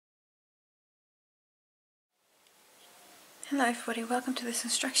Hello everybody, welcome to this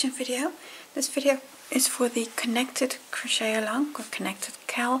instruction video. This video is for the connected crochet along or connected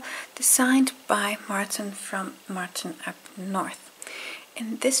cowl designed by Martin from Martin Up North.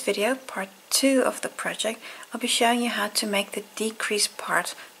 In this video, part 2 of the project, I'll be showing you how to make the decrease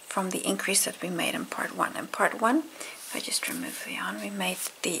part from the increase that we made in part 1. In part 1, if I just remove the yarn, we made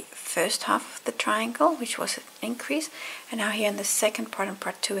the first half of the triangle, which was an increase, and now here in the second part, in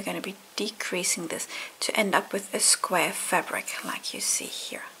part 2, we're going to be decreasing this to end up with a square fabric like you see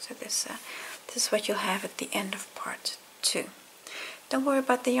here. So this is what you'll have at the end of part 2. Don't worry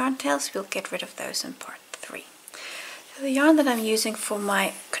about the yarn tails, we'll get rid of those in part 3. So the yarn that I'm using for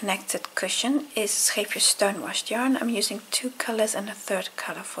my connected cushion is Crochet stonewashed yarn. I'm using 2 colors and a third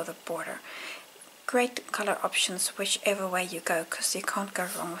color for the border. Great color options whichever way you go, because you can't go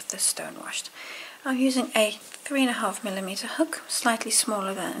wrong with the stonewashed. I'm using a 3.5mm hook, slightly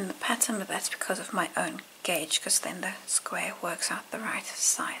smaller than in the pattern, but that's because of my own gauge, because then the square works out the right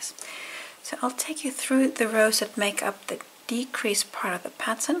size. So I'll take you through the rows that make up the decrease part of the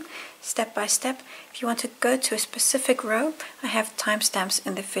pattern, step by step. If you want to go to a specific row, I have timestamps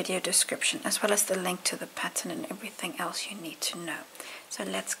in the video description, as well as the link to the pattern and everything else you need to know. So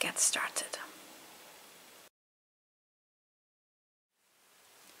let's get started.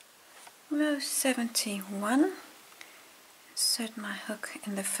 Row 71, insert my hook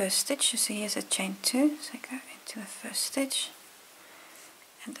in the first stitch. You see here's a chain 2, so I go into the first stitch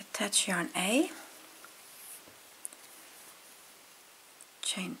and attach yarn A,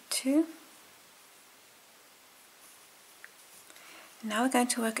 chain 2. Now we're going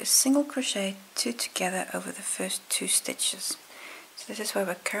to work a single crochet 2 together over the first 2 stitches. So this is where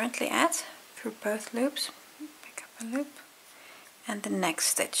we're currently at, through both loops, pick up a loop, and the next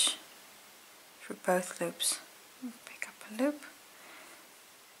stitch. Through both loops, pick up a loop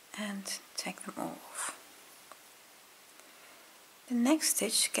and take them all off. The next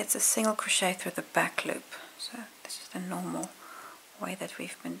stitch gets a single crochet through the back loop, so this is the normal way that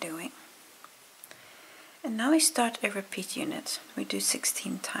we've been doing. And now we start a repeat unit. We do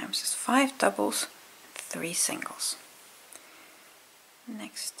 16 times. It's 5 doubles, 3 singles.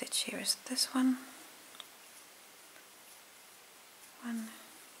 Next stitch here is this one. 1,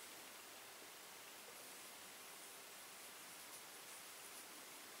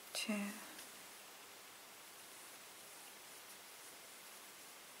 2,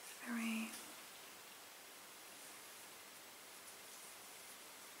 3,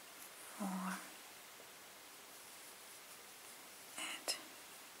 4, and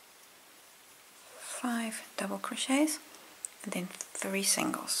 5 double crochets, and then 3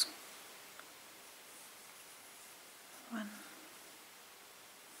 singles. 1,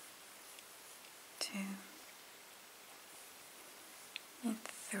 2, and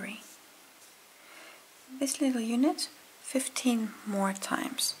 3. This little unit 15 more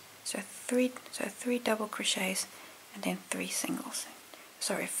times. So 3 double crochets and then 3 singles.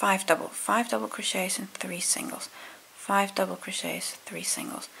 Sorry, 5 double crochets and 3 singles. 5 double crochets, 3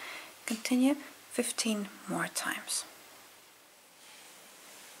 singles. Continue 15 more times.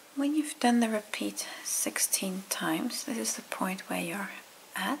 When you've done the repeat 16 times, this is the point where you're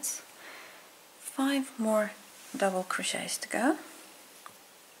at. 5 more double crochets to go.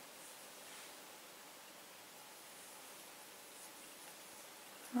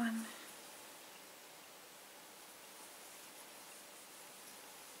 1,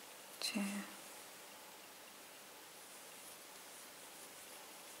 2,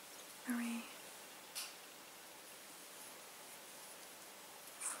 3,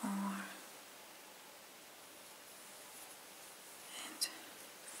 4, and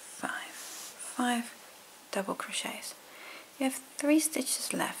 5. 5 double crochets. You have 3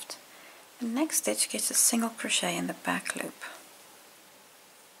 stitches left. The next stitch gets a single crochet in the back loop.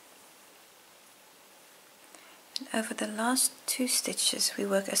 And over the last 2 stitches we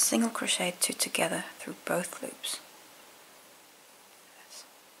work a single crochet 2 together through both loops. That's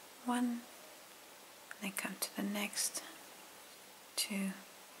 1, then come to the next 2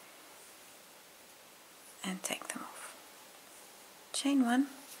 and take them off. Chain 1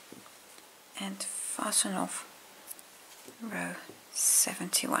 and fasten off row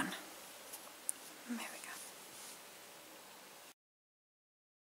 71. There we go.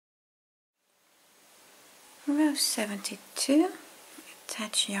 Row 72,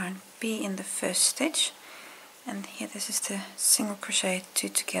 attach yarn B in the first stitch, and here this is the single crochet 2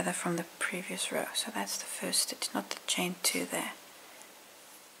 together from the previous row, so that's the first stitch, not the chain 2 there.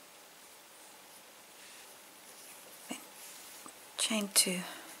 Then chain 2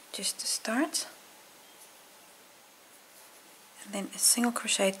 just to start, and then a single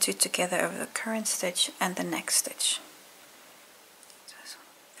crochet 2 together over the current stitch and the next stitch.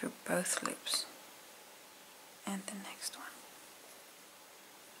 through both loops, and the next one,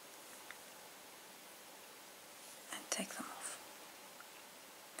 and take them off.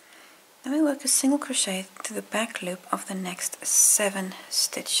 Then we work a single crochet to the back loop of the next 7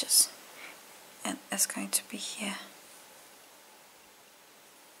 stitches, and that's going to be here.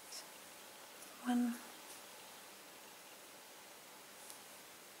 1,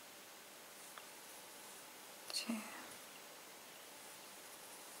 2,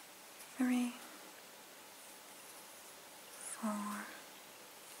 3, 4,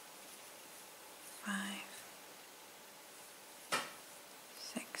 5,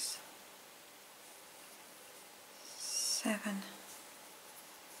 6, 7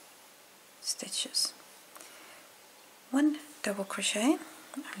 stitches. 1 double crochet,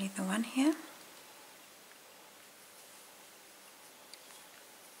 only the one here.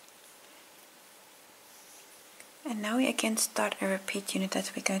 And now we again start a repeat unit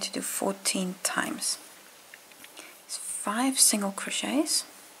that we're going to do 14 times. It's 5 single crochets.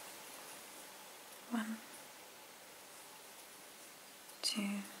 1, 2,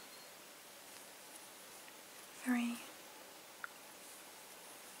 3,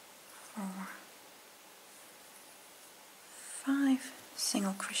 4, 5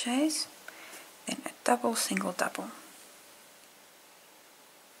 single crochets, then a double, single, double.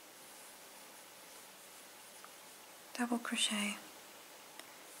 Double crochet,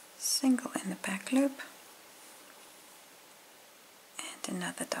 single in the back loop, and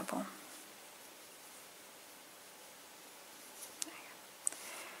another double.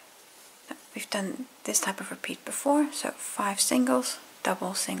 Now, we've done this type of repeat before, so 5 singles,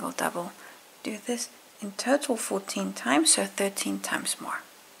 double, single, double. Do this in total 14 times, so 13 times more.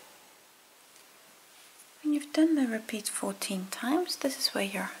 When you've done the repeat 14 times, this is where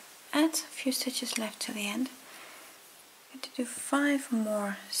you're at, a few stitches left to the end. I'm going to do 5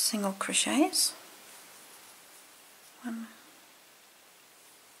 more single crochets. 1,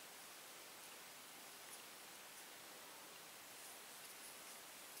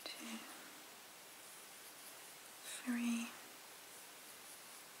 2, 3,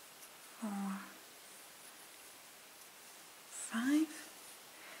 4, 5.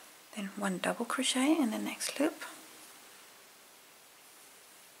 Then 1 double crochet in the next loop.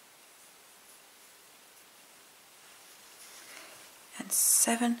 And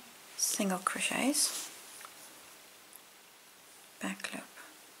 7 single crochets, back loop,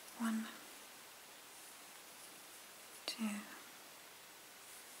 1, 2, 3,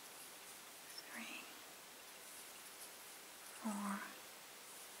 4,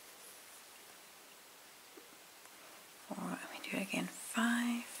 4, and we do it again,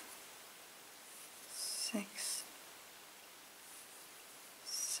 5, 6,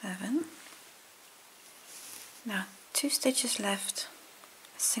 7. Now 2 stitches left,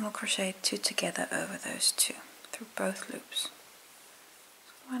 a single crochet 2 together over those 2 through both loops.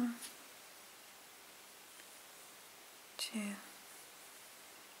 1, 2,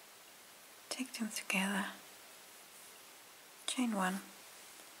 take them together, chain 1,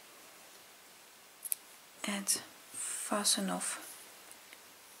 and fasten off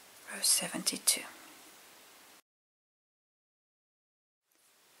row 72.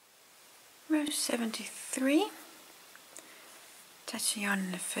 Row 73, attach the yarn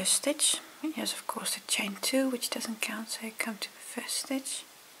in the first stitch. Here's of course the chain 2, which doesn't count, so you come to the first stitch,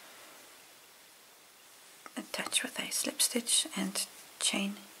 attach with a slip stitch and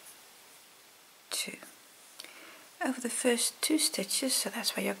chain 2. Over the first 2 stitches, so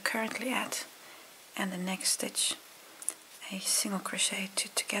that's where you're currently at, and the next stitch, a single crochet 2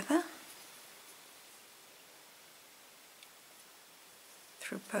 together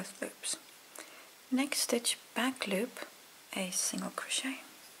through both loops. Next stitch, back loop, a single crochet,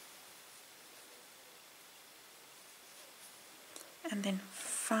 and then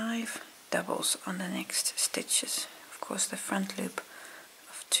 5 doubles on the next stitches, of course the front loop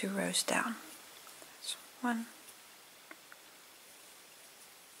of 2 rows down. That's 1,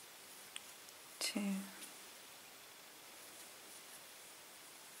 2,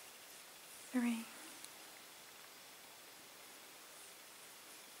 3,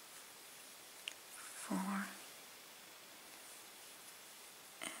 4,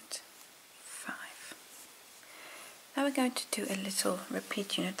 and 5. Now we're going to do a little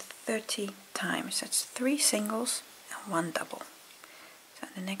repeat unit 30 times. That's 3 singles and 1 double. So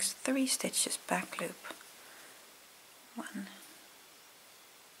in the next 3 stitches, back loop, 1,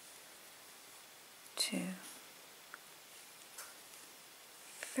 2,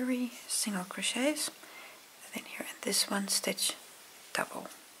 3 single crochets, and then here in this one stitch, double.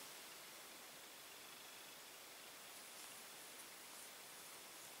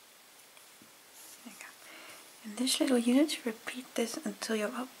 In this little unit, repeat this until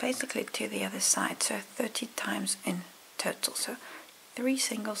you're basically to the other side, so 30 times in total. So 3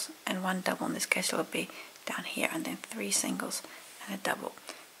 singles and 1 double. In this case, it'll be down here, and then 3 singles and a double.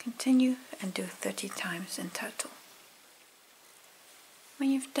 Continue and do 30 times in total.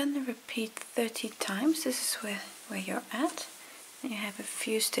 When you've done the repeat 30 times, this is where you're at, and you have a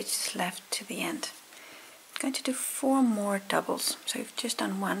few stitches left to the end. I'm going to do 4 more doubles, so you've just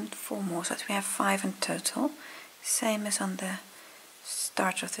done 1, 4 more, so we have 5 in total, same as on the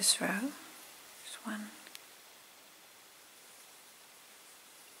start of this row. Just 1,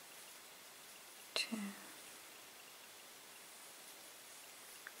 2,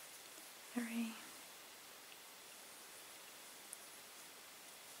 3,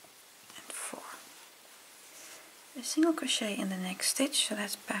 and 4. A single crochet in the next stitch, so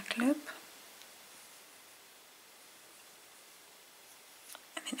that's back loop,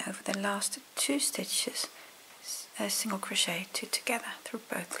 and then over the last 2 stitches a single crochet 2 together through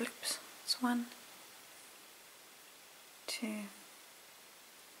both loops. It's 1, 2,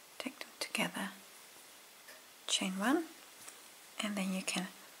 take them together, chain 1, and then you can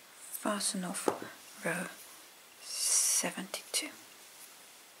fasten off row 72.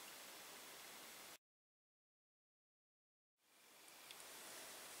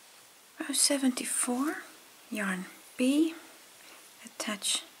 Row 74, yarn B,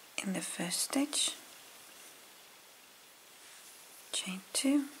 attach in the first stitch, chain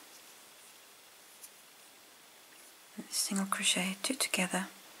 2, and single crochet 2 together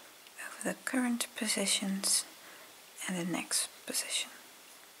over the current positions and the next position.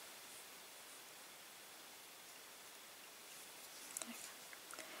 I'm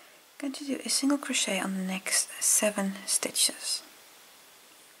going to do a single crochet on the next 7 stitches.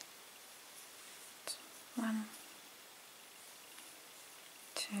 1,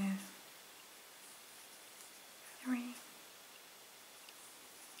 2, 3,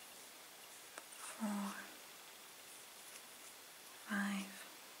 4, 5,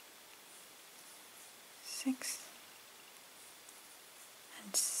 6,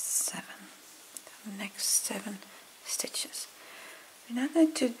 and 7. The next 7 stitches. We're now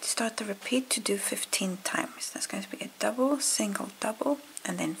going to start the repeat to do 15 times. That's going to be a double, single, double,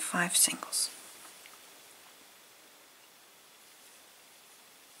 and then 5 singles.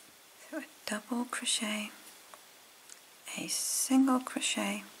 So a double crochet, a single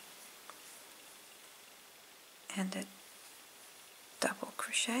crochet, and a double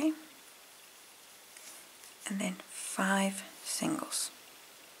crochet, and then 5 singles.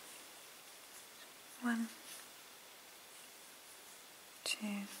 1, 2,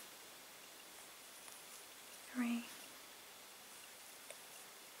 3,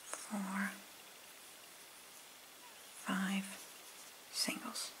 4, 5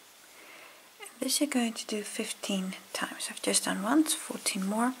 singles. And this you're going to do 15 times. I've just done once, 14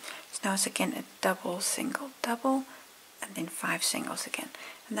 more. So now it's again a double, single, double, and then 5 singles again.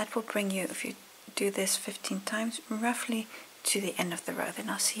 And that will bring you, if you do this 15 times, roughly to the end of the row. Then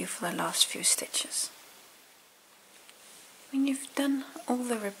I'll see you for the last few stitches. When you've done all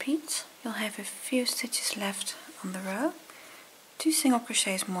the repeats, you'll have a few stitches left on the row. 2 single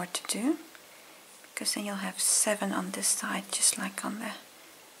crochets more to do, because then you'll have 7 on this side, just like on the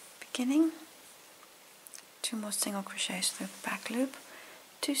beginning. 2 more single crochets through the back loop,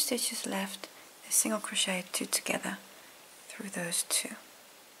 2 stitches left, a single crochet 2 together through those 2.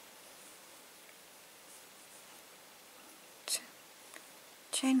 2.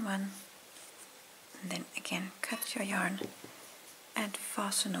 Chain 1, and then again cut your yarn and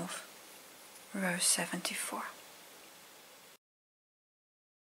fasten off row 74.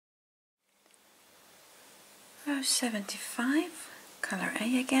 Row 75, color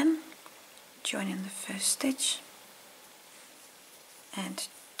A again, join in the first stitch and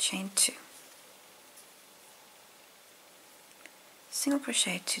chain 2. Single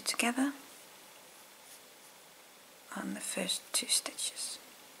crochet 2 together on the first 2 stitches.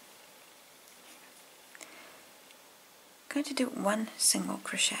 I'm going to do 1 single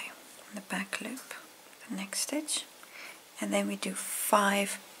crochet in the back loop, the next stitch, and then we do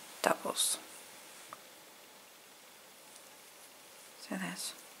 5 doubles. So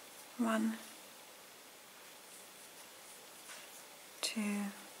that's 1, 2,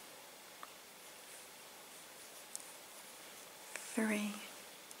 3,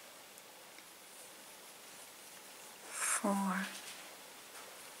 4,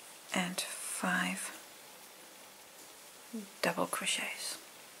 and 5 double crochets.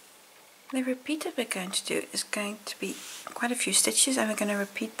 The repeat that we're going to do is going to be quite a few stitches, and we're going to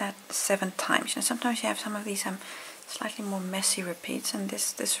repeat that 7 times. Now sometimes you have some of these slightly more messy repeats, and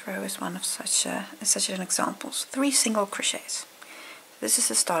this row is one of such an examples. 3 single crochets. This is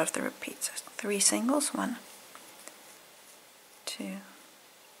the start of the repeat. So 3 singles, 1, 2,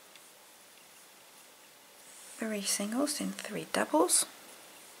 3 singles, then 3 doubles,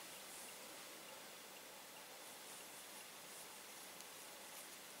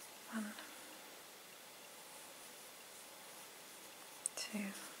 1, 2,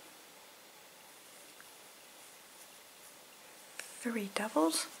 3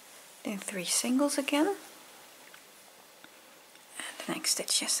 doubles, then 3 singles again, and the next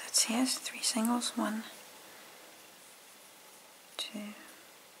stitch, yes, that's here, 3 singles, 1, 2,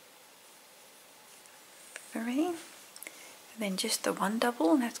 3, and then just the 1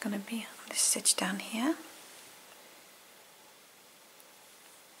 double, and that's going to be on this stitch down here,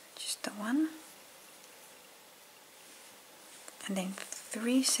 just the 1, and then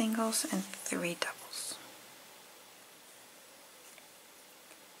 3 singles and 3 doubles.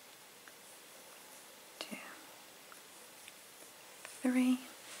 2, 3,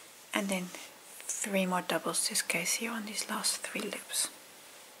 and then 3 more doubles, this case here on these last 3 loops.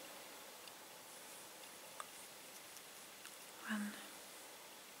 1,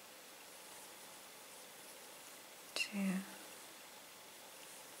 2,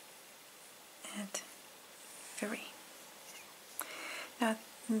 and 3. Now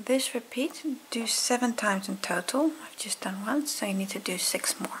this repeat, do 7 times in total. I've just done once, so you need to do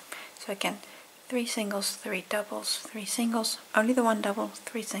 6 more. So again, 3 singles, 3 doubles, 3 singles, only the 1 double,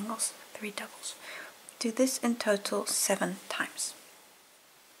 3 singles, 3 doubles. Do this in total 7 times.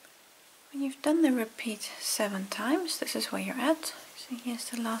 When you've done the repeat 7 times, this is where you're at. So here's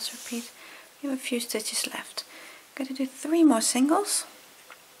the last repeat. You have a few stitches left. I'm going to do 3 more singles.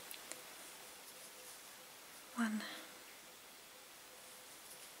 1,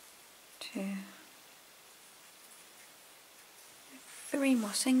 2, 3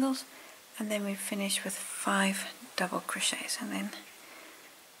 more singles, and then we finish with 5 double crochets, and then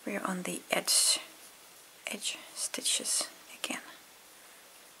we're on the edge stitches again.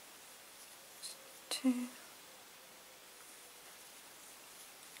 2,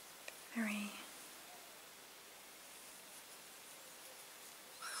 3,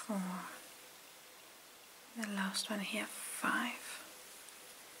 4, the last one here, 5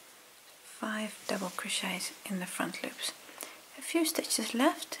 double crochets in the front loops. A few stitches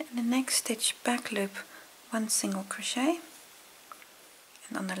left. In the next stitch back loop, 1 single crochet,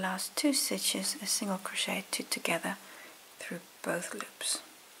 and on the last 2 stitches a single crochet 2 together through both loops.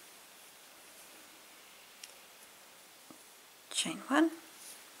 Chain 1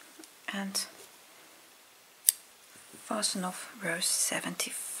 and fasten off row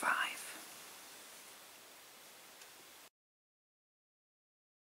 75.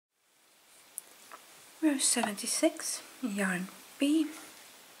 Row 76, yarn B,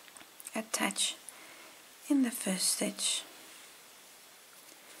 attach in the first stitch,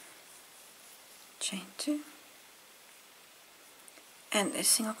 chain 2, and a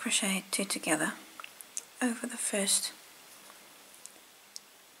single crochet 2 together over the first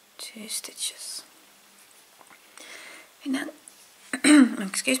 2 stitches. And now,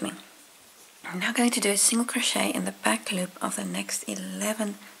 excuse me, I'm now going to do a single crochet in the back loop of the next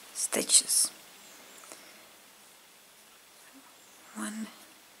 11 stitches. 1,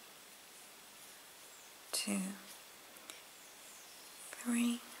 2,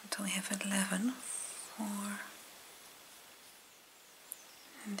 3 until we have 11, 4,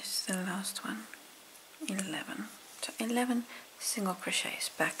 and this is the last one, 11. So 11 single crochets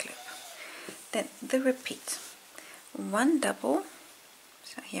back loop. Then the repeat, 1 double,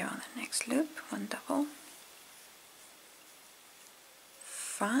 so here on the next loop, 1 double,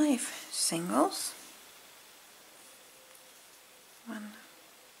 5 singles, 1,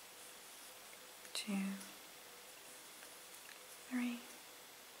 2, 3,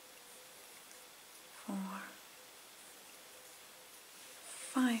 4,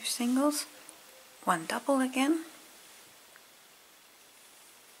 5 singles, 1 double again,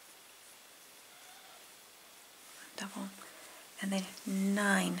 double, and then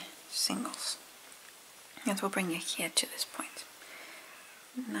 9 singles. That will bring you here to this point.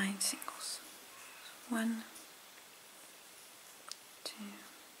 9 singles. 1, 2,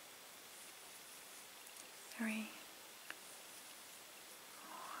 3,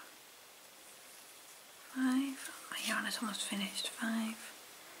 4, 5. My yarn is almost finished. 5,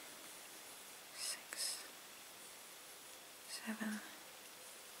 6, 7,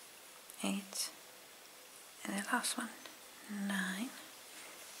 8, and the last one, 9.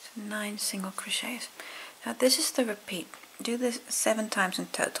 So 9 single crochets. Now this is the repeat. Do this 7 times in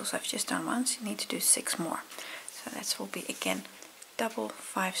total. So I've just done once. You need to do 6 more. So that will be again double,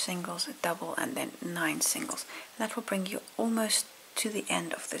 5 singles, a double, and then 9 singles. That will bring you almost to the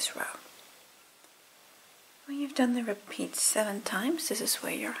end of this row. When you've done the repeat 7 times, this is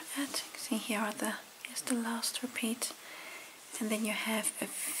where you're at. You can see here's the last repeat, and then you have a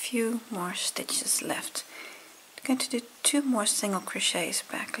few more stitches left. I'm going to do 2 more single crochets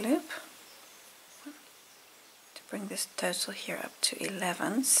back loop to bring this total here up to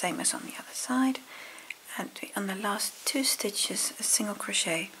 11, same as on the other side. And on the last 2 stitches, a single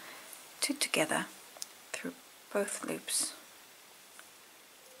crochet, 2 together through both loops,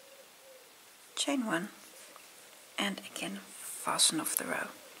 chain 1, and again fasten off the row.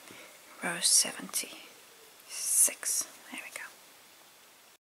 Row 76. There we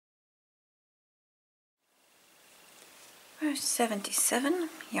go. Row 77,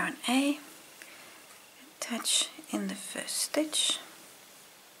 yarn A, attach in the first stitch,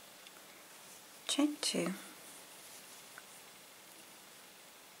 chain 2,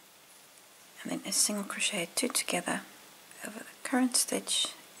 and then a single crochet, 2 together over the current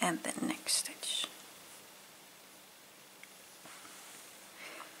stitch and the next stitch.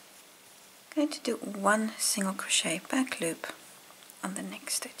 I'm going to do 1 single crochet back loop on the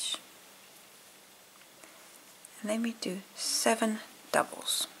next stitch, and then we do 7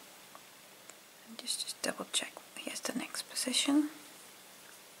 doubles, and just double check. Here's the next position.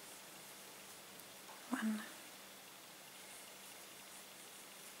 1,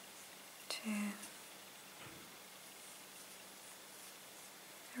 2,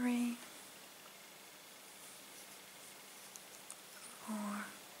 3, 4,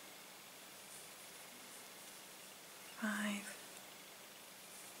 5,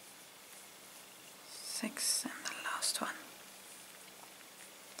 6, and the last one.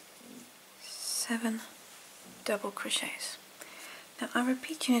 7 double crochets. Now our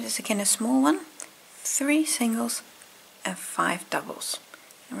repeat unit is again a small one, 3 singles and 5 doubles,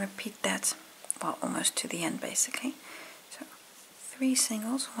 and repeat that, well, almost to the end basically. So 3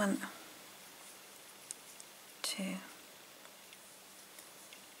 singles, 1, 2,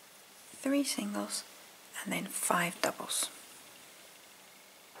 3 singles, and then 5 doubles.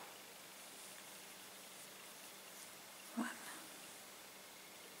 1,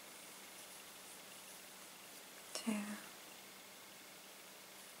 2,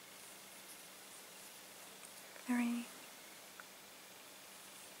 3,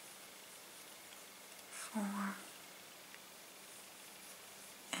 4,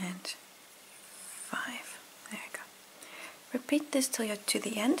 and 5. There you go. Repeat this till you're to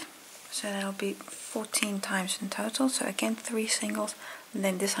the end. So that'll be 14 times in total. So again 3 singles, and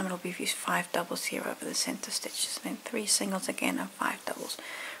then this time it'll be 5 doubles here over the center stitches. Then 3 singles again and 5 doubles.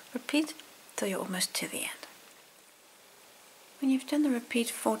 Repeat till you're almost to the end. When you've done the repeat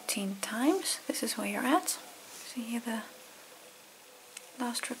 14 times, this is where you're at. See here the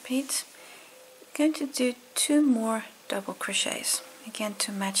last repeat. You're going to do 2 more double crochets, again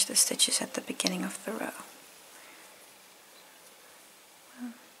to match the stitches at the beginning of the row.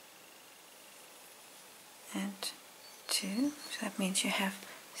 And 2, so that means you have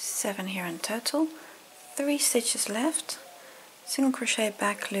 7 here in total. 3 stitches left, single crochet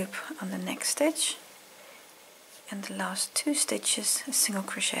back loop on the next stitch, and the last 2 stitches a single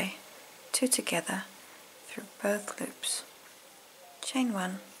crochet, 2 together through both loops, chain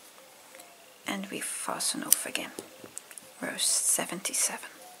 1, and we fasten off again. Row 77.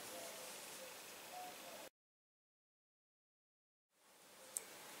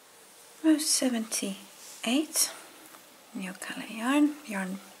 Row 78, new color yarn,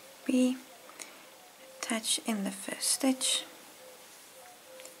 yarn B, attach in the first stitch,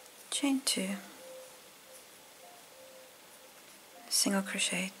 chain 2, single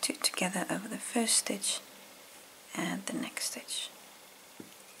crochet, 2 together over the first stitch and the next stitch.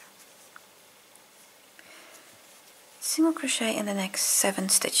 Single crochet in the next 7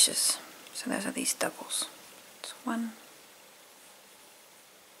 stitches, so those are these doubles. It's 1,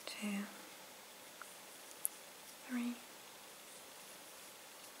 2, 3,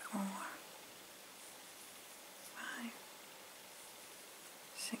 4, 5,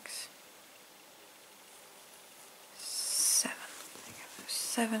 6, 7.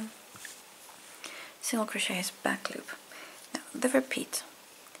 7 single crochets back loop. Now the repeat,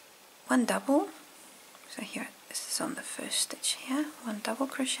 1 double, so here this is on the first stitch here, 1 double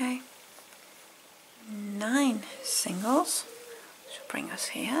crochet, 9 singles, so bring us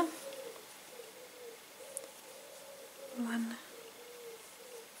here, 1,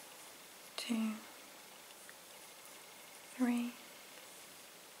 2, 3,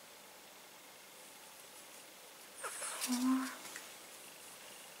 4,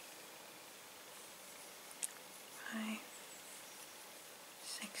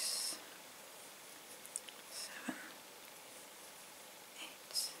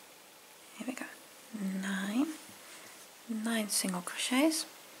 9 single crochets,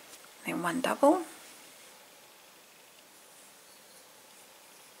 then 1 double,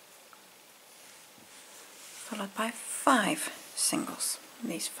 followed by 5 singles,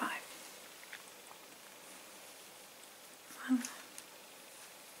 these 5. 1,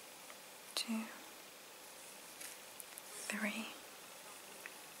 2, 3,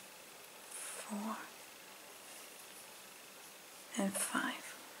 4, and 5.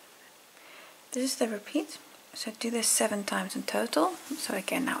 This is the repeat, so do this 7 times in total. So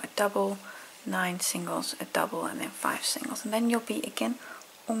again, now a double, 9 singles, a double, and then 5 singles, and then you'll be again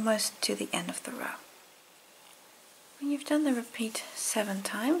almost to the end of the row. When you've done the repeat 7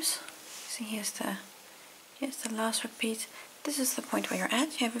 times, see here's the last repeat. This is the point where you're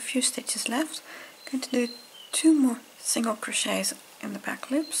at. You have a few stitches left. I'm going to do 2 more single crochets in the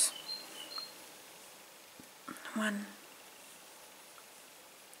back loops. 1,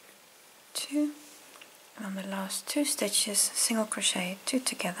 2, and on the last 2 stitches, single crochet 2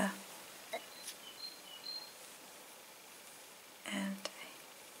 together, and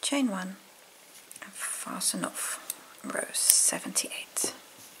chain 1 and fasten off row 78.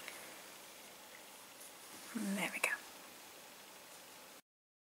 And there we go.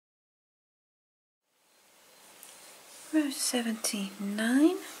 Row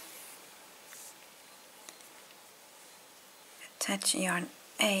 79. Attach yarn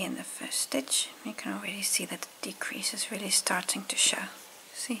A in the first stitch. You can already see that the decrease is really starting to show.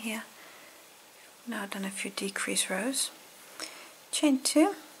 See here? Now done a few decrease rows. Chain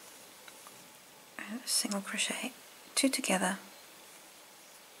 2, and single crochet 2 together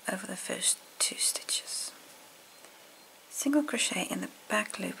over the first 2 stitches. Single crochet in the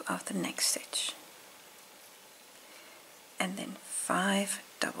back loop of the next stitch, and then 5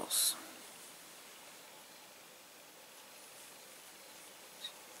 doubles.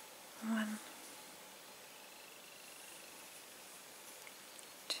 1,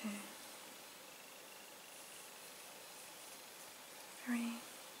 2, 3,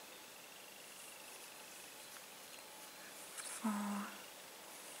 4,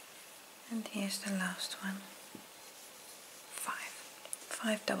 and here's the last one.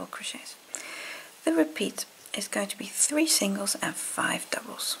 5 double crochets. The repeat is going to be 3 singles and 5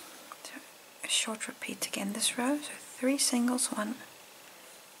 doubles. So a short repeat again this row. So 3 singles, 1,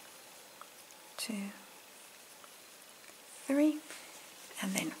 2, 3,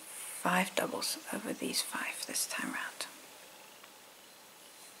 and then 5 doubles over these 5 this time round.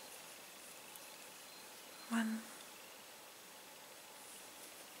 1,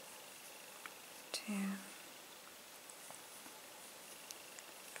 2,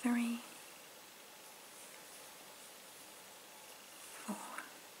 3, 4,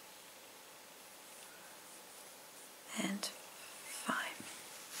 and 5.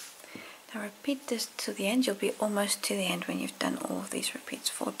 Now repeat this to the end. You'll be almost to the end when you've done all of these repeats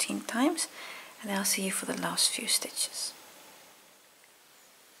 14 times, and I'll see you for the last few stitches.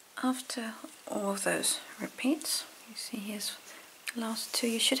 After all of those repeats, you see here's the last 2,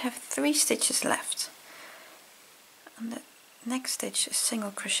 you should have 3 stitches left. And the next stitch is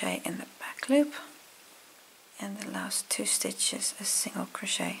single crochet in the back loop, and the last 2 stitches a single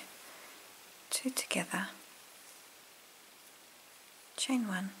crochet 2 together, chain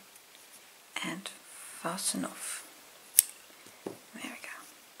 1, and fasten off. There we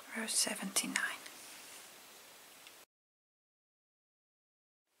go, row 79.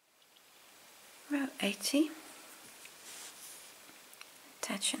 Row 80.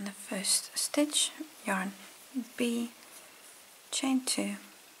 Attach in the first stitch, yarn B, chain 2,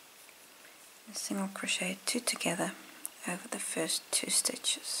 and single crochet 2 together over the first 2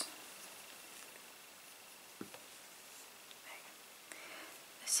 stitches.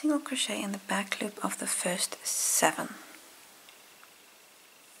 A single crochet in the back loop of the first 7.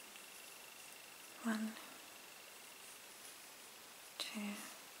 1, 2,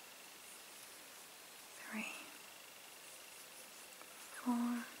 3, 4,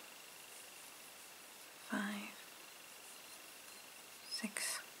 5,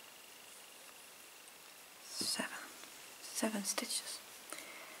 6, 7 stitches.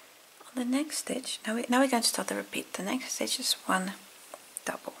 On the next stitch, now we're going to start the repeat. The next stitch is 1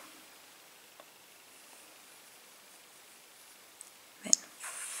 double, then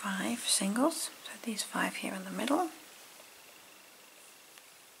 5 singles, so these 5 here in the middle,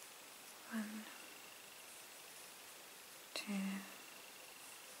 1, 2,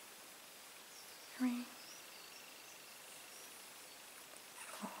 3,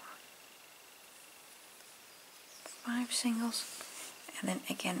 4, 5 singles, and then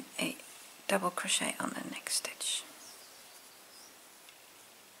again a double crochet on the next stitch.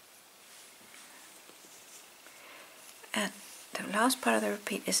 And the last part of the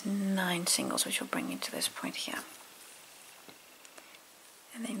repeat is 9 singles, which will bring you to this point here.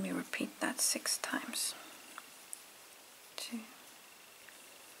 And then we repeat that 6 times. 2, 3,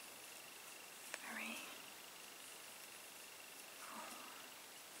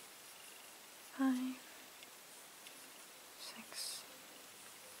 4, 5, 6,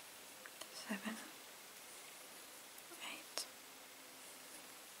 7, 8,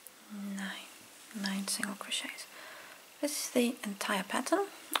 9. 9 single crochets. This is the entire pattern,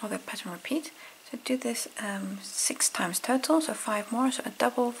 or the pattern repeat. So do this 6 times total, so 5 more, so a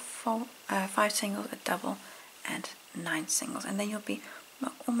double, 5 singles, a double, and 9 singles, and then you'll be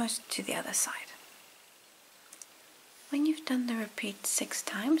almost to the other side. When you've done the repeat 6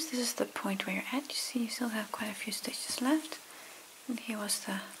 times, this is the point where you're at. You see you still have quite a few stitches left, and here was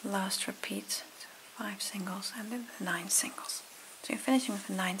the last repeat, so 5 singles and then 9 singles. So you're finishing with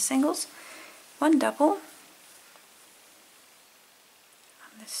the 9 singles, 1 double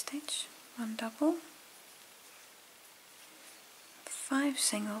on this stitch, 1 double, 5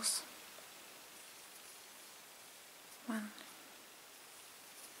 singles, 1,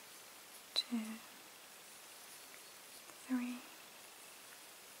 2, 3,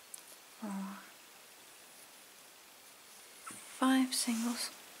 4, 5 singles,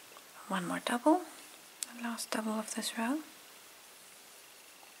 1 more double, the last double of this row,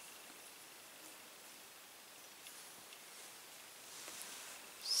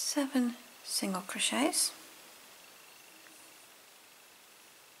 7 single crochets,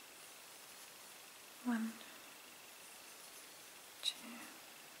 1, 2,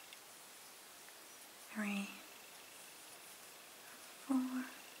 3, 4,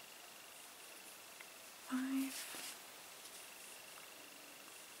 5,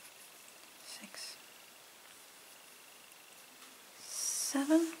 6,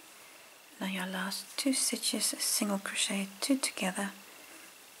 7. Now your last 2 stitches, a single crochet 2 together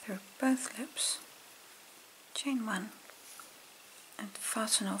through both loops, chain 1, and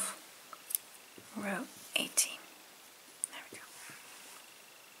fasten off row 18. There we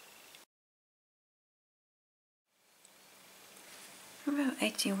go. Row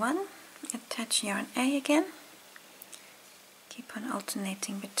 81, attach yarn A again, keep on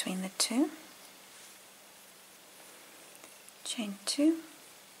alternating between the 2, chain 2,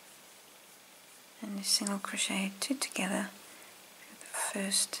 and a single crochet 2 together through the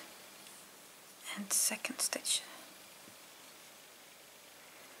first and second stitch.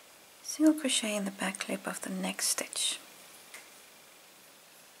 Single crochet in the back loop of the next stitch.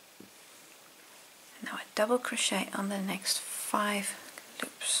 And now a double crochet on the next 5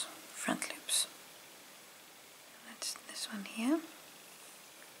 loops, front loops. That's this one here.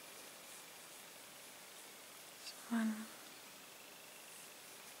 This 1,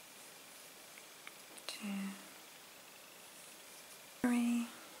 2, 3,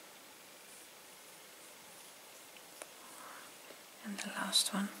 and the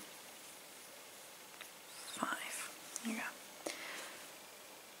last one, 5. There you go.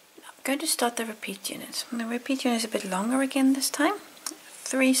 Now I'm going to start the repeat unit. The repeat unit is a bit longer again this time.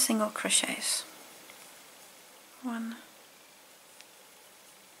 3 single crochets. 1,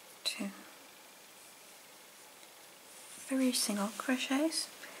 2, 3 single crochets,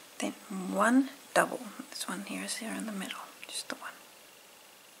 then 1 double. This one here is here in the middle, just the 1.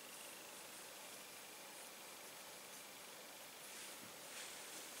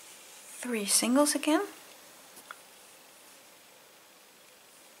 3 singles again.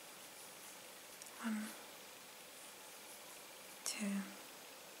 1, 2,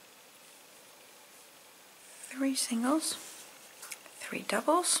 3 singles, 3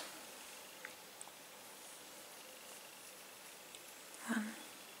 doubles, 1,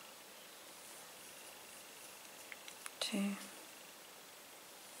 2,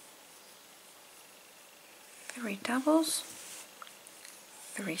 3 doubles,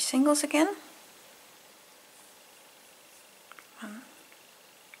 3 singles again, 1,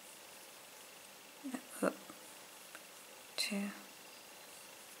 2,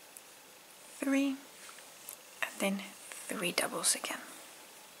 3, and then 3 doubles again.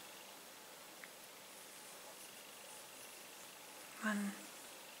 1,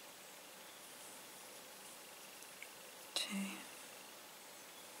 2,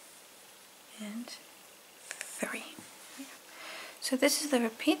 and 3. So this is the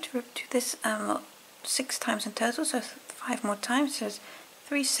repeat. We'll do this 6 times in total, so 5 more times. So it's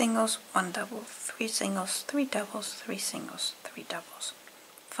 3 singles, 1 double, 3 singles, 3 doubles, 3 singles, 3 doubles.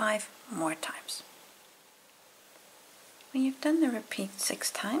 5 more times. When you've done the repeat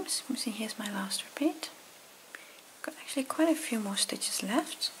 6 times, you see here's my last repeat. I've got actually quite a few more stitches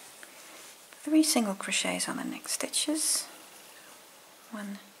left. 3 single crochets on the next stitches.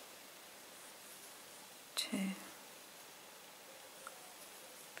 1, 2,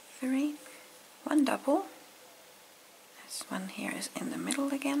 3, 1 double. This one here is in the middle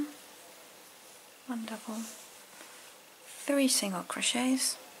again. 1 double, 3 single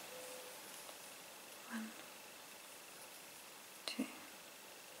crochets. 1, 2,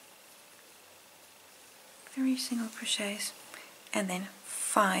 3 single crochets, and then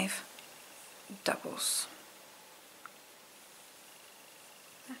 5 doubles.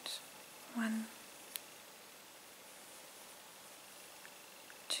 That's 1,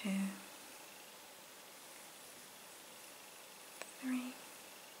 2, 3,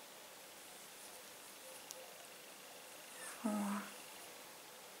 4,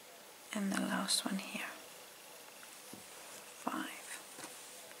 and the last one here, 5.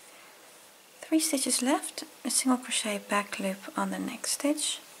 3 stitches left, a single crochet back loop on the next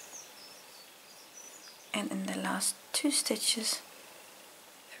stitch, and in the last 2 stitches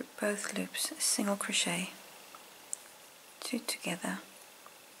through both loops, a single crochet, 2 together,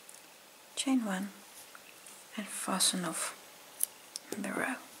 chain 1, and fasten off the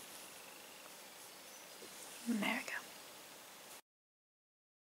row. And there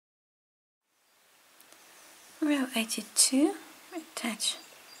we go. Row 82, attach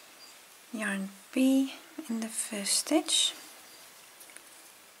yarn B in the first stitch,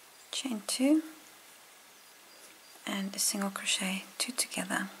 chain 2, and a single crochet, 2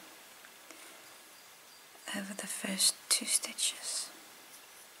 together over the first 2 stitches.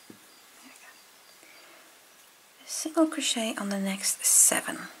 There we go. A single crochet on the next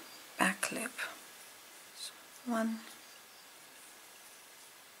 7 back loop. So 1,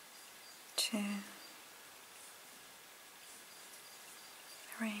 2,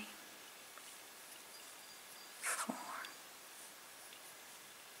 3, 4,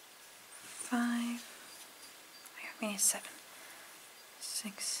 5, I mean 7,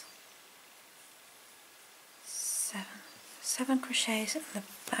 6, 7, 7 crochets in the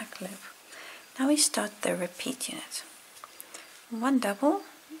back loop. Now we start the repeat unit. 1 double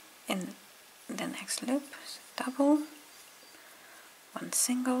in the next loop, so double, 1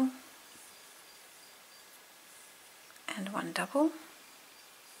 single, and 1 double.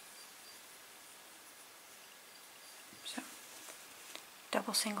 So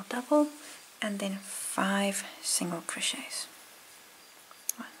double, single, double, and then 5 single crochets.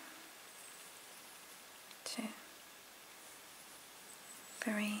 1, 2,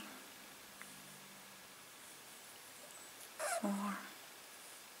 3, 4,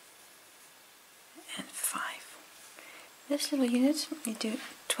 and 5. This little unit you do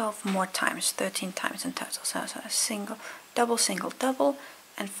 12 more times, 13 times in total. So a single, double, single, double,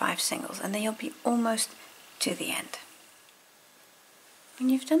 and 5 singles, and then you'll be almost to the end. When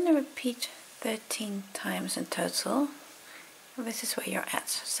you've done the repeat 13 times in total, this is where you're at.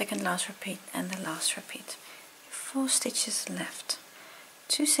 Second last repeat and the last repeat. 4 stitches left.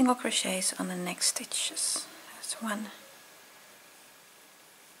 2 single crochets on the next stitches. That's 1,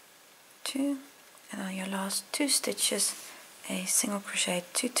 2, and on your last 2 stitches, a single crochet,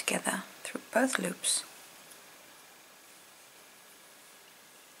 2 together through both loops.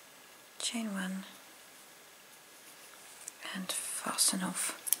 Chain 1, and fasten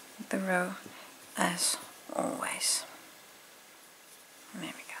off the row as always.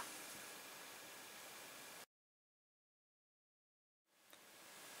 There we go.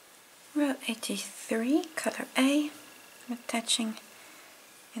 Row 83, color A, I'm attaching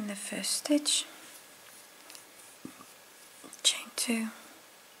in the first stitch, chain 2,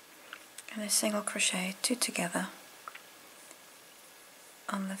 and a single crochet, 2 together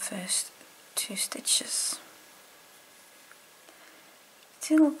on the first 2 stitches.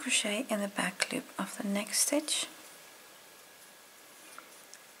 Single crochet in the back loop of the next stitch,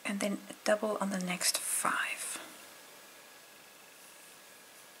 and then a double on the next 5.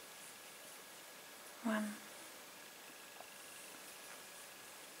 1,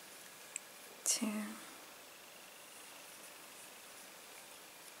 2,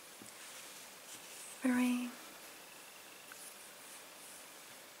 3,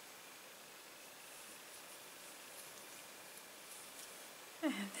 4,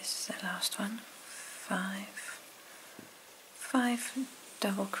 and this is the last one, 5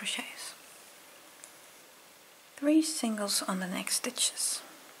 double crochets, 3 singles on the next stitches.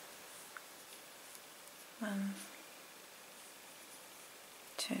 1,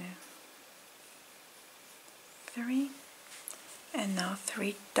 2, 3, and now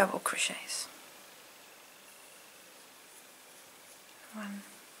 3 double crochets. 1,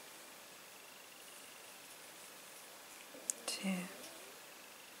 2,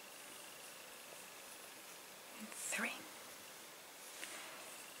 and 3.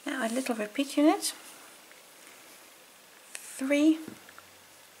 now a little repeat unit, three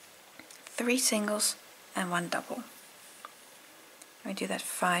singles and 1 double. We do that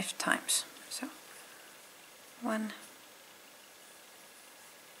 5 times. So 1,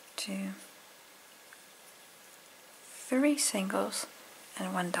 2, 3 singles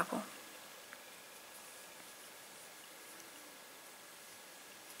and 1 double.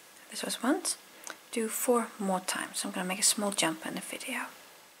 This was once. Do 4 more times. So I'm going to make a small jump in the video.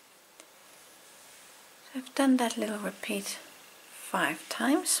 So I've done that little repeat 5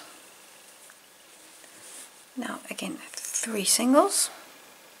 times. Now again 3 singles.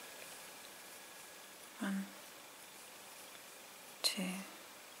 1, 2,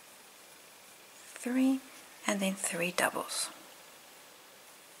 3, and then 3 doubles.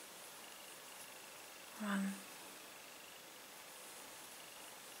 1,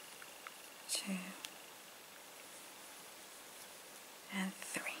 2, and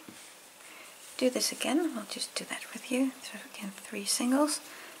 3. Do this again. I'll just do that with you. So again 3 singles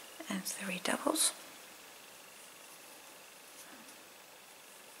and 3 doubles.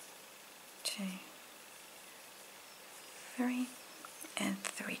 2, 3, and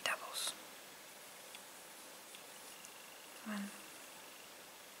 3 doubles. 1,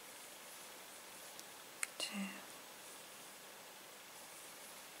 2,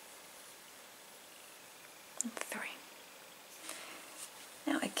 and 3.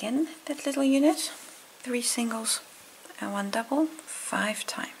 Now again that little unit, 3 singles and 1 double 5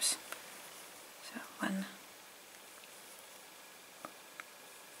 times. So 1,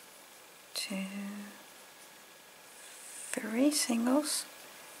 2, 3 singles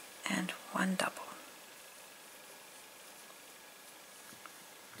and 1 double.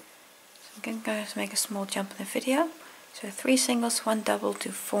 So I'm going to make a small jump in the video. So 3 singles, 1 double,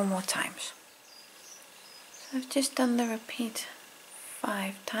 do 4 more times. So I've just done the repeat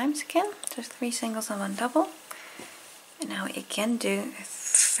 5 times again. So 3 singles and 1 double. And now we again do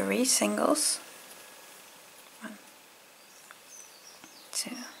 3 singles, 1,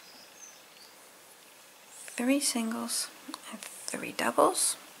 2, 3 singles and 3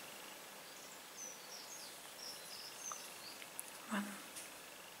 doubles. 1,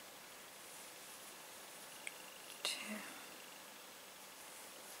 2,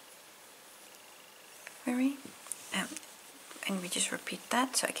 3, and we just repeat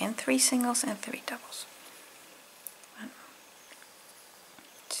that. So again 3 singles and 3 doubles. 1,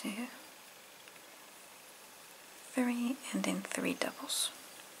 2, 3, and then 3 doubles.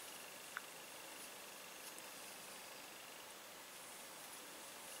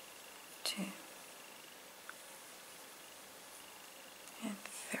 2 and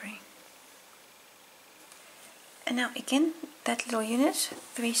 3. And now again that little unit,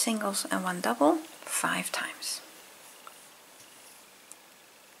 3 singles and 1 double 5 times.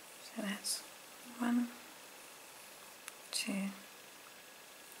 So that's 1, 2,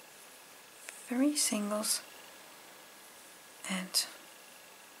 3 singles and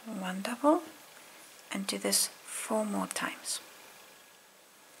 1 double, and do this 4 more times.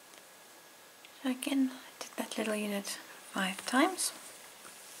 So again I did that little unit 5 times.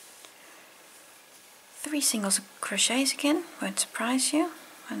 3 singles crochets again, won't surprise you.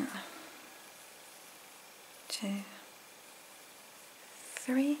 1, 2,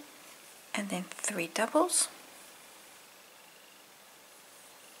 3, and then 3 doubles.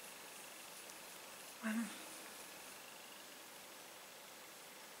 1,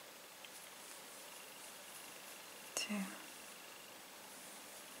 2,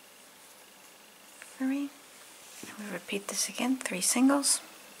 3, and we repeat this again, 3 singles.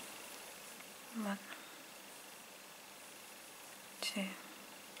 1, 2,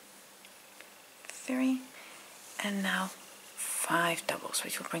 3, and now 5 doubles,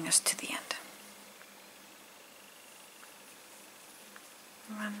 which will bring us to the end.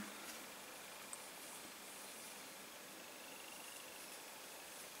 1,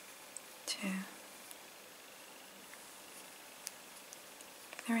 2,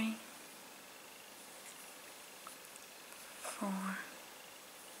 3, 4,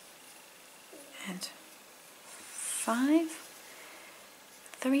 and 5.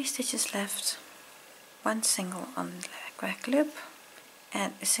 3 stitches left, 1 single on the back loop,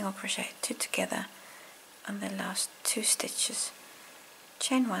 and a single crochet 2 together on the last 2 stitches.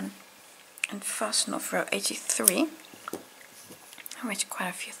 Chain 1 and fasten off row 83, in which quite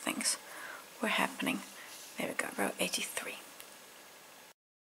a few things were happening. There we go, row 83.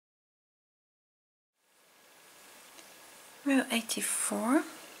 Row 84,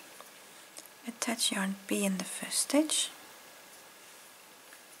 attach yarn B in the first stitch,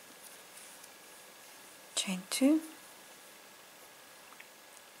 chain 2,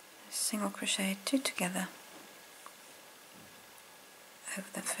 single crochet 2 together over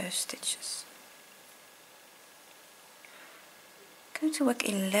the first stitches. I'm going to work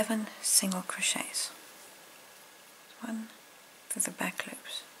 11 single crochets. 1 through the back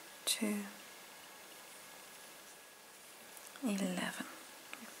loops, 2, 11.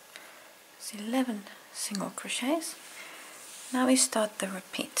 That's 11 single crochets. Now we start the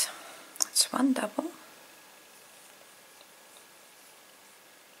repeat. It's 1 double,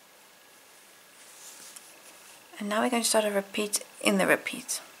 and now we're going to start a repeat in the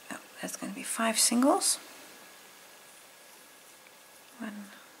repeat. Oh, that's going to be 5 singles. 1,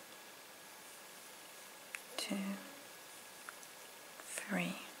 2,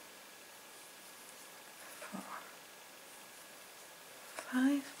 3, 4,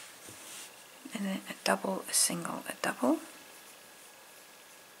 5, and then a double, a single, a double.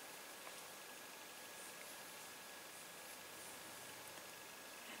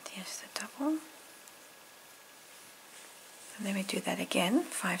 And here's the double. And then we do that again,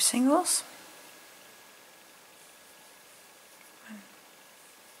 5 singles. 1,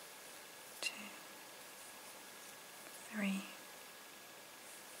 2, 3,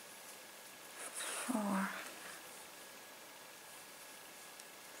 4,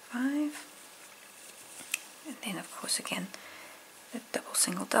 5, and then of course again the double,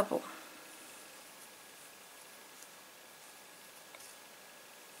 single, double.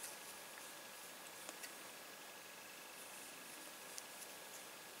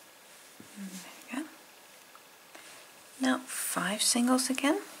 And there we go. Now 5 singles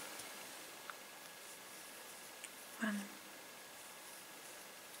again. 1,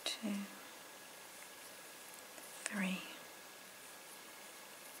 2, 3,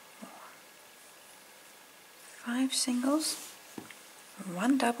 4, 5 singles,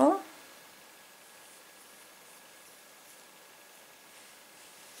 1 double,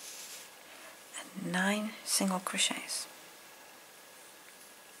 and 9 single crochets.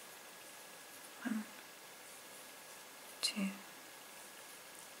 1, 2,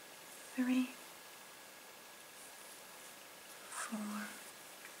 3, 4,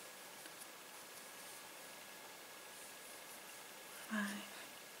 5,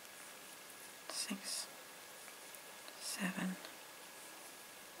 6, 7,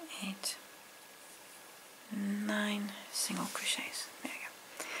 8, 9 single crochets. There you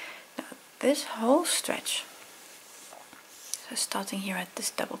go. Now this whole stretch, so starting here at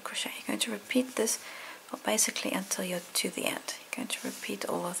this double crochet, you're going to repeat this, well, basically until you're to the end. You're going to repeat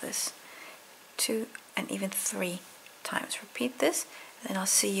all of this 2 and even 3 times. Repeat this, and then I'll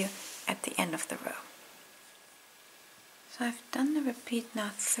see you at the end of the row. So I've done the repeat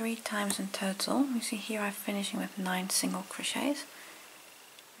now 3 times in total. You see here I'm finishing with 9 single crochets.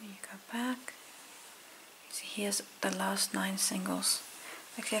 Then you go back. You see here's the last 9 singles.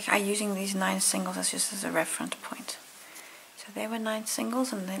 Actually, I'm using these 9 singles as just as a reference point. So there were 9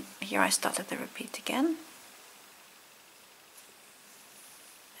 singles, and then here I started the repeat again.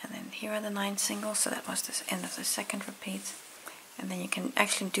 And then here are the 9 singles, so that was the end of the second repeat. And then you can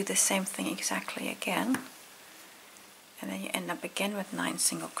actually do the same thing exactly again. And then you end up again with 9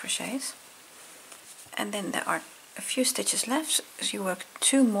 single crochets. And then there are a few stitches left, so you work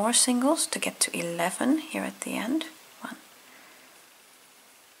 2 more singles to get to 11 here at the end. 1,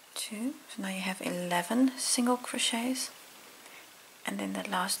 2, so now you have 11 single crochets. And then the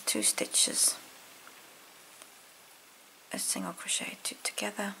last 2 stitches, a single crochet 2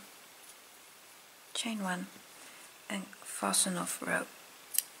 together, chain 1, and fasten off row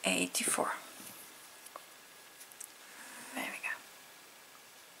 84. There we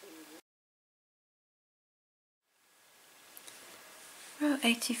go. Row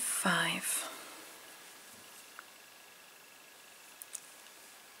 85.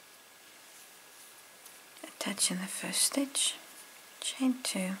 Attach in the first stitch, chain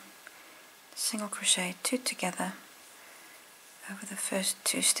 2, single crochet 2 together over the first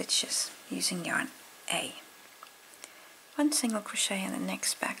 2 stitches using yarn A. 1 single crochet in the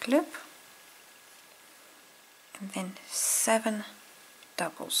next back loop, and then 7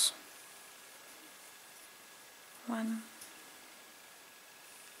 doubles. 1,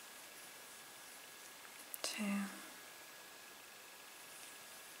 2,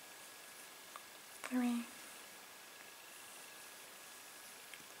 3,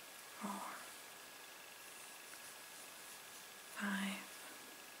 4, 5,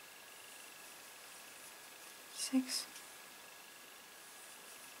 6,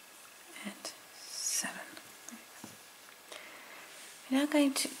 and 7. We're now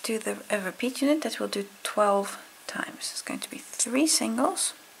going to do a repeat unit that will do 12 times. It's going to be 3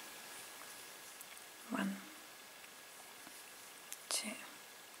 singles, 1, 2,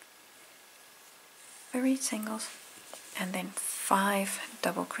 3 singles, and then 5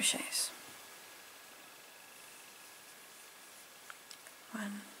 double crochets.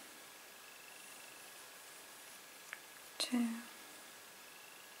 1, 2,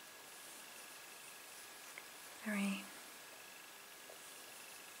 3,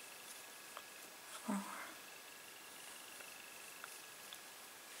 4,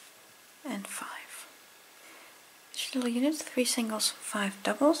 and 5. Each little unit, 3 singles, 5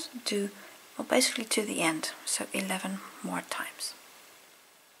 doubles, do, well, basically to the end, so 11 more times.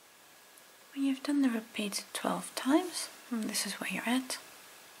 When you've done the repeat 12 times, and this is where you're at,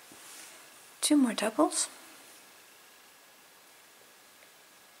 2 more doubles,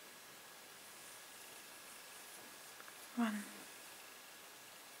 1,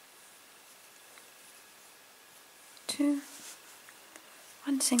 2,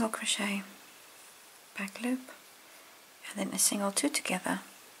 1 single crochet, back loop, and then a single 2 together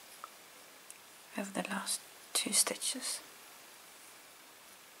over the last 2 stitches.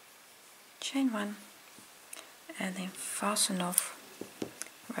 Chain 1, and then fasten off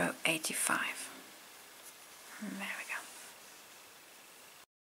row 85. And there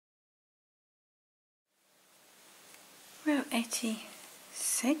we go. Row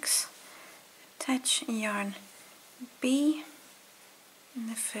 86, attach yarn B in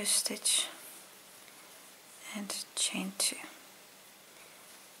the first stitch and chain 2.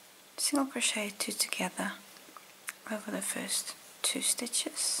 Single crochet 2 together over the first 2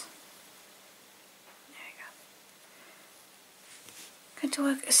 stitches. There we go. Going to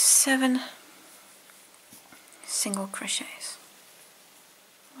work 7 single crochets.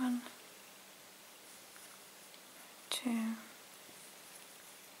 1, 2,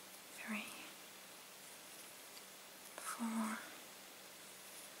 3, 4,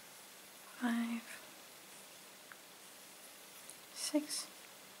 5, 6,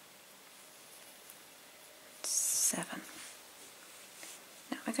 7.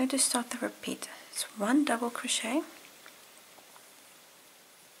 Now we're going to start the repeat. It's 1 double crochet.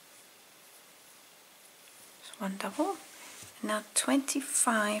 It's 1 double. And now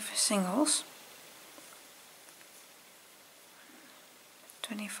 25 singles.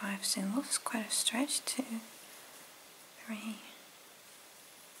 25 singles is quite a stretch. 2, 3,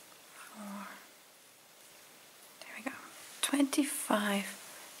 4. There we go. 25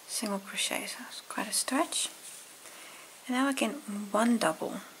 single crochets. That's quite a stretch. And now again 1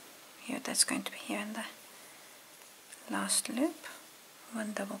 double. Here, that's going to be here in the last loop.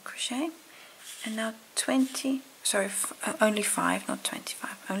 1 double crochet. And now only 5, not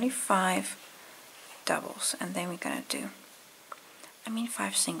 25. Only 5 doubles. And then we're going to do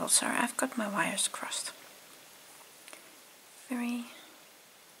 5 singles. Sorry, I've got my wires crossed. 3,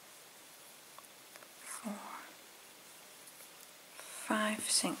 4, 5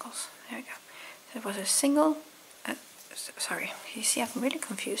 singles. There we go. So it was a single, sorry, you see I'm really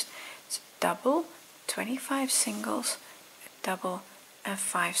confused. It's a double, 25 singles, a double, and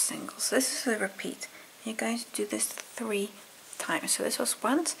 5 singles. This is a repeat. You're going to do this 3 times. So this was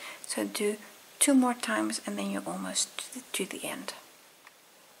once, so do 2 more times and then you're almost to the end.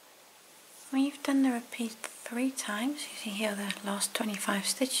 When you've done the repeat 3 times, you see here the last 25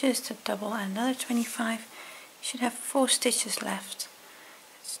 stitches, to double and another 25, you should have 4 stitches left.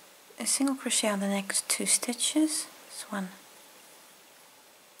 It's a single crochet on the next 2 stitches. It's 1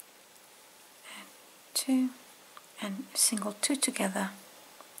 and 2, and a single 2 together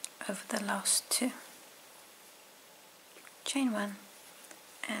over the last 2. Chain 1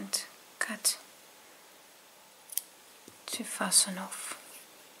 and cut to fasten off.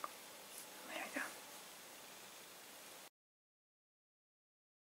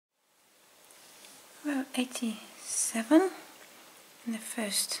 Row 87, in the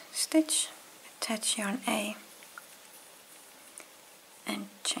first stitch, attach yarn A and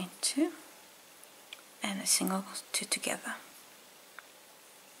chain 2 and a single 2 together.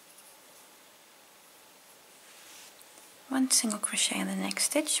 1 single crochet in the next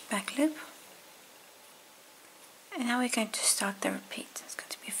stitch, back loop, and now we're going to start the repeat. It's going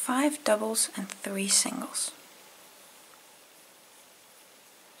to be 5 doubles and 3 singles.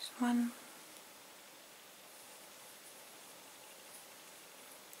 There's 1,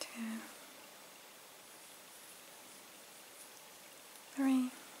 2,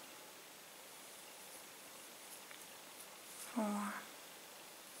 3, 4,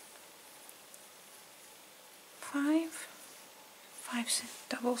 5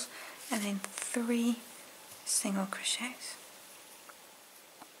 doubles, and then 3 single crochets.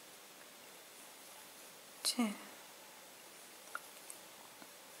 2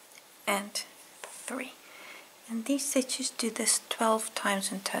 and 3. And these stitches do this 12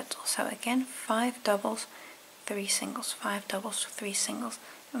 times in total. So again, 5 doubles, 3 singles, 5 doubles, 3 singles,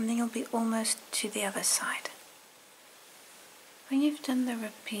 and then you'll be almost to the other side. When you've done the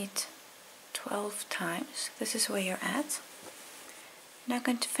repeat 12 times, this is where you're at. Now I'm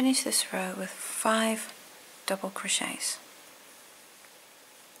going to finish this row with 5 double crochets.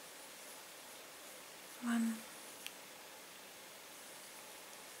 1,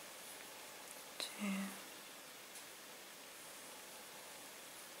 2,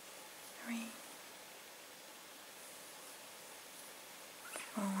 3,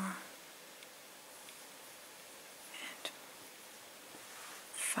 4, and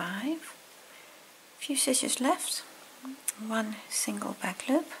 5. A few stitches left. 1 single back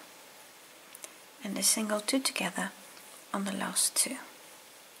loop and a single 2 together on the last 2.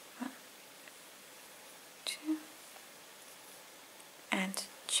 1, 2, and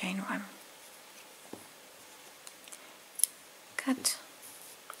chain 1. Cut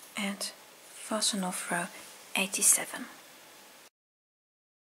and fasten off row 87.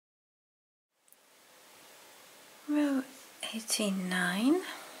 Row 89.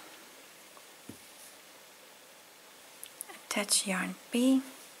 Attach yarn B,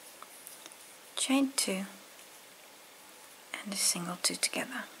 chain 2 and a single 2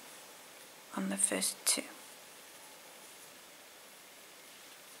 together on the first 2.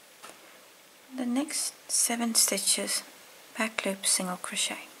 The next 7 stitches back loop single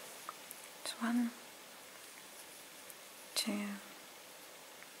crochet. It's 1, 2,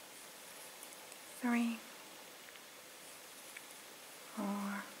 3, 4,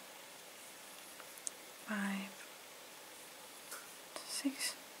 5,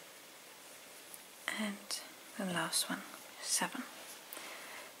 6, and the last one, 7.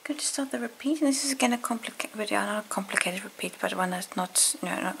 Going to start the repeat, and this is again a complicated video, not a complicated repeat, but one that's not,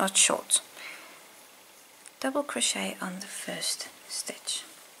 not short. Double crochet on the first stitch.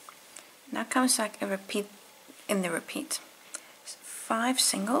 Now comes like a repeat in the repeat. So 5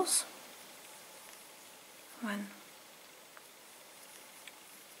 singles. 1,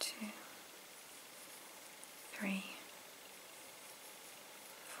 2, 3,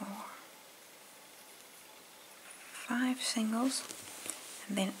 4, 5 singles,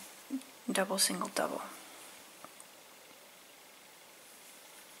 and then double, single, double.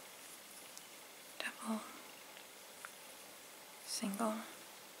 Double, single,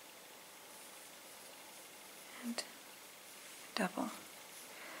 and double.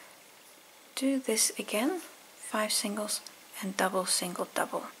 Do this again, 5 singles and double, single,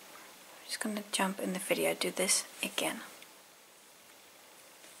 double. I'm just going to jump in the video, do this again.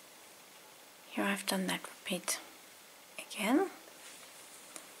 Here I've done that repeat again,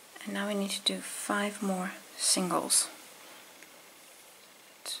 and now we need to do 5 more singles.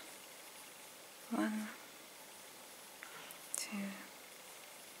 1, 2,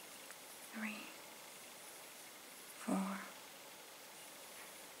 3, 4,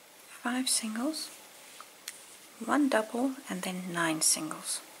 5 singles, 1 double, and then 9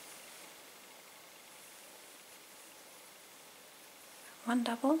 singles. 1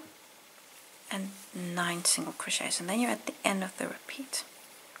 double and 9 single crochets, and then you're at the end of the repeat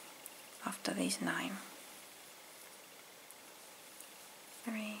after these 9.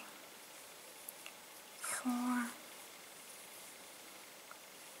 3, 4,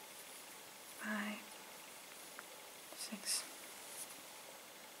 5, 6,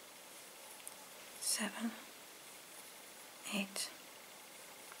 7, 8,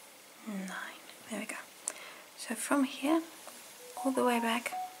 9. There we go. So from here all the way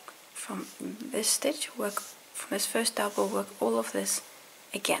back, from this stitch, work from this first double, work all of this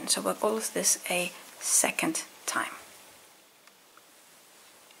again. So work all of this a second time.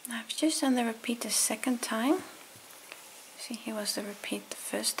 Now I've just done the repeat the second time. See, here was the repeat the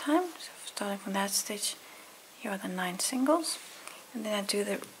first time. So starting from that stitch, here are the 9 singles, and then I do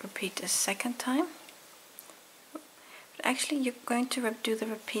the repeat the second time. But actually you're going to do the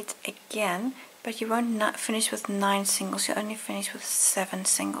repeat again, but you won't not finish with 9 singles, you only finish with 7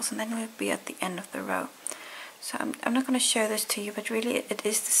 singles, and then we'll be at the end of the row. So I'm not going to show this to you, but really it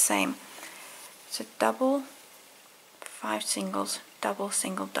is the same. So double, 5 singles, double,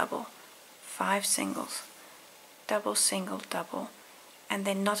 single, double, 5 singles, double, single, double, and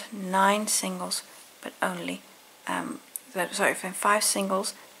then not 9 singles, but only, sorry, 5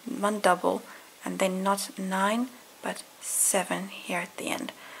 singles, 1 double, and then not 9, but 7 here at the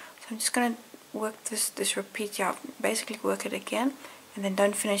end. So I'm just going to work this repeat, yeah, basically work it again, and then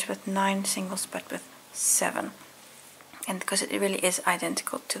don't finish with 9 singles but with 7, and because it really is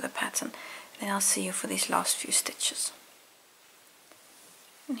identical to the pattern. Then I'll see you for these last few stitches.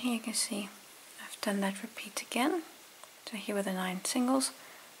 And here you can see I've done that repeat again. So here were the 9 singles,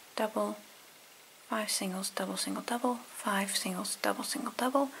 double, 5 singles, double, single, double, 5 singles, double, single,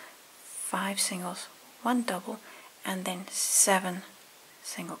 double, 5 singles, 1 double, and then 7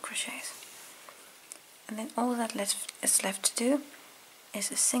 single crochets. And then all that is left to do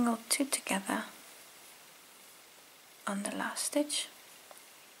is a single 2 together on the last stitch,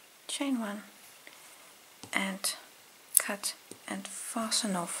 chain 1, and cut and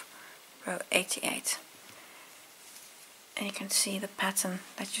fasten off row 88. And you can see the pattern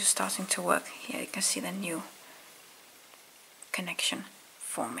that you're starting to work. Here you can see the new connection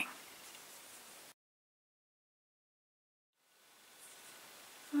forming.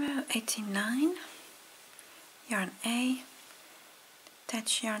 Row 89, yarn A,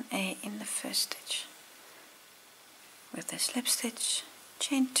 attach yarn A in the first stitch with the slip stitch,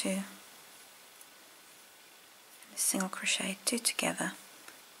 chain 2, and a single crochet 2 together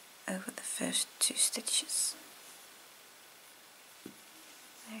over the first 2 stitches.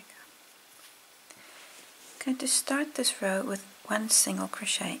 There you go. I'm going to start this row with 1 single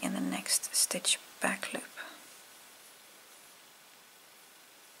crochet in the next stitch back loop,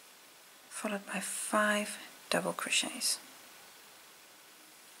 followed by 5 double crochets.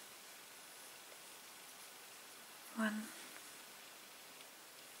 1,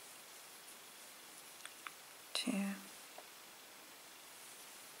 2,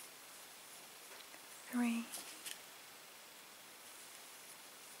 3,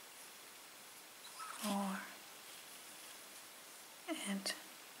 4, and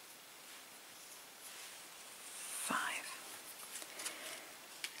 5.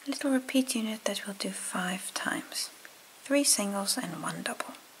 A little repeat unit that we'll do 5 times. 3 singles and 1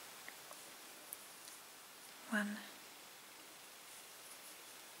 double. 1,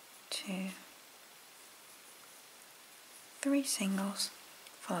 2, 3 singles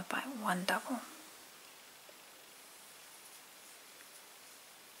followed by 1 double.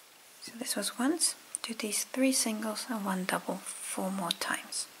 So this was once. Do these 3 singles and 1 double 4 more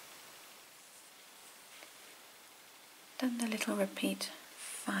times. Done the little repeat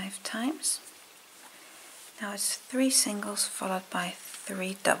 5 times. Now it's 3 singles followed by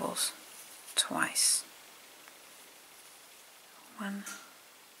 3 doubles twice. 1,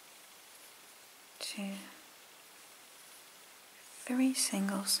 2, 3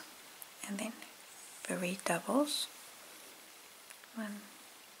 singles and then 3 doubles. 1,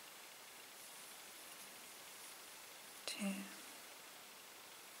 2,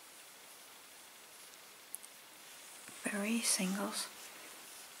 3 singles,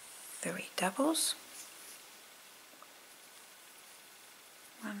 3 doubles.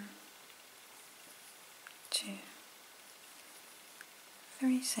 1, 2,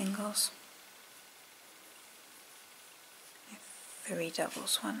 3 singles, 3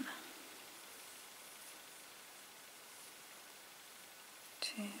 doubles. 1,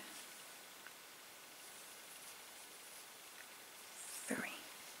 2, 3.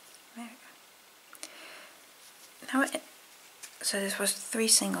 There we go. Now, so this was 3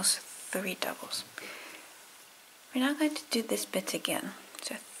 singles, 3 doubles. We're now going to do this bit again.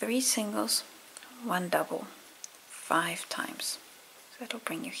 So 3 singles, 1 double, 5 times. So it'll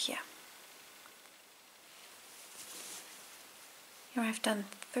bring you here. Here I've done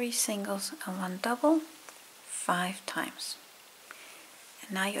 3 singles and 1 double 5 times.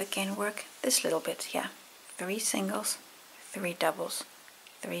 And now you again work this little bit here. 3 singles, 3 doubles,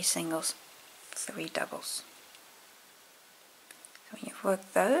 3 singles, 3 doubles. So when you've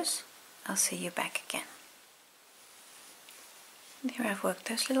worked those, I'll see you back again. And here I've worked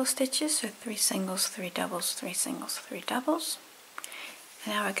those little stitches, so 3 singles, 3 doubles, 3 singles, 3 doubles.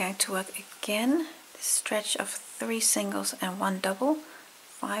 And now we're going to work again this stretch of 3 singles and 1 double,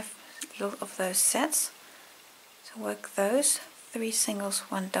 5 little of those sets. So work those 3 singles,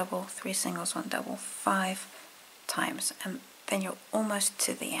 1 double, 3 singles, 1 double 5 times, and then you're almost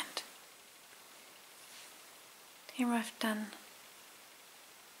to the end. Here I've done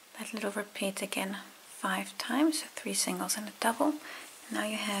that little repeat again 5 times, so 3 singles and a double. Now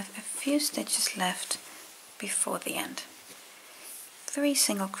you have a few stitches left before the end. 3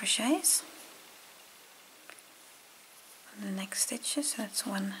 single crochets on the next stitches, so that's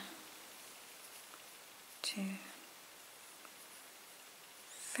 1, 2,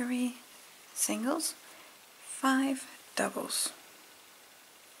 3 singles, 5 doubles.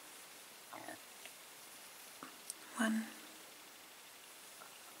 1,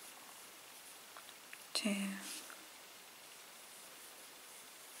 2,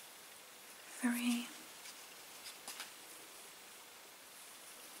 3,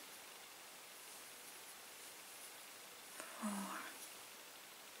 4,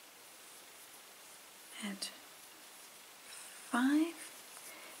 and 5.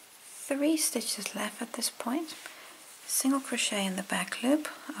 3 stitches left at this point. Single crochet in the back loop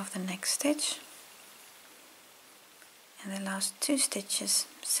of the next stitch, and the last 2 stitches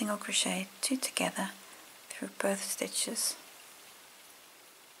single crochet 2 together through both stitches,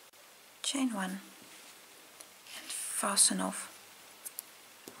 chain 1 and fasten off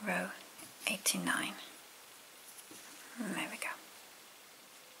row 89. There we go.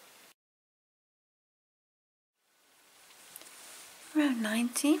 Row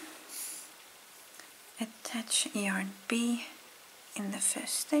 90, attach yarn B in the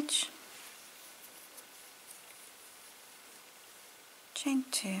first stitch, chain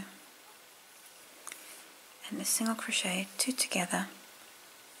 2 and a single crochet 2 together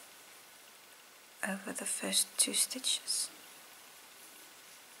over the first 2 stitches.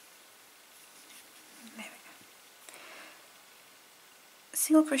 There we go.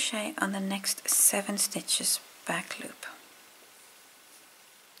 Single crochet on the next 7 stitches back loop.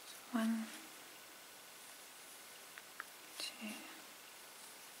 1, 2,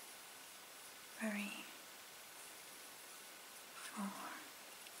 3, 4,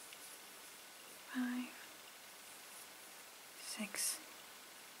 5, 6,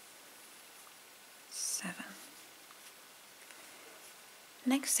 7.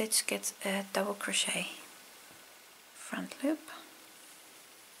 Next stitch gets a double crochet front loop,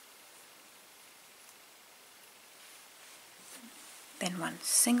 then 1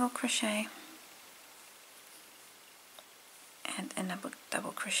 single crochet and a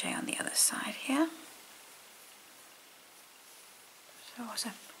double crochet on the other side here. So it was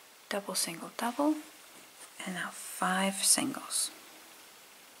a double, single, double, and now 5 singles.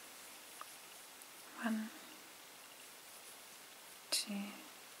 1, 2,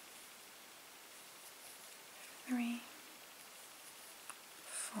 3,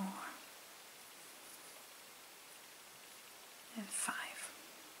 4, and 5.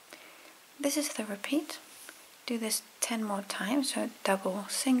 This is the repeat. Do this 10 more times, so double,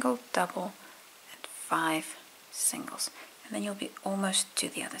 single, double, and 5 singles, and then you'll be almost to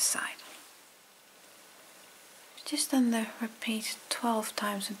the other side. Just done the repeat 12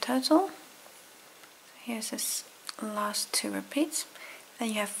 times in total. So here's this last 2 repeats. Then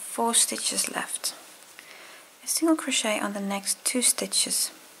you have 4 stitches left. A single crochet on the next 2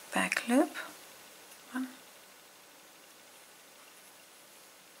 stitches back loop. 1,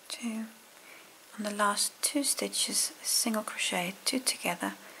 2. On the last 2 stitches, a single crochet 2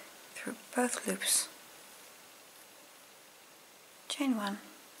 together through both loops, chain 1 and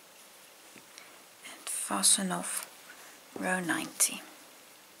fasten off row 90.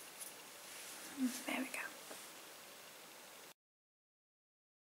 There we go.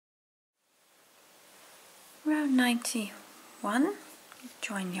 Row 91,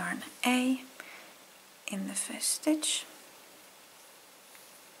 join yarn A in the first stitch,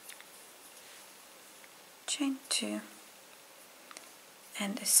 chain 2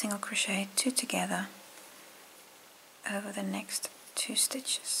 and a single crochet 2 together over the next 2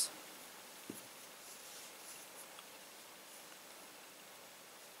 stitches.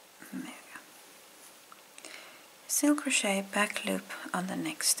 There we go. Single crochet back loop on the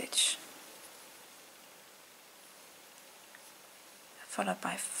next stitch, followed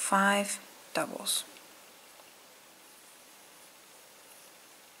by 5 doubles.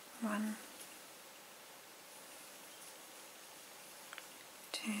 1,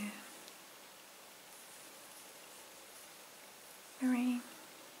 2, 3,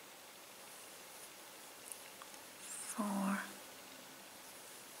 4,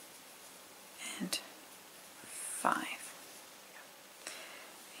 and 5.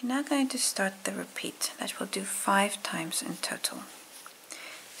 We're now going to start the repeat that we'll do 5 times in total.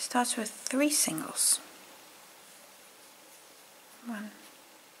 It starts with 3 singles. 1,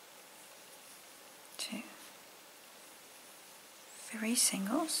 2, 3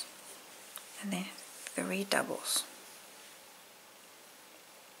 singles, and then 3 doubles.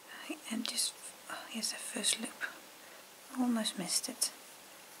 And just, here's the first loop. Almost missed it.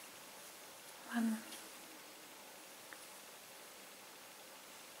 1.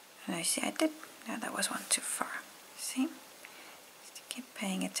 And I see I did. No, that was 1 too far. See? Just keep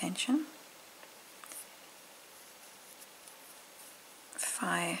paying attention.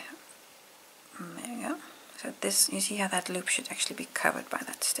 5. There we go. So this, you see how that loop should actually be covered by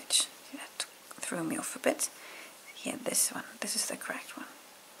that stitch. See, that threw me off a bit. Here, this one. This is the correct one.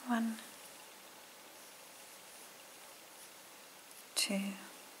 1, 2,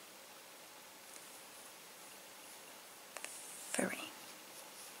 3.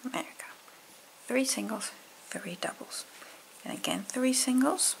 There we go. 3 singles, 3 doubles. And again 3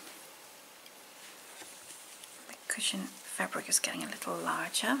 singles, cushion fabric is getting a little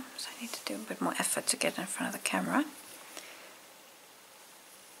larger, so I need to do a bit more effort to get in front of the camera.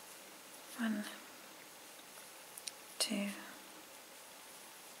 1, 2,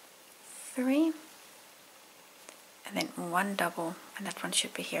 3, and then 1 double, and that one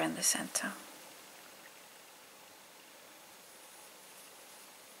should be here in the center.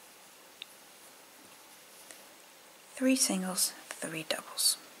 Three singles, 3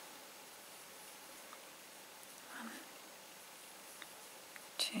 doubles. 1,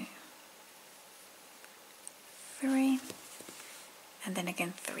 2, 3, and then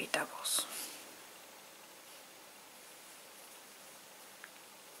again 3 doubles.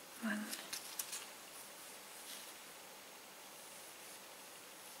 1,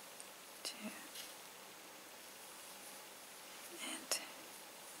 2, and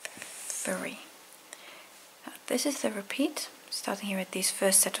 3. Now, this is the repeat, starting here at these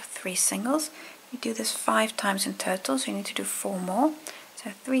first set of 3 singles. You do this 5 times in total, so you need to do 4 more.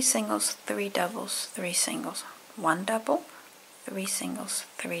 So 3 singles, 3 doubles, 3 singles, 1 double, 3 singles,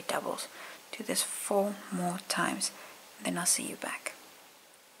 3 doubles. Do this 4 more times, and then I'll see you back.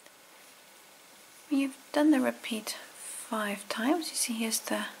 When you've done the repeat 5 times, you see here's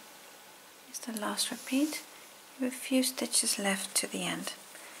the last repeat. You have a few stitches left to the end.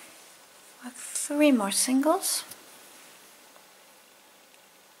 3 more singles.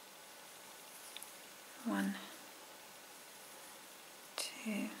 1,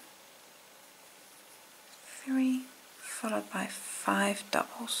 2, 3, followed by 5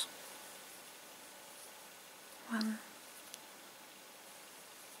 doubles. 1,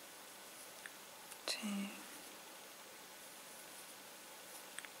 2,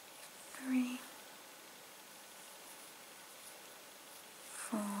 3,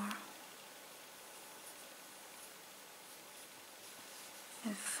 4,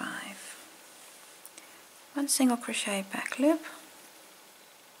 and 5. 1 single crochet back loop,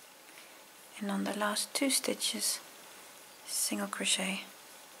 and on the last 2 stitches single crochet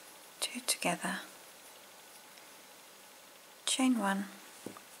 2 together, chain 1,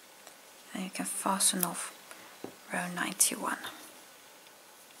 and you can fasten off row 91.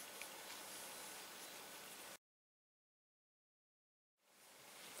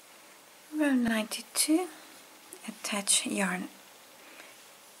 Row 92, attach yarn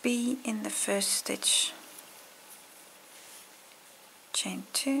B in the first stitch, chain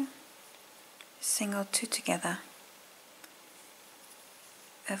 2, single 2 together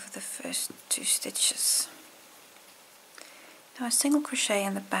over the first 2 stitches. Now a single crochet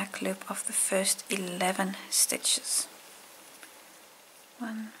in the back loop of the first 11 stitches.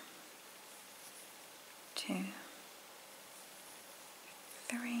 1, 2,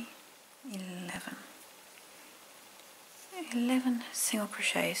 3, 11. 11 single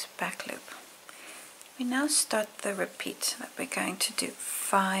crochets back loop. We now start the repeat that we're going to do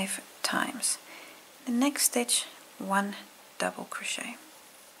 5 times. The next stitch, 1 double crochet,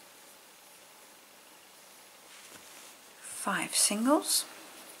 5 singles,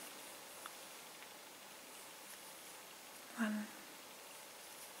 1,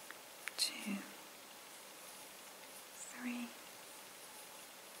 2, 3,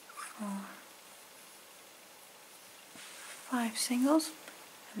 4, 5 singles,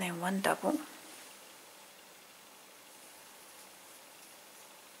 and then 1 double,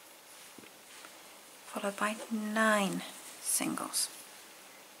 followed by 9 singles.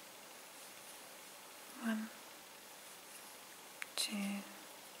 1, 2,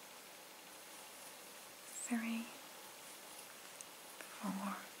 3, 4,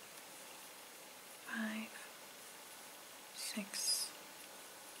 5, 6,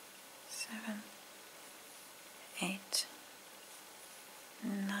 7, 8,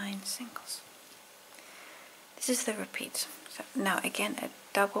 9 singles. This is the repeat. So now again a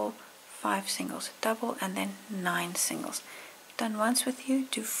double, 5 singles, a double, and then 9 singles. Done once with you,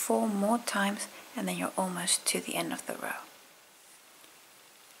 do 4 more times, and then you're almost to the end of the row.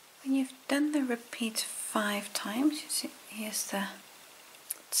 When you've done the repeat 5 times, you see here's the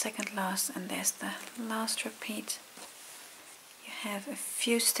second last, and there's the last repeat. You have a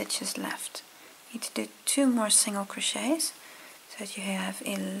few stitches left. You need to do 2 more single crochets, so that you have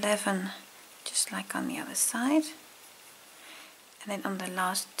 11, just like on the other side. And then on the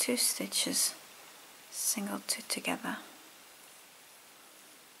last 2 stitches, single 2 together,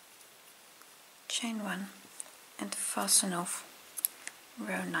 chain 1, and fasten off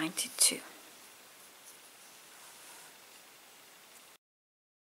row 92.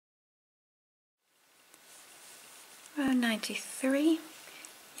 Row 93,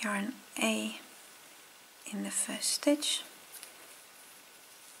 yarn A in the first stitch,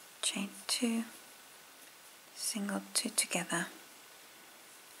 chain 2, single two together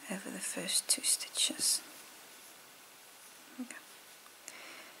over the first two stitches. Okay.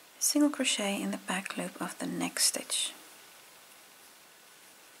 Single crochet in the back loop of the next stitch,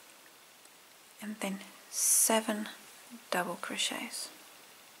 and then 7 double crochets.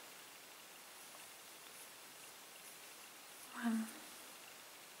 1,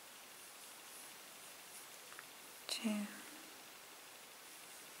 2,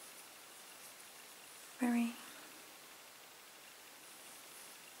 3,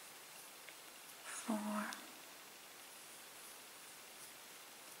 4,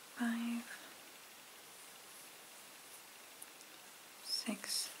 5,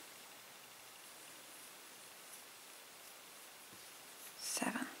 6,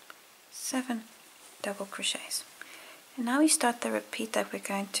 7. 7 double crochets. And now we start the repeat that we're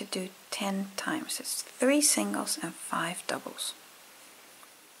going to do 10 times. It's 3 singles and 5 doubles.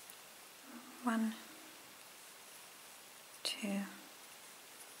 1, 2,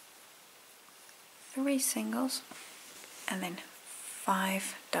 3 singles, and then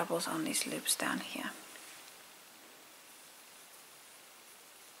 5 doubles on these loops down here.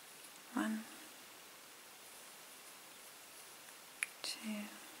 1, 2,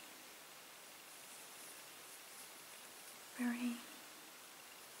 3,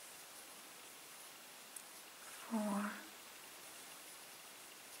 4,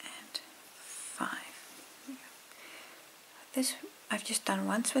 and 5. This I've just done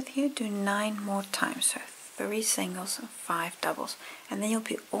once with you. Do 9 more times, so 3 singles and 5 doubles, and then you'll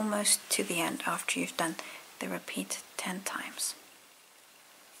be almost to the end after you've done the repeat 10 times.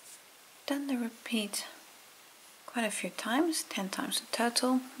 Done the repeat quite a few times, 10 times in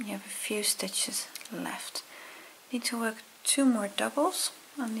total. You have a few stitches left. Need to work 2 more doubles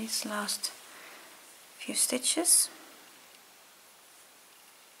on these last few stitches.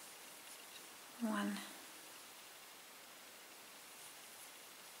 1,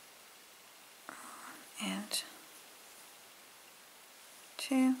 and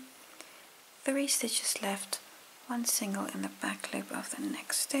 2, 3 stitches left, 1 single in the back loop of the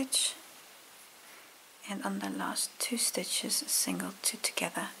next stitch, and on the last 2 stitches a single 2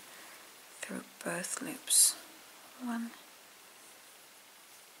 together through both loops. 1,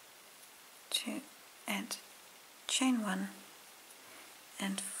 2, and chain 1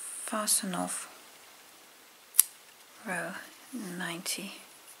 and fasten off row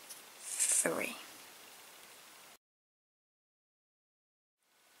 93.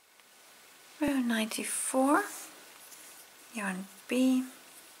 Row 94, yarn B,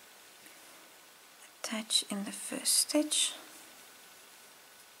 attach in the first stitch,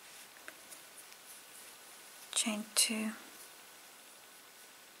 chain 2,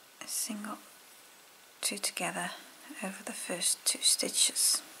 a single 2 together over the first 2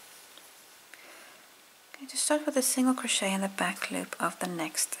 stitches. Okay, to start with a single crochet in the back loop of the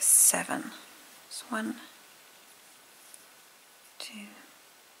next 7. So 1, 2,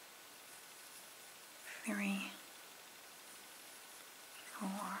 3, 4,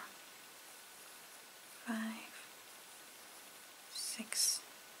 5, 6,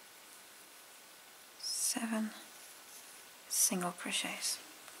 7 single crochets.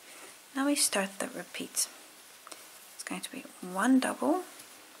 Now we start the repeat. It's going to be 1 double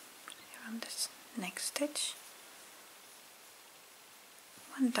here on this next stitch,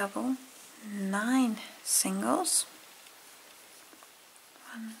 1 double, 9 singles,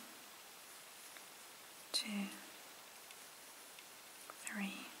 1, 2,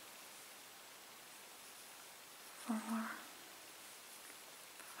 3, 4,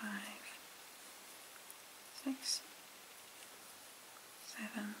 5, 6,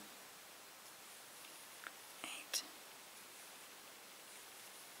 7, 8,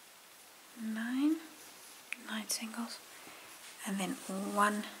 9 singles, and then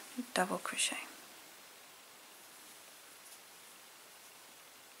 1 double crochet.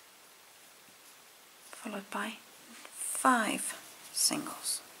 Followed by 5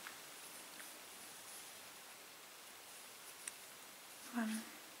 singles. 1,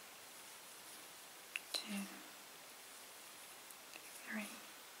 2, 3,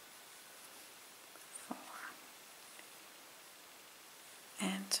 4,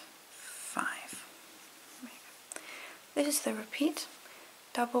 and 5. This is the repeat.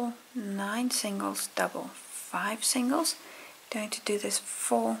 Double 9 singles, double 5 singles. Going to do this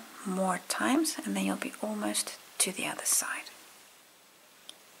 4 more times, and then you'll be almost to the other side.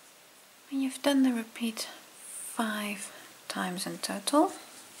 When you've done the repeat 5 times in total,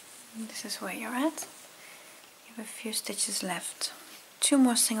 this is where you're at. You have a few stitches left. 2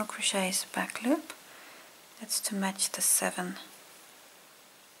 more single crochets back loop. That's to match the 7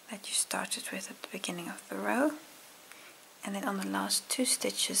 that you started with at the beginning of the row, and then on the last 2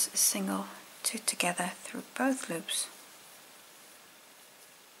 stitches a single 2 together through both loops,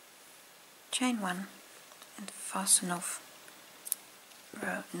 chain 1 and fasten off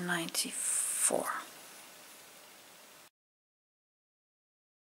row 94.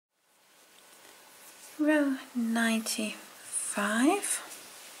 Row 95,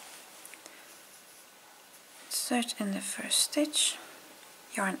 insert in the first stitch,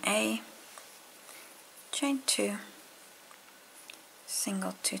 yarn A, chain 2,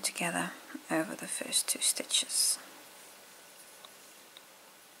 single 2 together over the first 2 stitches.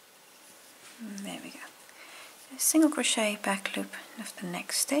 There we go. A single crochet back loop of the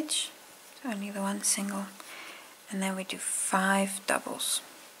next stitch, so only the one single, and then we do 5 doubles.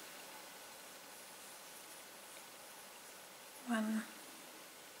 1,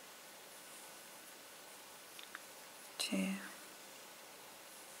 2,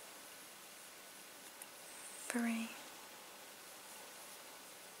 3,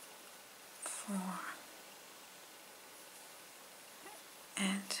 4,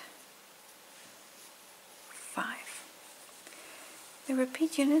 and 5. The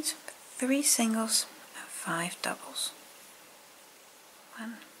repeat unit, 3 singles and 5 doubles.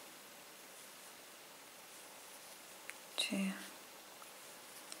 1, 2,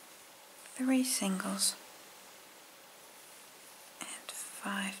 3 singles and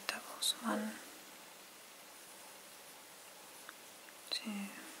 5 doubles. 1, 2,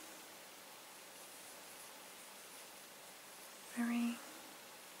 3,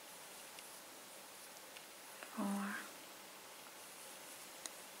 4,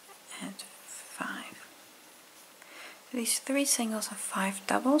 and 5. So these 3 singles and 5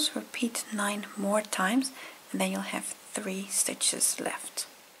 doubles, repeat 9 more times, and then you'll have 3 stitches left.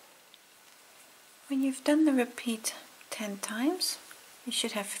 When you've done the repeat 10 times, you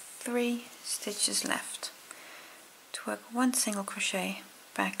should have 3 stitches left. To work 1 single crochet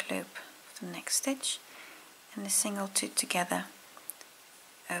back loop for the next stitch, and a single 2 together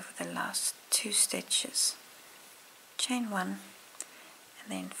over the last 2 stitches. Chain 1 and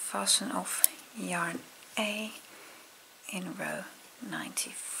then fasten off yarn A in row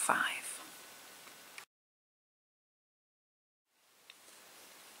 95.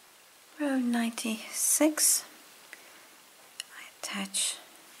 Row 96, I attach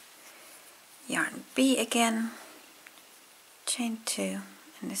yarn B again, chain 2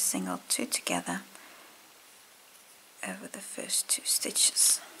 and a single 2 together over the first 2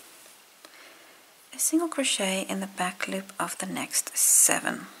 stitches. A single crochet in the back loop of the next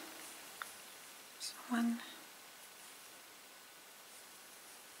 7. So 1,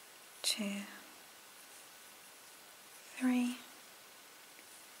 2, 3,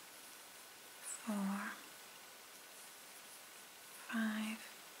 4, 5,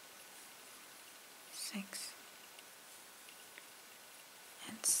 6,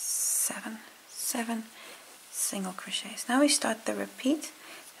 and 7. 7 single crochets. Now we start the repeat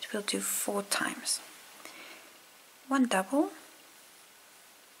that we'll do 4 times. 1 double,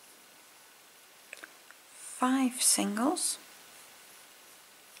 5 singles,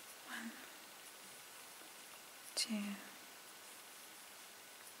 1, 2,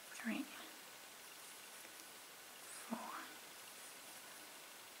 3, 4,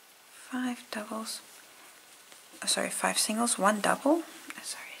 5 doubles, 5 singles, 1 double,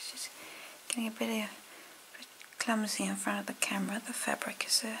 it's just getting a bit clumsy in front of the camera. The fabric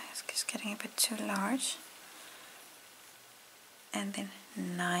is just getting a bit too large. And then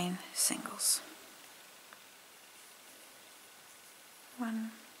 9 singles.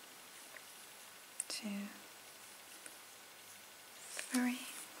 1, 2, 3,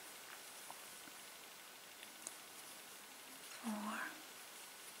 4,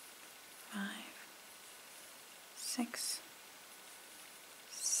 5, 6,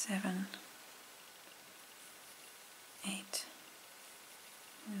 7, 8,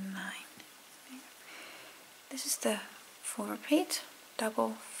 9. This is the full repeat.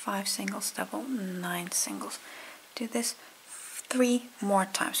 Double, 5 singles, double, 9 singles. Do this 3 more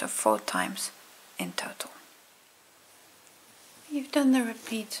times, so 4 times in total. You've done the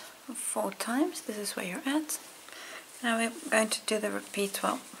repeat 4 times. This is where you're at. Now we're going to do the repeat,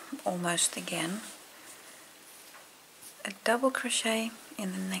 well, almost again. A double crochet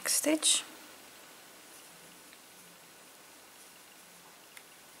in the next stitch,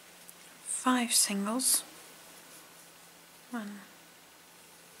 5 singles, 1,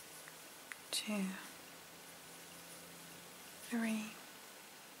 2, 3,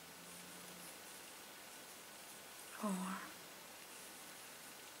 4,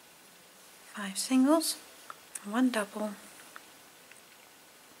 5 singles, 1 double,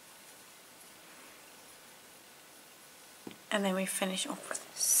 and then we finish off with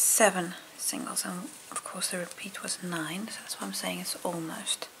 7 singles, and of course the repeat was 9, so that's why I'm saying it's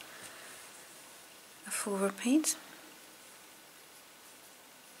almost a full repeat.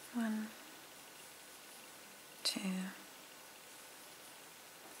 1, 2,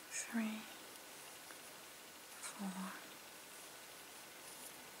 3, 4,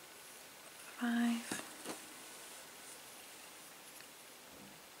 5,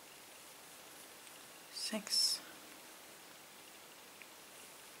 6,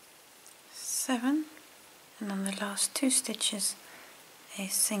 7, and on the last 2 stitches a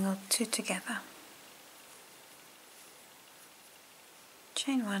single 2 together,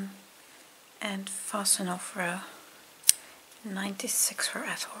 chain 1, and fasten off row 96 we're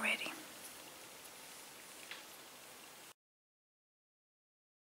at already.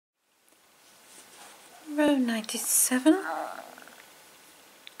 Row 97,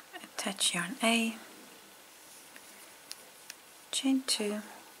 attach yarn A, chain 2,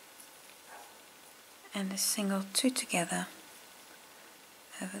 and a single 2 together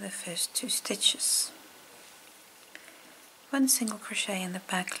over the first 2 stitches. 1 single crochet in the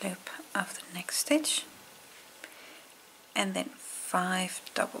back loop of the next stitch, and then 5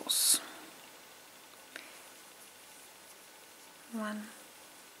 doubles. 1,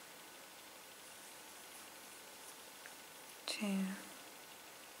 2,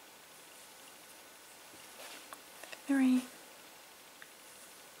 3,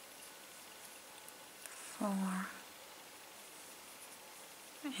 4,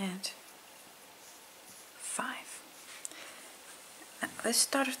 and 5. Now let's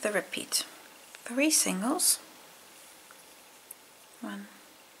start with the repeat. 3 singles, 1,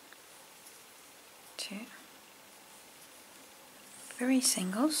 2, 3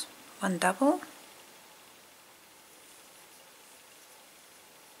 singles, 1 double,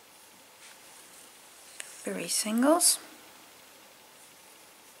 3 singles,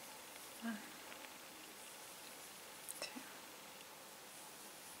 1, 2,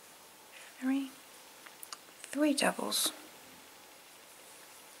 3, 3 doubles,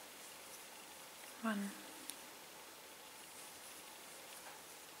 1,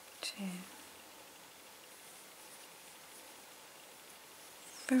 2,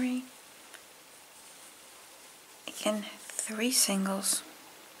 3, again 3 singles,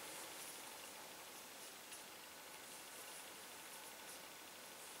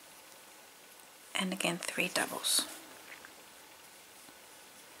 and again 3 doubles.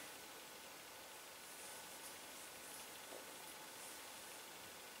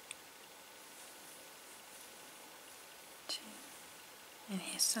 And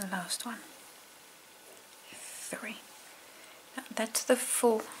here's the last one, 3. Now that's the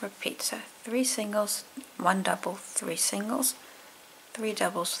full repeat, so 3 singles, 1 double, 3 singles, 3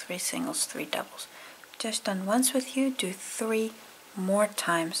 doubles, 3 singles, 3 doubles. Just done once with you, do 3 more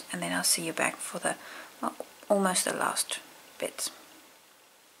times, and then I'll see you back for the almost the last bit.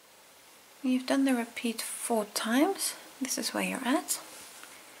 When you've done the repeat 4 times, this is where you're at.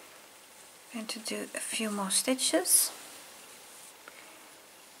 I'm going to do a few more stitches.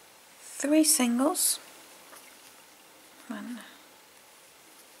 3 singles, 1,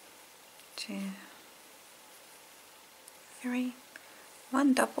 2, 3,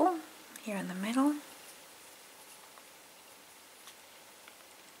 1 double here in the middle,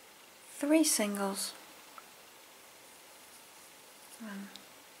 3 singles, 1,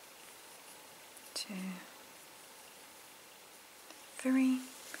 2, 3,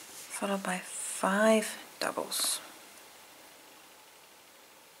 followed by 5 doubles.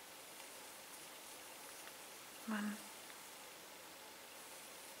 1,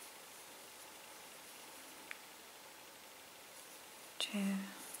 2,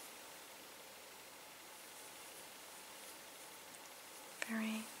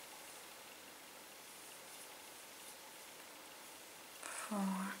 3, 4,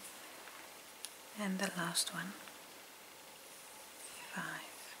 and the last one, 5.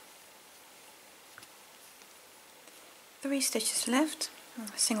 3 stitches left,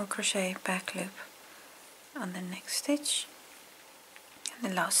 single crochet back loop on the next stitch, and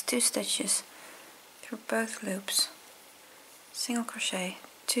the last 2 stitches through both loops, single crochet,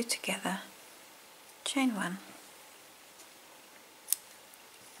 2 together, chain 1,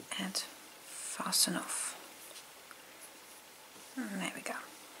 and fasten off. And there we go.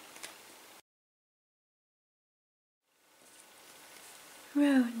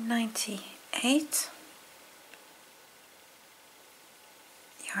 Row 98,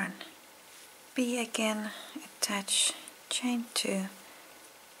 yarn B again, attach, chain 2,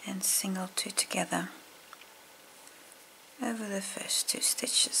 and single 2 together over the first 2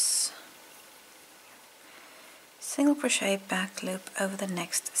 stitches. single crochet back loop over the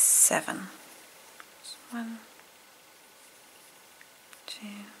next 7. So 1, 2,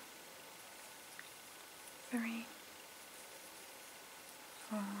 3,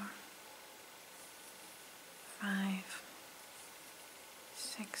 4, 5,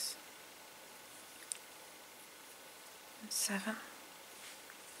 6, and 7.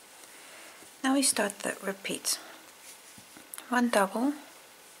 Now we start the repeat. 1 double,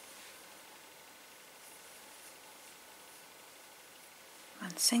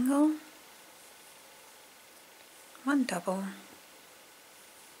 1 single, 1 double,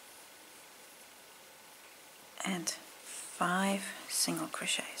 and 5 single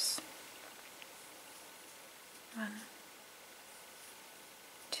crochets. 1,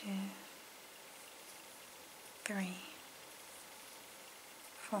 2, 3,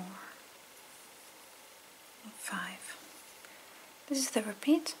 4, and 5. This is the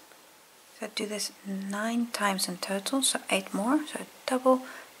repeat. So do this 9 times in total, so 8 more. So double,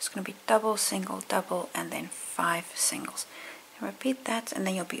 it's going to be double, single, double, and then 5 singles. And repeat that, and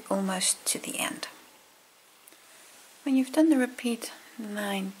then you'll be almost to the end. When you've done the repeat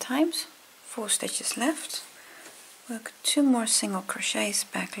 9 times, 4 stitches left, work 2 more single crochets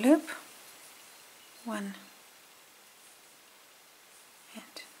back loop, 1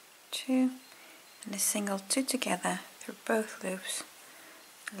 and 2, and a single 2 together through both loops,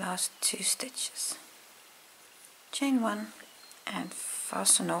 last 2 stitches. Chain 1 and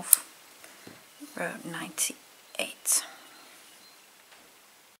fasten off row 98.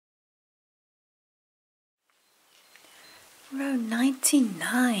 Row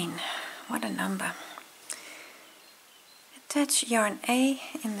 99, what a number. Attach yarn A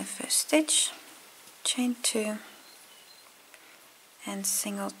in the first stitch, chain 2 and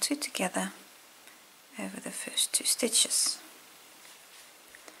single 2 together over the first 2 stitches.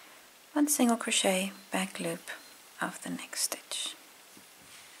 1 single crochet back loop of the next stitch.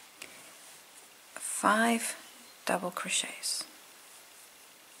 5 double crochets.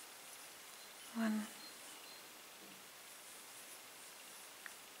 1,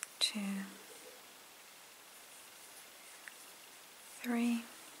 2, 3,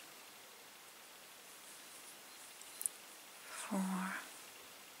 4,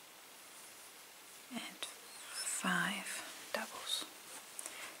 and 5 doubles.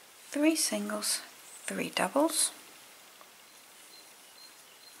 3 singles, 3 doubles.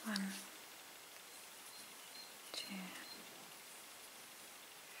 1, 2,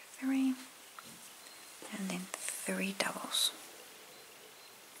 3, and then 3 doubles.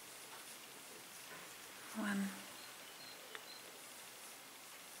 1,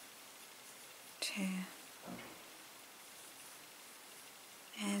 2,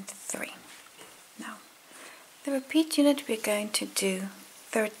 and 3. Now, the repeat unit we're going to do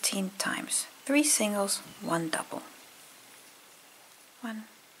 13 times. 3 singles, 1 double. 1,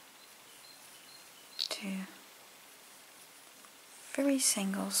 2, 3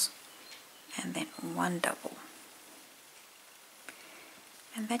 singles, and then 1 double.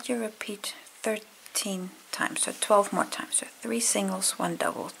 And that you repeat 13 times, so 12 more times. So 3 singles, 1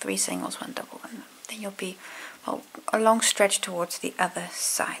 double, 3 singles, 1 double, and then you'll be a long stretch towards the other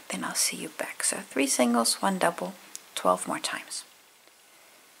side. Then I'll see you back. So 3 singles, 1 double, 12 more times.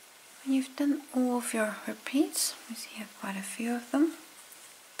 When you've done all of your repeats, we see you have quite a few of them,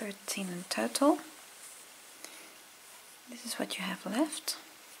 13 in total. This is what you have left.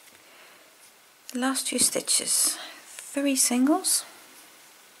 The last 2 stitches, 3 singles,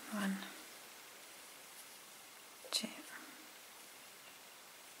 1, 2,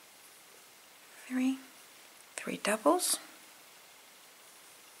 3, 3 doubles,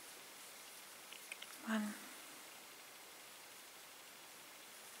 1,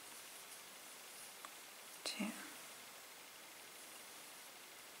 2,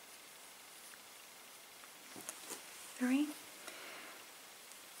 3,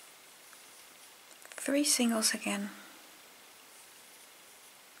 3 singles again,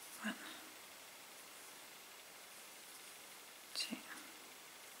 1, 2,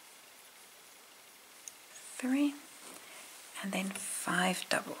 3, and then 5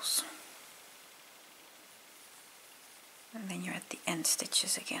 doubles, and then you're at the end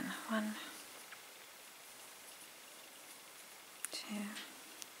stitches again. 1, 2,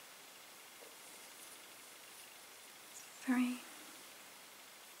 3,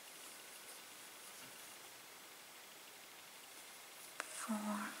 4,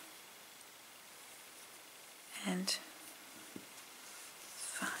 and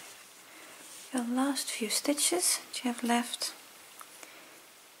 5. Your last few stitches that you have left,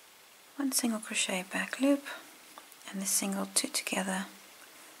 1 single crochet back loop and the single 2 together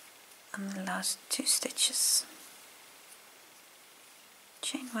on the last 2 stitches.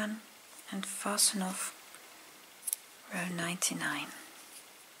 chain 1 and fasten off row 99.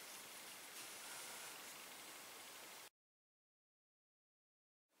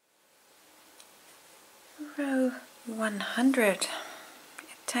 Row 100,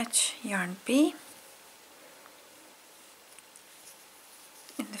 attach yarn B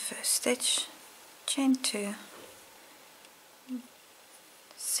in the first stitch, chain 2,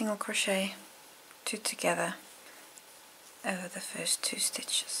 single crochet 2 together over the first 2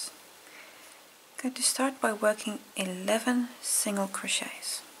 stitches. I'm going to start by working 11 single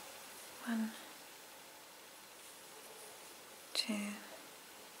crochets. 1, 2,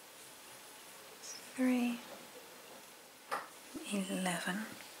 3,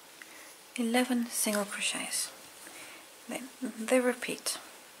 11 single crochets. Then the repeat.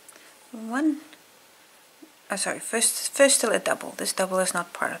 First still a double. This double is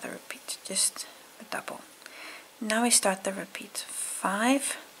not part of the repeat, just a double. Now we start the repeat.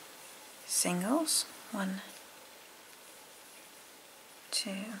 5 singles. 1,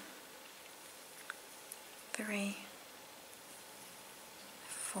 2, 3,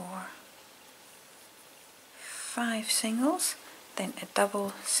 4, 5 singles, then a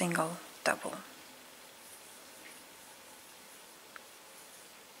double, single, double.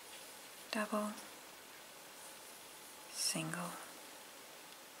 Double, single,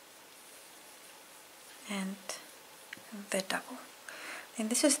 and the double. And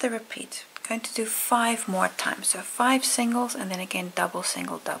this is the repeat. I'm going to do 5 more times. So 5 singles and then again double,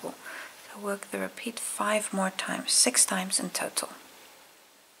 single, double. So work the repeat 5 more times, 6 times in total.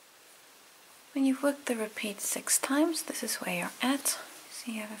 When you've worked the repeat 6 times, this is where you're at.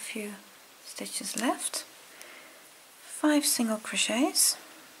 So you have a few stitches left. 5 single crochets.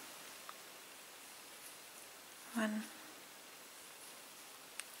 1,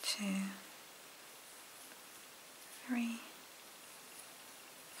 2, 3,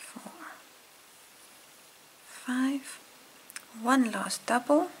 4, 5. 1 last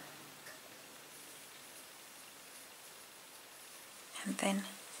double. And then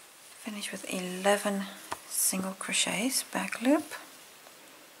finish with 11 single crochets, back loop,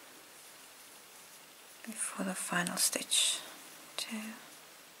 before the final stitch. 2,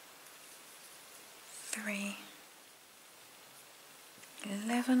 3,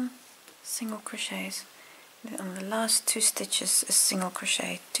 11 single crochets. Then on the last 2 stitches a single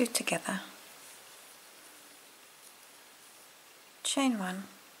crochet, 2 together, chain 1,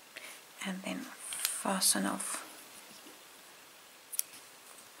 and then fasten off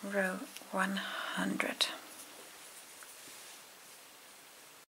row 100.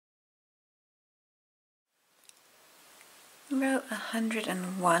 Row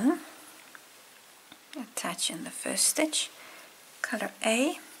 101, attach in the first stitch, color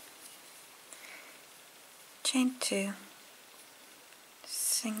A, chain 2,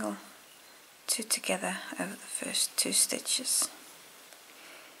 single, 2 together over the first 2 stitches.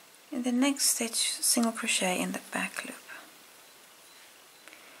 In the next stitch, single crochet in the back loop.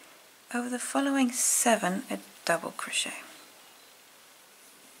 Over the following 7, a double crochet.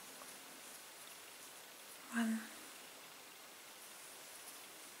 1,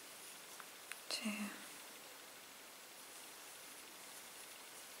 2,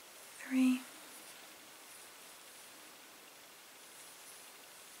 3,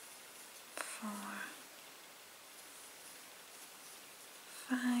 4,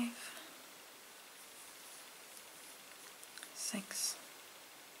 5, 6,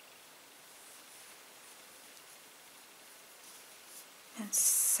 and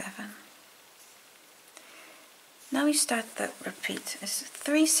 7. Now we start the repeat. It's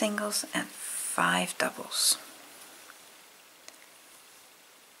 3 singles and 5 doubles.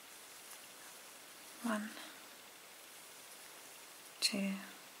 1, 2,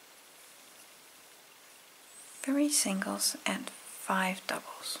 3 singles and 5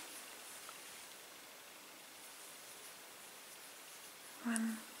 doubles.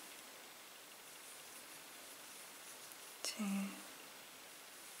 1, 2,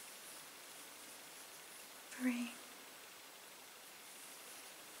 3,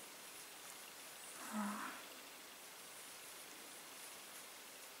 4,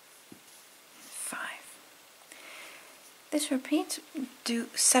 5. This repeat, do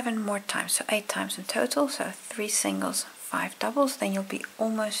 7 more times, so 8 times in total, so 3 singles, 5 doubles, then you'll be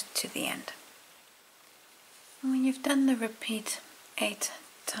almost to the end. And when you've done the repeat 8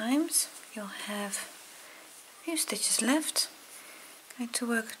 times, you'll have a few stitches left. I'm going to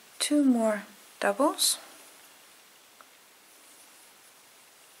work 2 more doubles.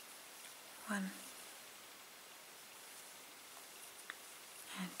 1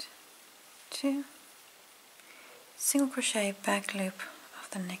 and 2, single crochet, back loop of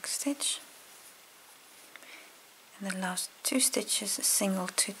the next stitch, and the last 2 stitches a single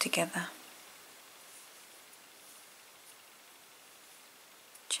 2 together,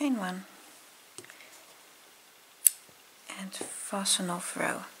 chain 1, and fasten off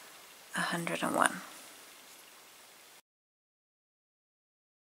row 101.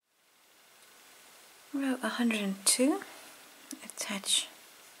 Row 102, attach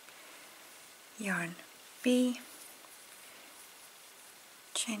yarn B,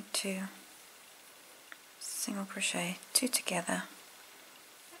 chain 2, single crochet 2 together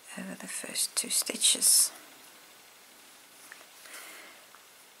over the first 2 stitches,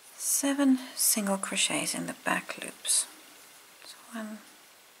 7 single crochets in the back loops, so 1,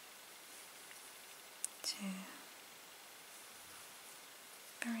 2,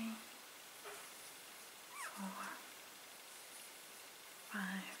 3, 4, 5,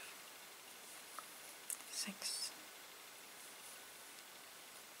 6,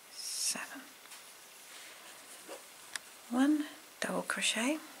 7. 1 double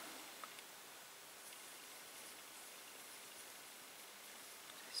crochet,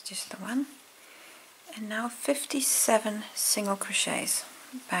 it's just the one, and now 57 single crochets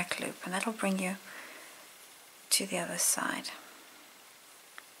back loop, and that'll bring you to the other side.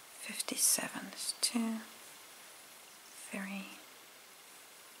 57 is 2, 3,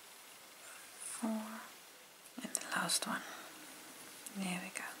 4, and the last one. There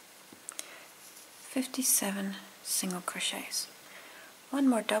we go. 57 single crochets. 1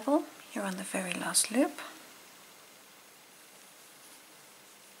 more double here on the very last loop.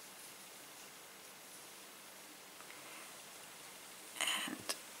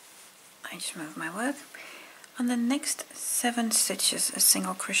 And I just move my work. On the next 7 stitches a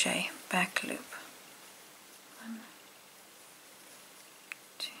single crochet back loop. 1,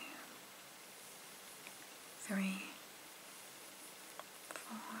 2, 3,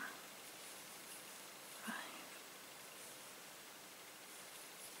 4, 5,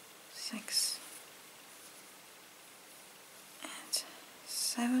 6, and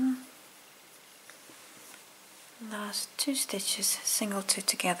 7. Last 2 stitches single 2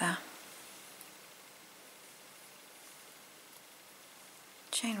 together,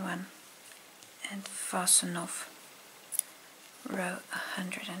 chain 1, and fasten off row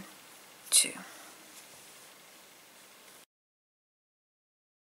 102.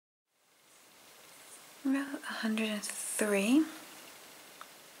 Row 103,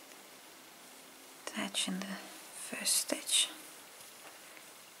 attach in the first stitch,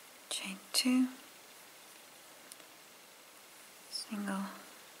 chain 2, single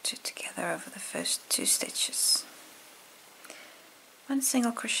 2 together over the first 2 stitches, 1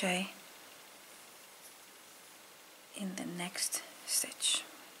 single crochet in the next stitch.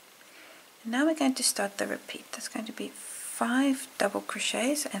 And now we're going to start the repeat. That's going to be 5 double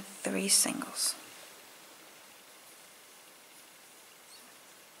crochets and 3 singles.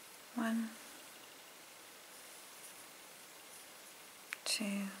 1, 2,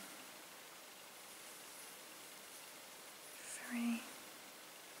 3,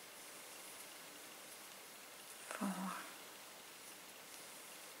 4,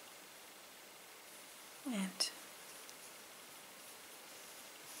 and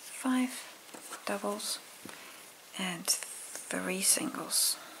 5 doubles and 3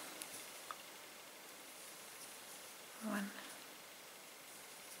 singles. 1,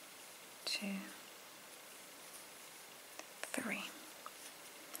 2, 3.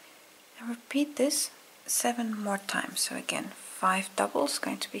 And repeat this 7 more times. So again, 5 doubles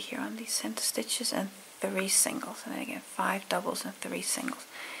going to be here on these center stitches and 3 singles, and then again 5 doubles and 3 singles.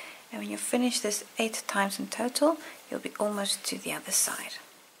 And when you finish this 8 times in total, you'll be almost to the other side.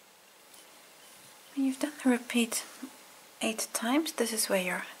 When you've done the repeat 8 times, this is where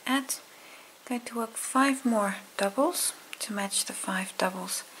you're at. Going to work 5 more doubles to match the 5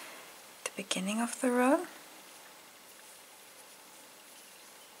 doubles at the beginning of the row.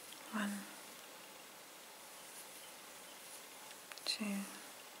 1, 2,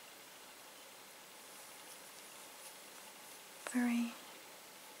 3,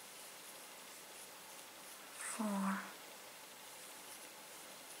 4,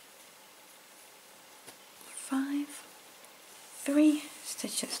 5, 3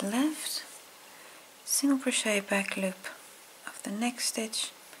 stitches left, single crochet back loop of the next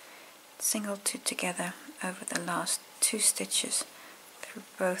stitch, single 2 together over the last 2 stitches through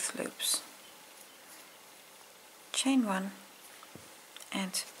both loops, chain 1,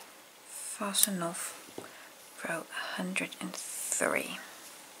 and fasten off row 103.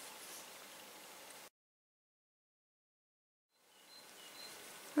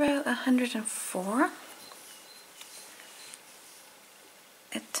 Row 104,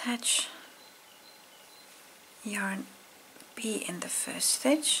 attach yarn B in the first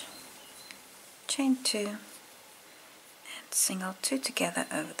stitch, chain 2 and single 2 together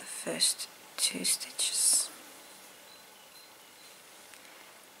over the first 2 stitches.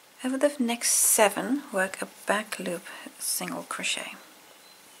 Over the next 7 work a back loop single crochet.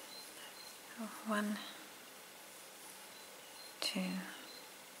 1, 2,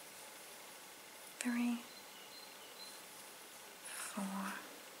 3, 4,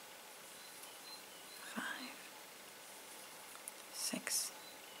 5, 6,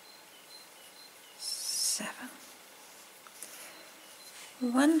 7.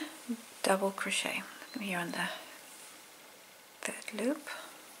 1 double crochet here on the third loop.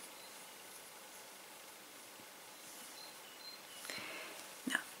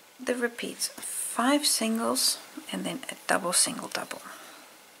 Now the repeats 5 singles and then a double single double.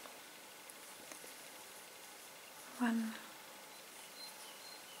 1,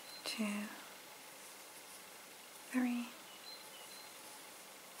 2, 3,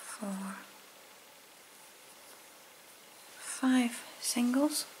 4, 5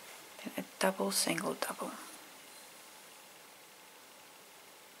 singles, then a double single double.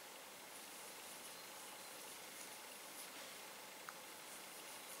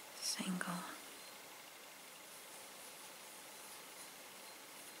 Single,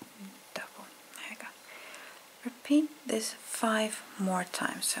 double. There you go. Repeat this 5 more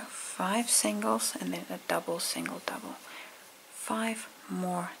times. So 5 singles and then a double single double. 5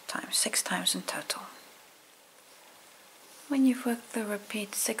 more times, 6 times in total. When you've worked the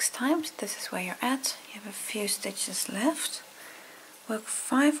repeat 6 times, this is where you're at. You have a few stitches left. Work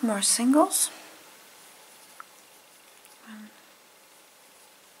 5 more singles. 1,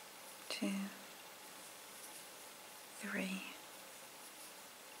 2, 3,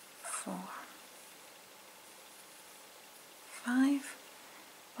 4, 5.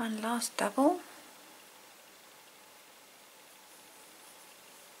 One last double.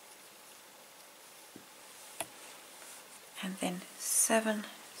 And then 7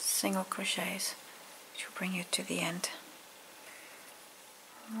 single crochets, which will bring you to the end.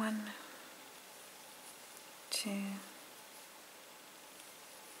 1, 2,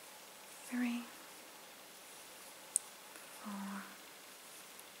 3, 4,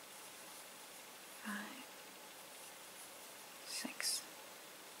 5, 6,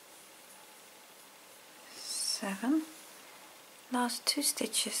 7. Last 2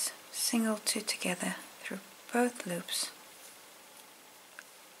 stitches, single 2 together through both loops.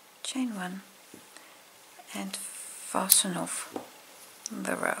 Chain 1 and fasten off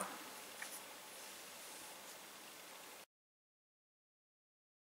the row.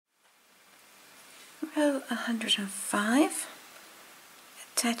 Row 105,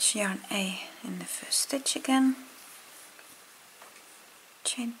 attach yarn A in the first stitch again,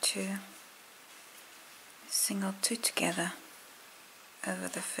 chain 2, single 2 together over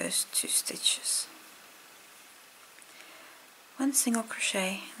the first 2 stitches. 1 single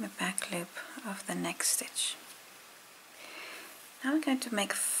crochet in the back loop of the next stitch. Now I'm going to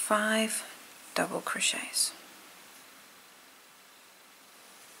make 5 double crochets.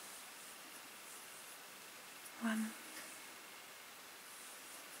 1,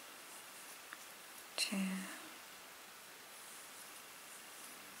 2,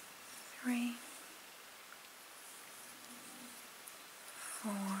 3,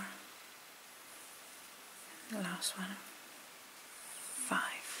 4, and the last one, 5.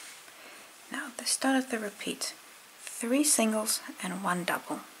 Now at the start of the repeat, 3 singles and 1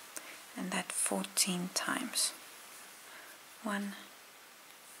 double, and that 14 times. 1,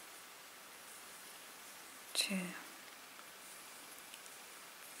 2,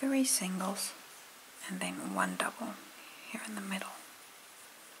 3 singles and then 1 double here in the middle.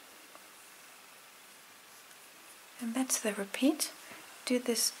 And that's the repeat. Do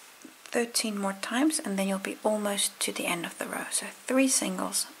this 13 more times and then you'll be almost to the end of the row. So 3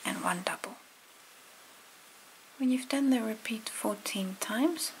 singles and 1 double. When you've done the repeat 14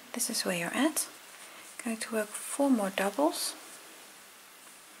 times, this is where you're at. Going to work 4 more doubles.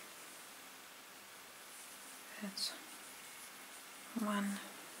 That's 1,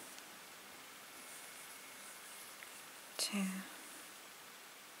 2,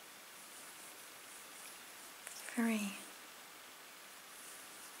 3,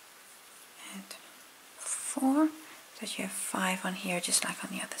 and 4. So you have 5 on here, just like on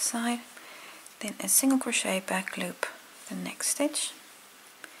the other side. Then a single crochet back loop the next stitch,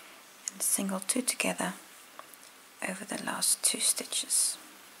 and single 2 together over the last 2 stitches.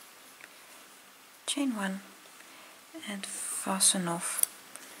 Chain 1 and fasten off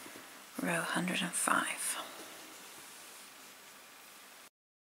row 105.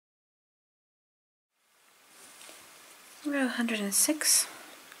 row 106,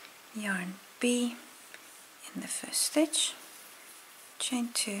 yarn B in the first stitch, chain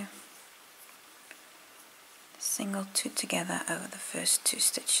 2, single 2 together over the first 2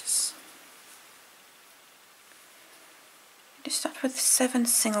 stitches. To start with 7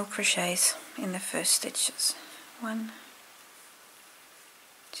 single crochets in the first stitches. 1,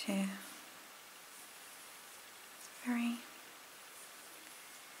 2, 3,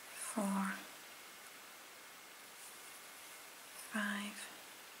 4, 5,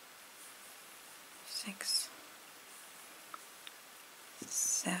 6,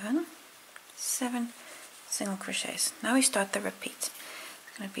 7 single crochets. Now we start the repeat.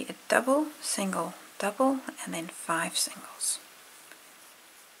 It's going to be a double, single, double, and then 5 singles.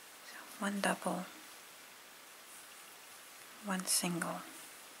 So 1 double, 1 single,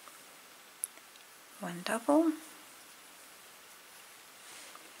 1 double,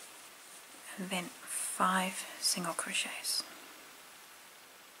 and then 5 single crochets.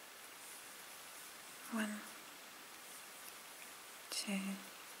 1, 2,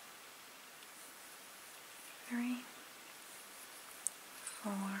 3,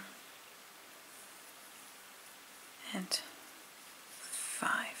 4, and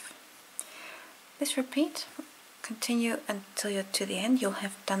 5. This repeat continue until you're to the end. You'll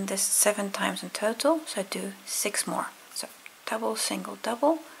have done this 7 times in total, so do 6 more. So double, single,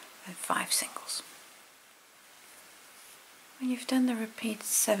 double, and 5 singles. When you've done the repeat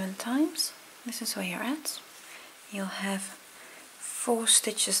 7 times, this is where you're at. You'll have 4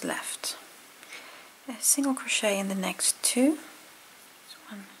 stitches left. A single crochet in the next 2.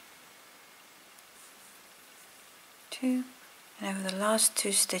 1, 2, and over the last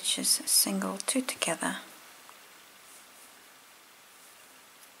 2 stitches, a single 2 together,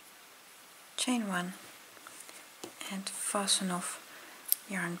 chain 1, and fasten off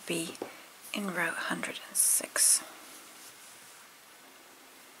yarn B in row 106.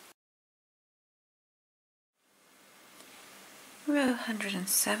 Row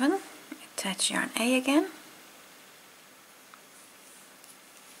 107, attach yarn A again,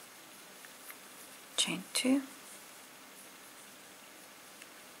 chain 2,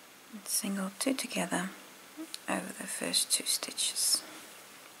 and single 2 together over the first 2 stitches.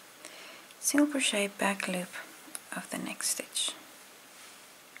 Single crochet back loop of the next stitch.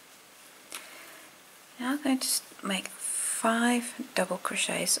 Now I'm going to make 5 double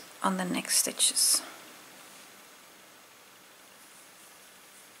crochets on the next stitches.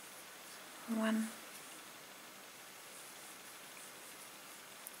 1,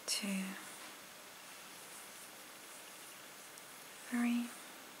 2, 3,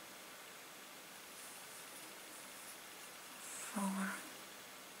 4,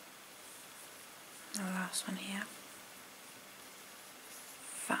 the last one here,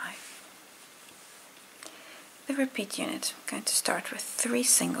 5. The repeat unit, I'm going to start with 3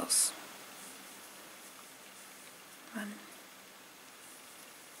 singles. 1,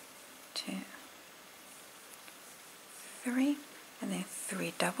 2, 3, and then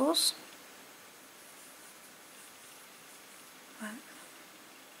 3 doubles. 1,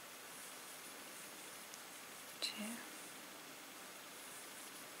 2,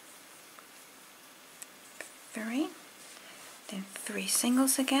 3, then 3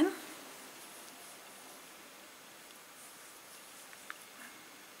 singles again.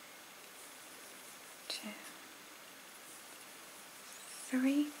 2,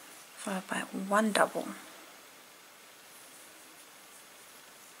 3, followed by 1 double.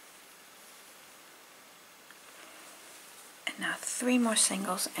 And now 3 more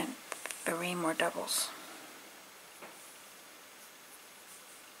singles and 3 more doubles.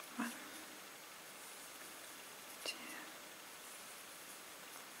 1, 2,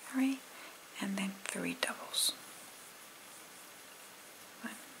 3, and then 3 doubles.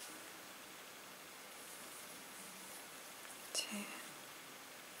 1, 2,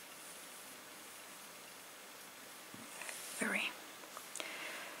 3.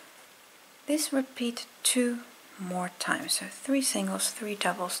 This repeat 2 more times. So 3 singles, 3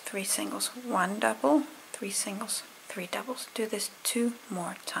 doubles, 3 singles, 1 double, 3 singles, 3 doubles. Do this 2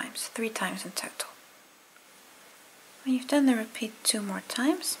 more times, 3 times in total. When you've done the repeat 2 more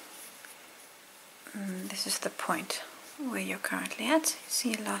times, this is the point where you're currently at. You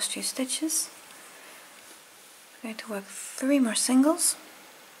see your last few stitches. I'm going to work 3 more singles.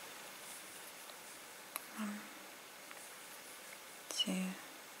 1, 2,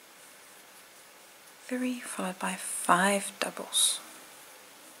 3, followed by 5 doubles.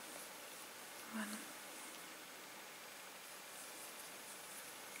 1,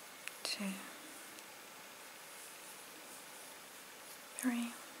 2,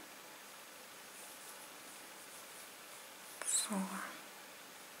 3, 4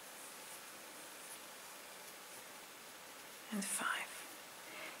 and 5.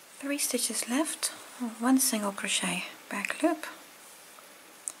 3 stitches left, 1 single crochet back loop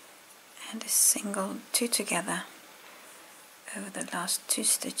and a single 2 together over the last 2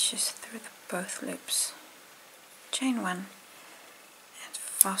 stitches through both loops. Chain 1 and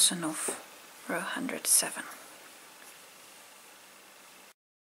fasten off row 107.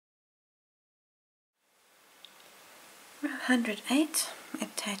 Row 108,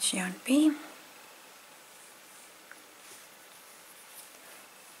 attach yarn B,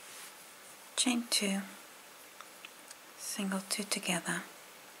 chain 2, single 2 together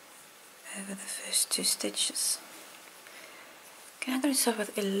over the first 2 stitches. Okay, I'm going to start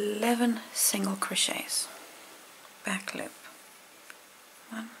with 11 single crochets. Back loop.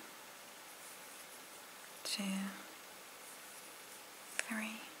 1, 2,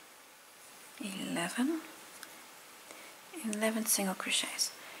 3, 11. 11 single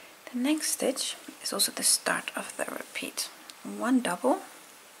crochets. The next stitch is also the start of the repeat. 1 double,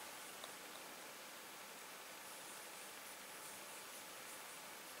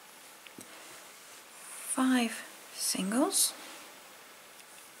 5 singles,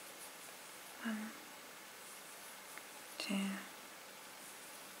 1, 2,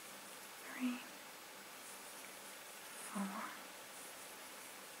 3, 4,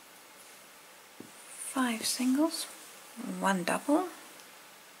 5 singles, 1 double,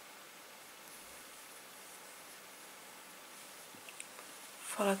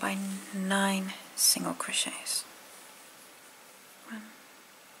 followed by 9 single crochets. 1,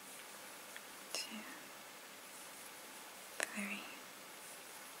 2, 3,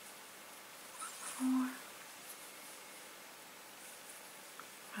 4,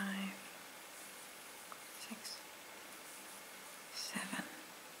 5, 6, 7,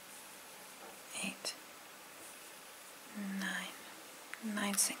 8,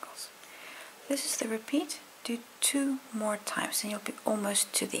 9 singles. This is the repeat. Do 2 more times and you'll be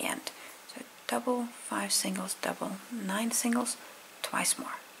almost to the end. So double, 5 singles, double, 9 singles, twice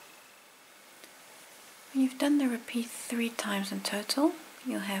more. When you've done the repeat 3 times in total,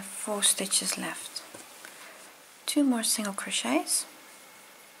 you'll have 4 stitches left. 2 more single crochets,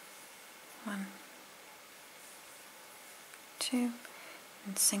 1, 2,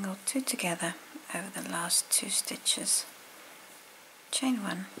 and single 2 together over the last 2 stitches. Chain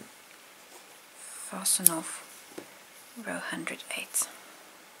 1, fasten off row 108.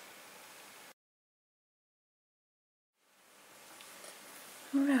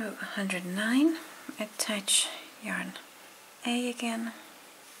 Row 109, attach yarn A again,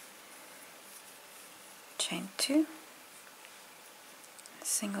 chain 2,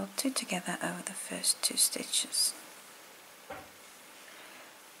 single 2 together over the first 2 stitches.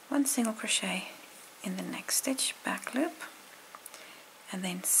 1 single crochet in the next stitch, back loop, and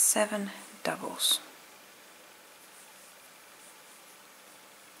then 7 doubles.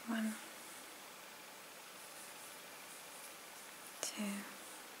 1, 2,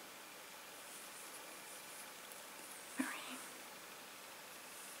 3,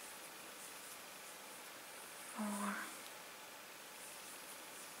 4,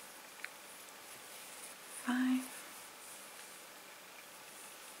 5,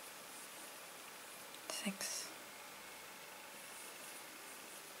 6,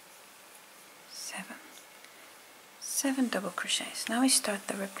 7 double crochets. Now we start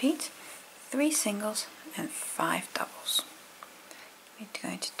the repeat, 3 singles and 5 doubles. We're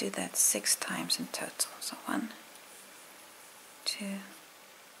going to do that 6 times in total. So 1, 2,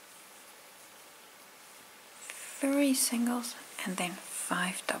 3 singles and then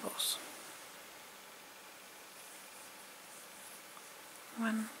 5 doubles.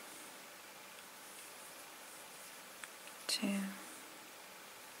 1, 2,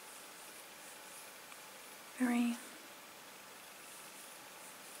 3,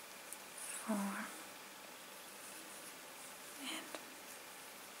 4, and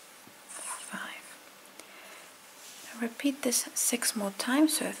 5. Now repeat this 6 more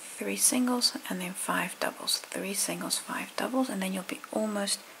times, so 3 singles and then 5 doubles. 3 singles, 5 doubles, and then you'll be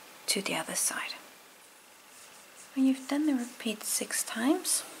almost to the other side. When you've done the repeat 6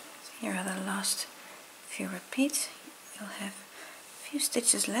 times, here are the last few repeats, you'll have a few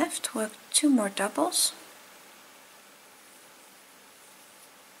stitches left. Work 2 more doubles.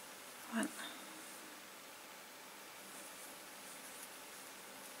 1,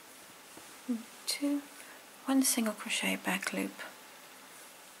 2, 1 single crochet back loop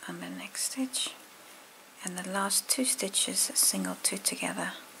on the next stitch, and the last 2 stitches a single 2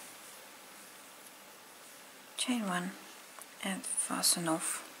 together. Chain 1 and fasten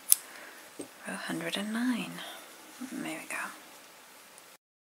off row 109. There we go.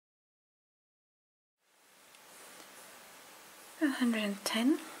 Row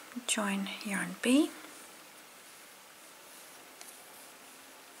 110, join yarn B,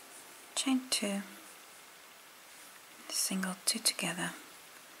 chain 2, single 2 together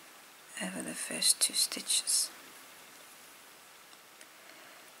over the first 2 stitches.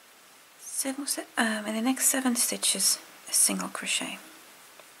 In the next 7 stitches, a single crochet.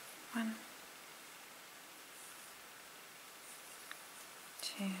 1,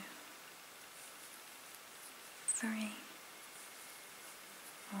 2, 3,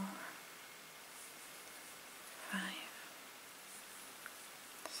 4, 5,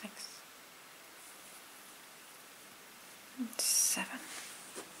 6, 7.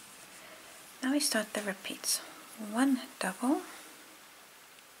 Now we start the repeats. 1 double,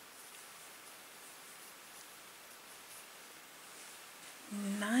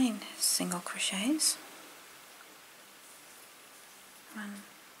 9 single crochets, 1,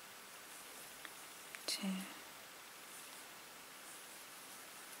 2,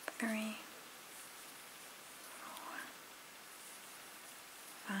 3, 4,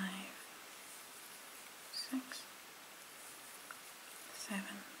 5, 6, 7,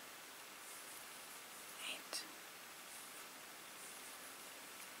 8,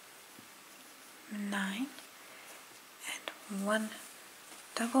 9, and 1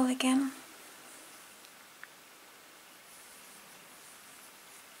 double again,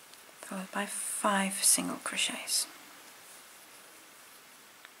 followed by 5 single crochets.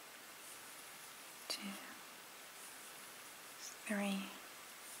 2, 3,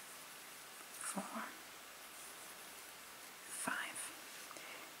 4, 5.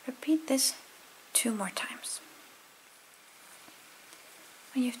 Repeat this 2 more times.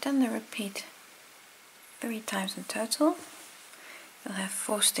 When you've done the repeat 3 times in total, you'll have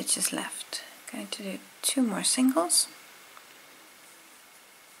 4 stitches left. I'm going to do 2 more singles.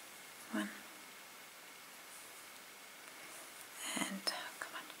 1 and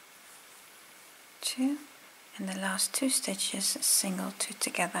come on, 2, and the last 2 stitches, a single 2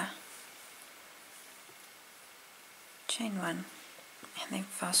 together, chain 1, and then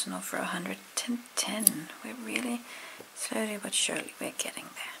fasten off row 110. We're really slowly but surely we're getting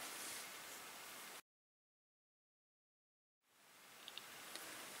there.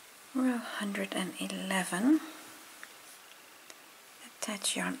 Row 111,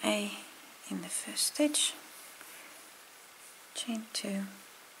 attach yarn A in the first stitch, chain 2,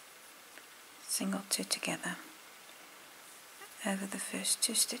 single 2 together over the first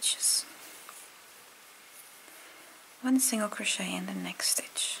 2 stitches, 1 single crochet in the next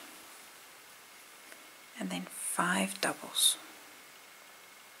stitch, and then 5 doubles.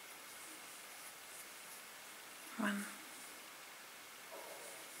 1,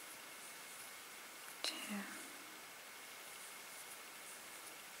 2,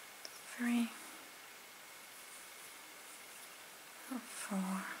 3, 4,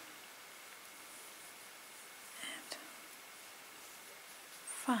 and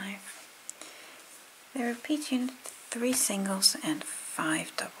 5. The repeat unit, 3 singles and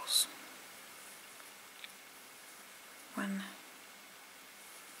 5 doubles. 1,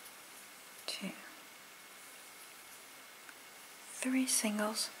 2, 3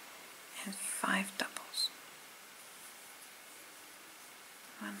 singles and 5 doubles.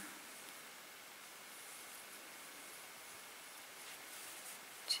 1,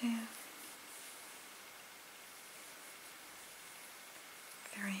 2,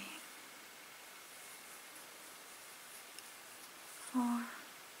 3, 4,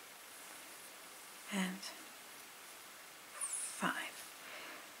 and 5.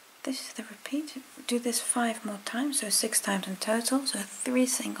 This is the repeat. Do this 5 more times, so 6 times in total, so 3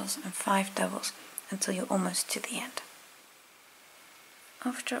 singles and 5 doubles until you're almost to the end.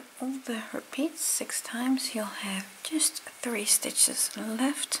 After all the repeats 6 times, you'll have just 3 stitches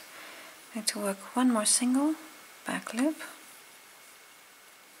left. I'm going to work 1 more single, back loop,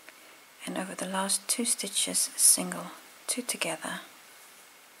 and over the last 2 stitches, a single 2 together,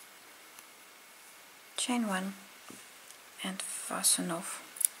 chain 1, and fasten off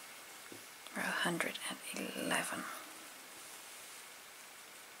row 111.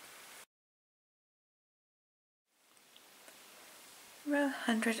 Row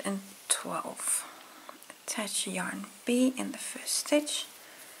 112. Attach yarn B in the first stitch,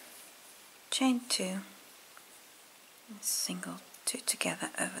 chain 2, and single 2 together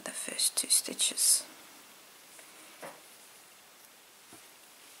over the first 2 stitches.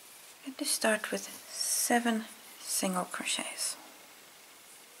 I'm going to start with 7 single crochets.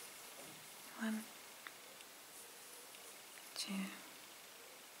 1, 2,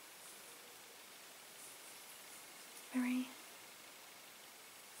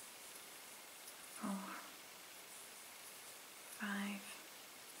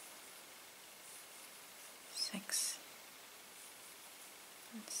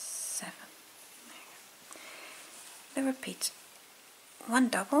 and 7. Then repeat 1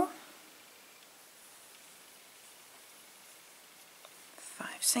 double, 5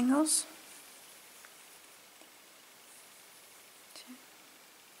 singles, 2,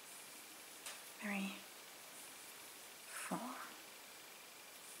 3, 4,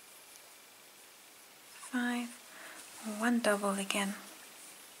 5, 1 double again,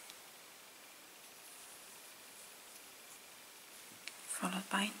 followed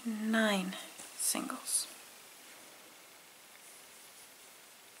by 9 singles.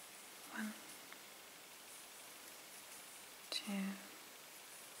 1, 2,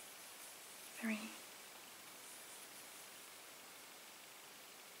 3, 4.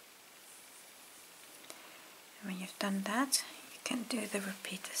 When you've done that, you can do the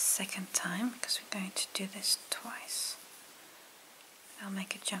repeat a second time, because we're going to do this twice. I'll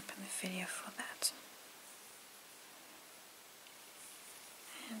make a jump in the video for that.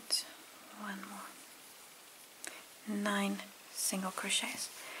 And 1 more. 9 single crochets.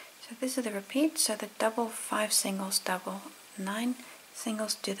 So this is the repeat, so the double, 5 singles, double, 9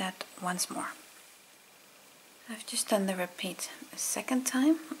 singles, do that once more. I've just done the repeat a second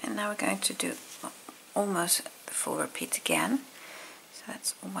time, and now we're going to do almost the full repeat again. So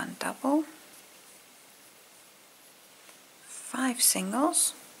that's 1 double, 5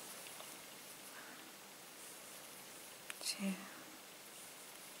 singles, 2,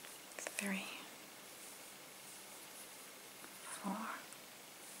 3, 4,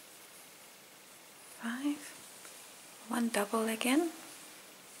 5, 1 double again.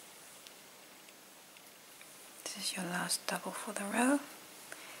 This is your last double for the row.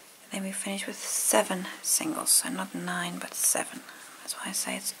 And then we finish with 7 singles, so not 9 but 7. That's why I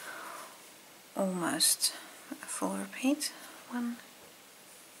say it's almost a full repeat. 1,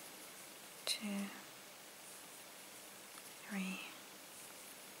 2, 3,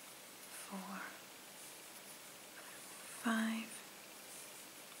 4, 5,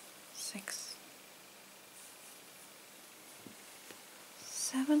 6,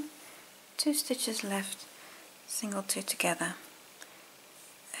 7. 2 stitches left, single 2 together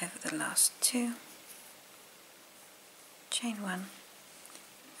over the last 2, chain 1,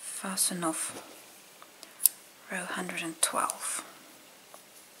 fasten off row 112.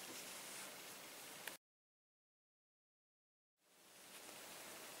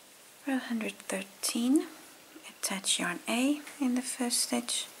 Row 113, attach yarn A in the first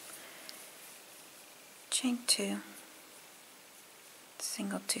stitch, chain 2,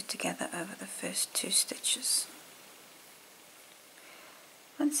 single 2 together over the first 2 stitches,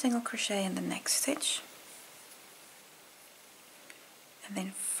 1 single crochet in the next stitch, and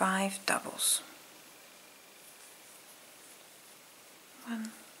then 5 doubles.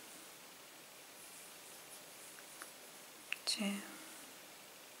 1, 2,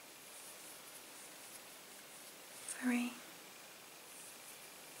 3,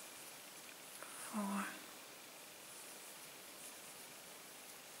 4,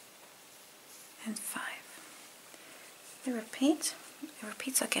 and 5. The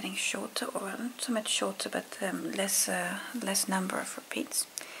repeats are getting shorter, or not so much shorter, but less number of repeats.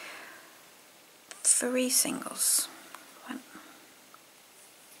 3 singles. 1,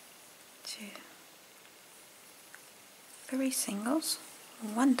 2, 3 singles,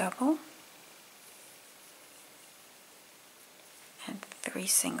 1 double, and 3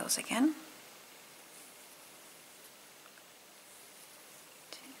 singles again.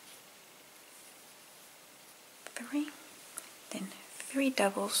 2, 3, then 3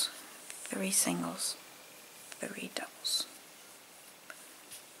 doubles, 3 singles, 3 doubles.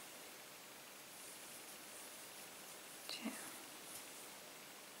 2,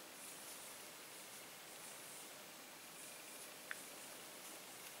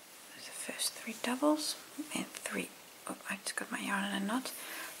 there's the first 3 doubles, and 3, oh, I just got my yarn in a knot,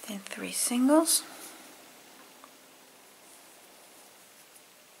 then 3 singles,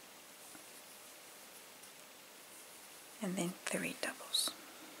 and then 3 doubles.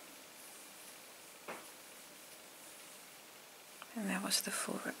 And that was the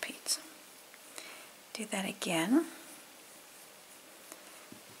full repeat. Do that again.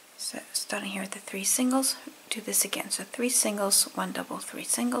 So starting here at the 3 singles, do this again. So 3 singles, 1 double, 3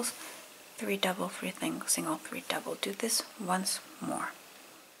 singles, 3 double, 3 single, 3 double. Do this once more.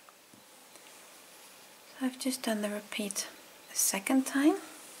 So I've just done the repeat a second time.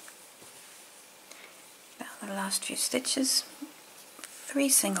 Now the last few stitches, 3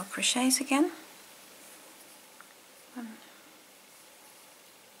 single crochets again. 1,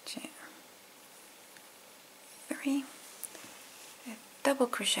 2, 3. A double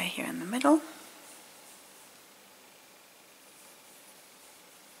crochet here in the middle.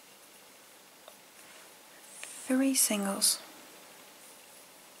 3 singles,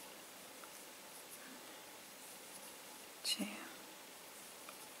 2,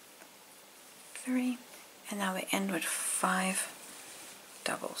 3, and now we end with 5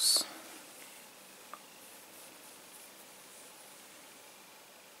 doubles.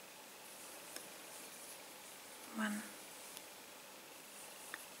 1,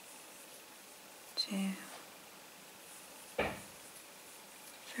 2,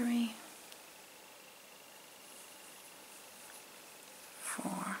 3,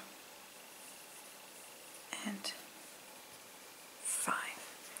 4, and 5.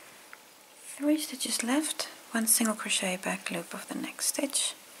 3 stitches left, 1 single crochet back loop of the next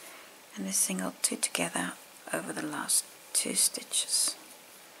stitch, and a single 2 together over the last 2 stitches.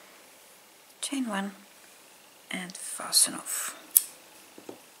 Chain 1 and fasten off.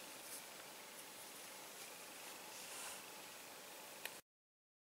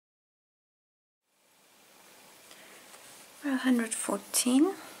 Row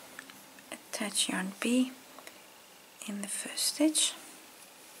 114, attach yarn B in the first stitch,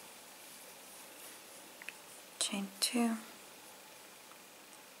 chain 2,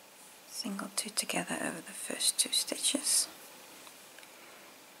 single 2 together over the first 2 stitches.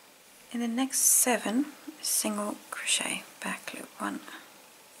 In the next 7, single crochet back loop, 1,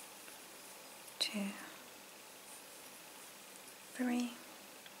 2, 3,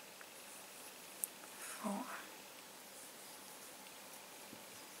 4,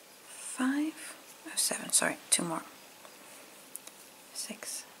 5, 7, sorry, 2 more,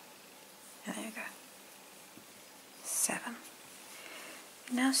 6, and there you go, 7.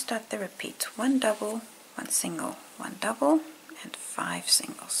 Now start the repeat, 1 double, 1 single, 1 double, and 5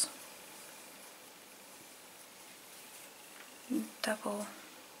 singles. Double,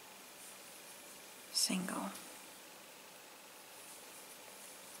 single,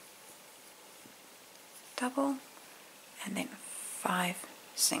 double, and then 5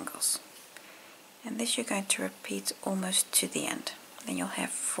 singles. And this you're going to repeat almost to the end. Then you'll have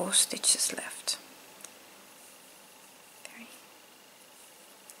 4 stitches left. 3,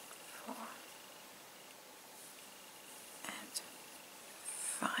 4, and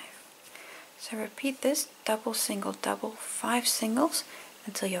 5. So repeat this, double, single, double, 5 singles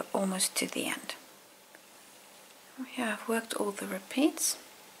until you're almost to the end. Here I've worked all the repeats,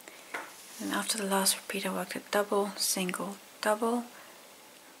 and after the last repeat I worked a double, single, double.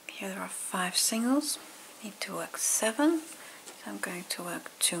 Here there are 5 singles, need to work 7, so I'm going to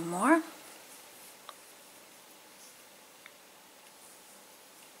work 2 more. And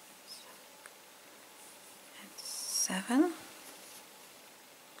 7.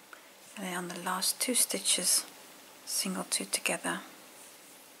 And then on the last 2 stitches, single 2 together,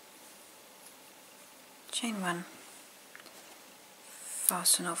 chain 1,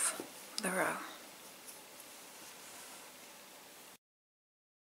 fasten off the row.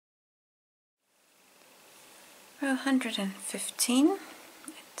 Row 115,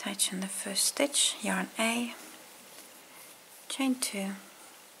 attach in the first stitch, yarn A, chain 2,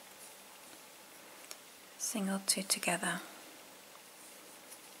 single 2 together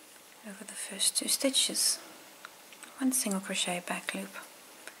over the first 2 stitches, 1 single crochet back loop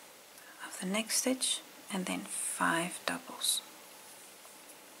of the next stitch, and then 5 doubles.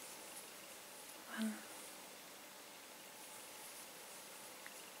 1,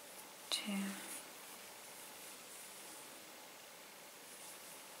 2,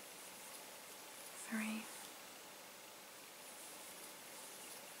 3,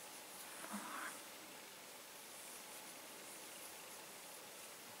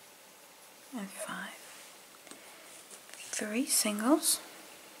 4, and 5. 3 singles,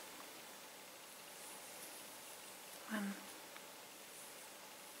 1,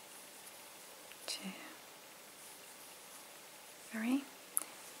 2, 3,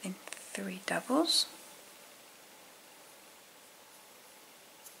 then 3 doubles,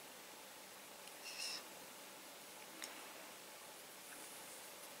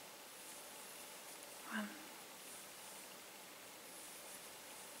 1,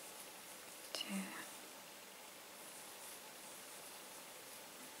 2,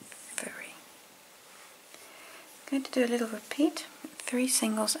 3. I'm going to do a little repeat, 3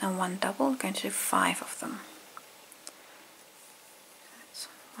 singles and 1 double. I'm going to do 5 of them. That's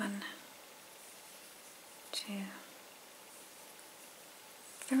 1, 2,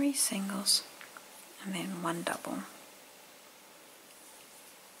 3 singles and then 1 double.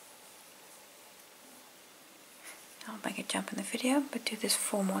 I'll make a jump in the video, but do this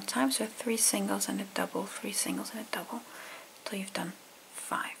 4 more times. So 3 singles and a double, 3 singles and a double, until you've done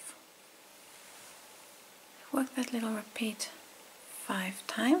 5. Work that little repeat 5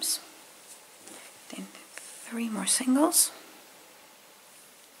 times, then 3 more singles.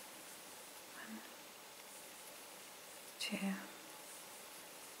 1, 2,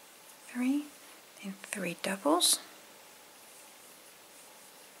 3, then 3 doubles.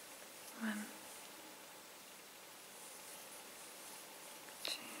 1,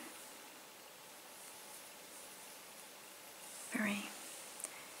 2, 3,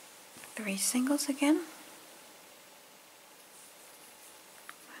 3 singles again. 1,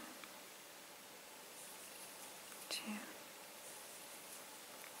 2,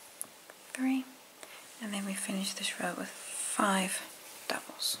 3, and then we finish this row with 5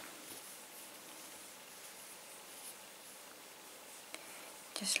 doubles.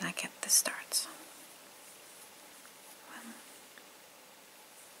 Just like at the start. 1,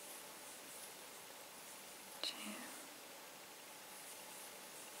 2,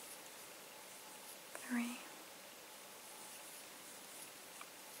 3,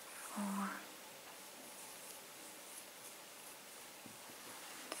 4,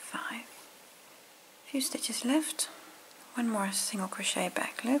 5. Few stitches left. 1 more single crochet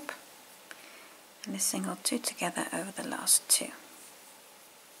back loop and a single 2 together over the last 2.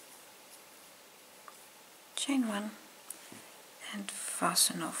 Chain 1 and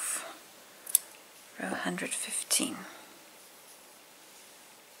fasten off row 115.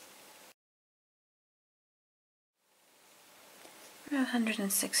 Row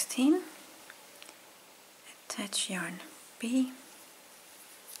 116, attach yarn B,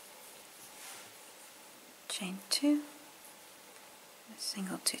 chain 2, a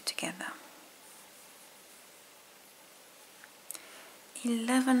single 2 together.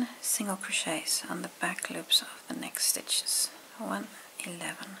 11 single crochets on the back loops of the next stitches. 1,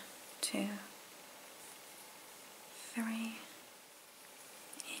 11, 2, 3,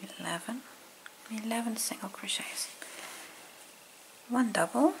 11, 11 single crochets. 1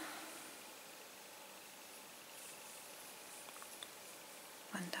 double,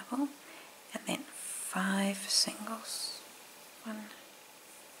 1 double, and then 5 singles. 1,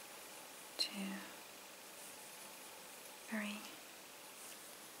 2, 3,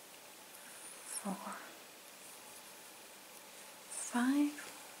 4,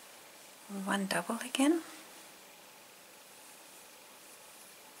 5, 1 double again,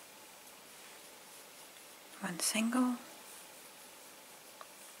 1 single,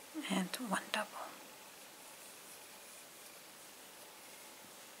 and 1 double.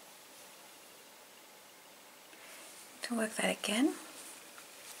 To work that again,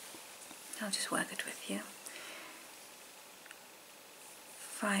 I'll just work it with you.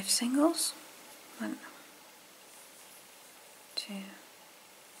 5 singles, 1, 2,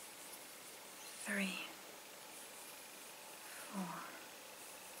 3, 4,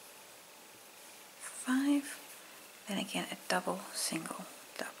 5, then again a double, single,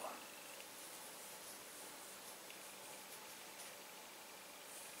 double.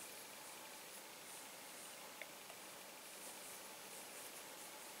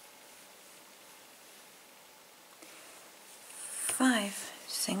 Five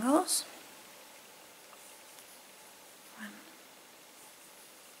singles, 1,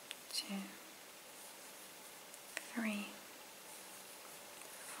 2, 3,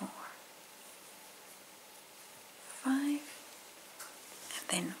 4, 5, and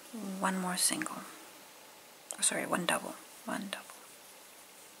then 1 more single. Oh, sorry, 1 double, 1 double.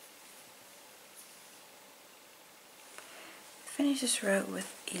 Finish this row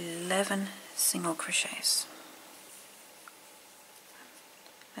with 11 single crochets.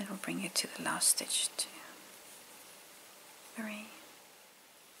 That will bring you to the last stitch. 2, 3,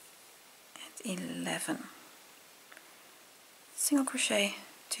 and 11. Single crochet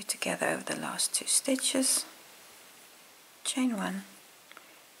 2 together over the last 2 stitches, chain 1,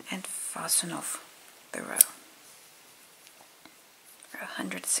 and fasten off the row. Row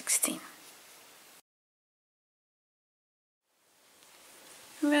 116.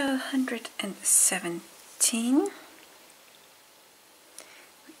 Row 117.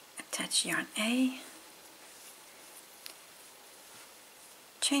 Attach yarn A,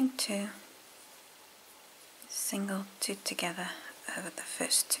 chain 2, single 2 together over the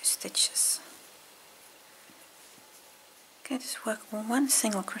first 2 stitches. Okay, just work 1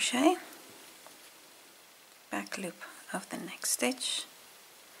 single crochet, back loop of the next stitch,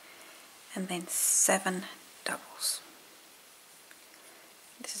 and then 7 doubles.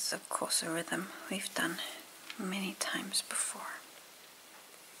 This is of course a rhythm we've done many times before.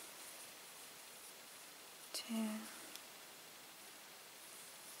 2,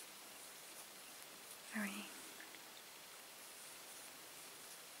 3,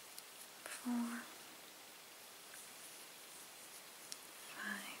 4,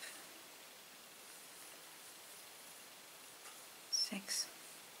 5, 6,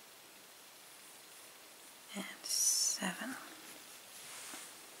 7.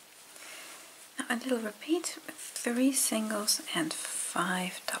 Now a little repeat with 3 singles and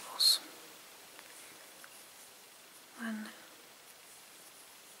 5 doubles. 1,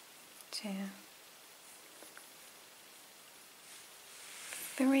 2,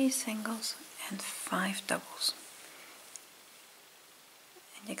 3 singles and 5 doubles.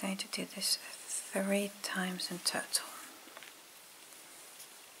 And you're going to do this 3 times in total.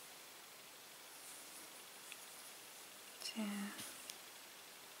 2,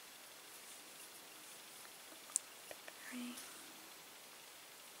 3,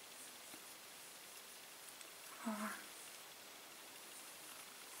 4,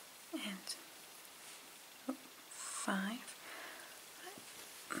 and 5.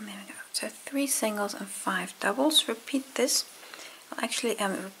 And there we go. So 3 singles and 5 doubles. Repeat this. I'll actually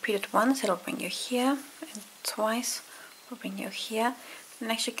repeat it once, it'll bring you here, and twice will bring you here. And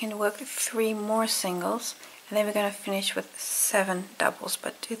next you can work 3 more singles, and then we're going to finish with 7 doubles,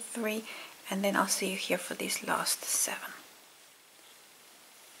 but do 3, and then I'll see you here for these last 7.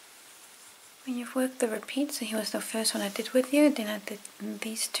 When you've worked the repeats, so here was the first one I did with you, then I did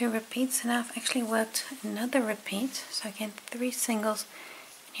these 2 repeats, and I've actually worked another repeat. So again 3 singles,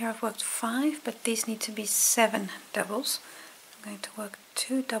 and here I've worked 5, but these need to be 7 doubles. I'm going to work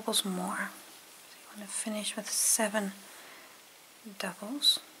 2 doubles more. So you want to finish with 7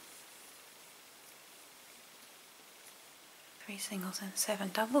 doubles. 3 singles and 7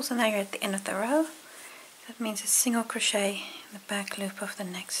 doubles, and now you're at the end of the row. That means a single crochet in the back loop of the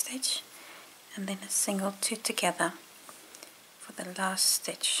next stitch, and then a single 2 together for the last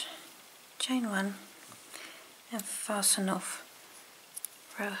stitch. Chain 1 and fasten off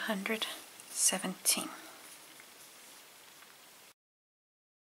row 117.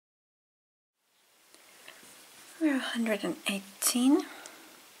 Row 118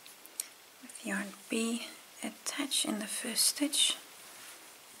 with yarn B, attach in the first stitch,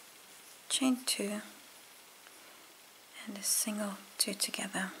 chain 2 and a single 2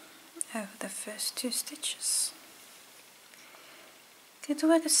 together over the first 2 stitches. Going to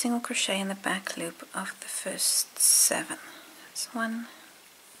work a single crochet in the back loop of the first 7. That's 1,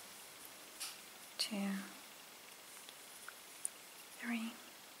 2, 3,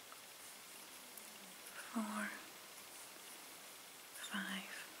 4, 5,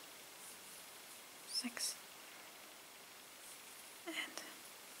 6, and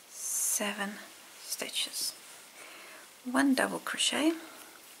 7 stitches. 1 double crochet.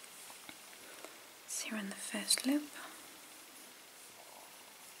 It's here in the first loop.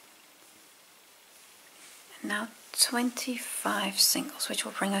 And now 25 singles, which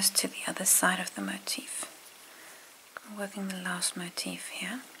will bring us to the other side of the motif. I'm working the last motif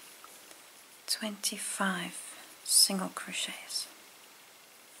here. 25 single crochets.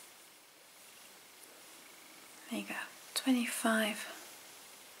 There you go. 25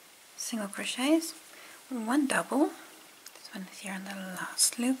 single crochets, 1 double. This one is here in the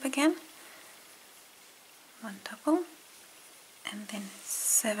last loop again. 1 double, and then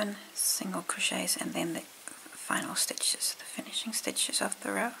 7 single crochets, and then the final stitches, the finishing stitches of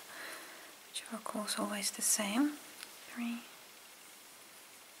the row, which are of course always the same. 3,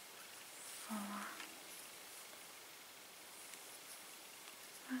 4,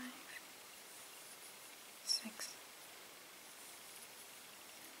 5, 6,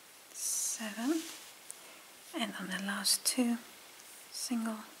 7, and on the last 2,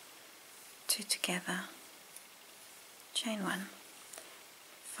 single 2 together, chain 1,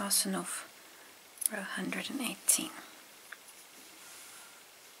 fasten off row 118.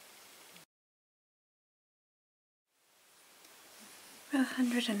 Row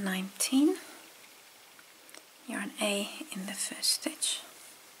 119, yarn A in the first stitch,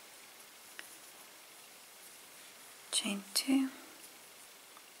 chain 2,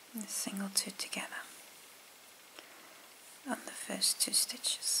 and a single 2 together on the first 2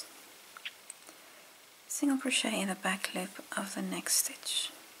 stitches. Single crochet in the back loop of the next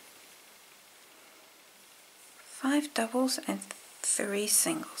stitch. 5 doubles and 3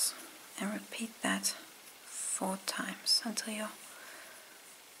 singles, and repeat that 4 times until you're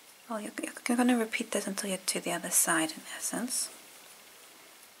going to repeat this until you're to the other side in essence.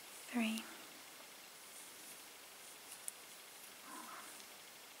 3, 4,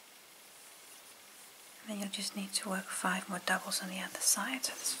 and then you'll just need to work 5 more doubles on the other side.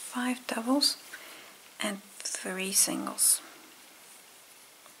 So there's 5 doubles and 3 singles.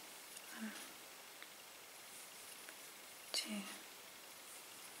 1, 2,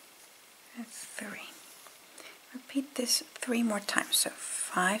 and 3. Repeat this 3 more times. So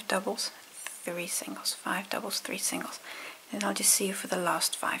 5 doubles, 3 singles, 5 doubles, 3 singles. And I'll just see you for the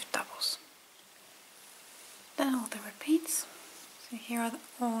last 5 doubles. Then all the repeats. So here are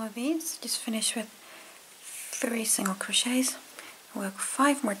all of these. Just finish with 3 single crochets. Work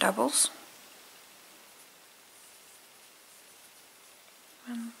 5 more doubles.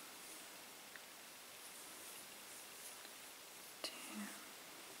 1, 2,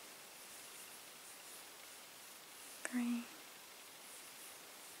 3,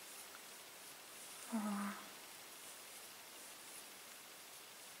 4,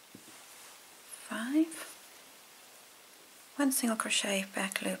 5. 1 single crochet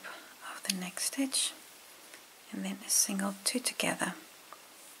back loop of the next stitch, and then a single 2 together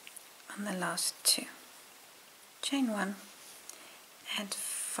on the last 2. Chain 1 and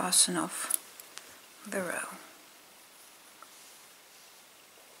fasten off the row.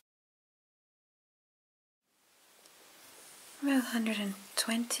 Row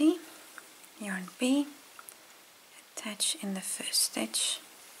 120, yarn B, attach in the first stitch,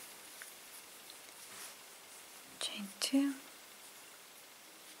 chain 2,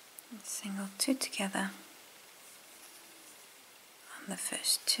 and single 2 together on the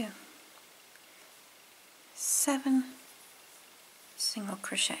first 2. 7 single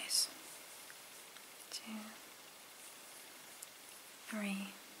crochets. 2, 3,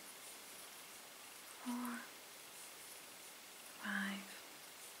 4, 5,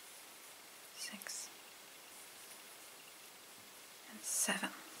 6, and 7.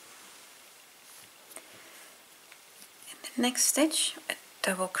 In the next stitch, a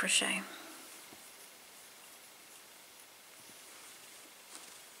double crochet.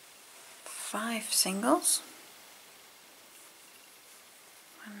 5 singles.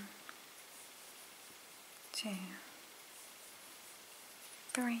 1, 2,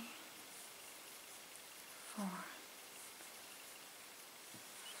 3, 4,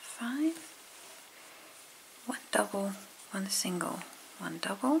 5. 1 double, 1 single, 1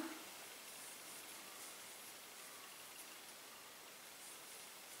 double.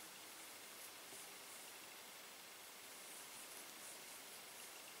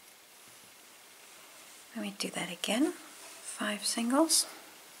 Let me do that again. 5 singles.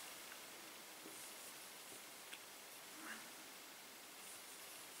 1,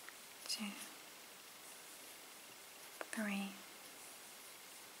 2, 3,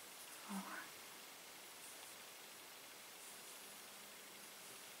 4,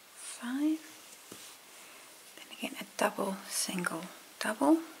 5. Then again a double, single,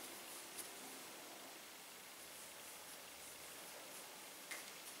 double.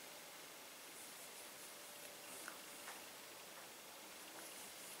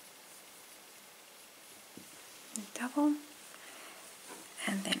 Double,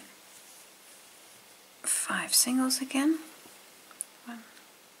 and then 5 singles again. 1,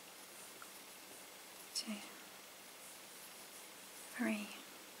 2, 3,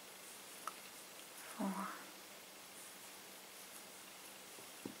 4,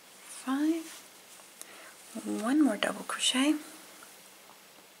 5. 1 more double crochet.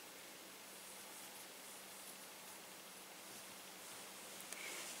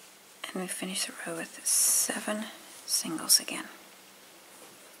 And we finish the row with 7 singles again.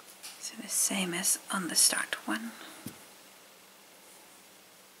 So the same as on the start. 1,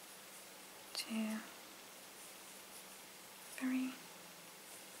 2, 3,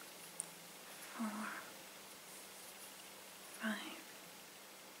 4, 5,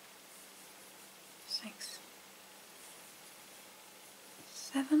 6,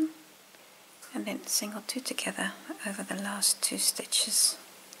 7, and then single 2 together over the last 2 stitches.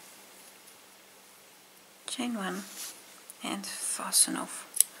 Chain 1 and fasten off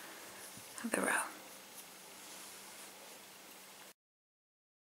the row.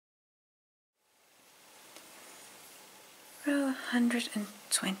 Row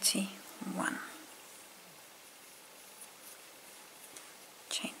 121.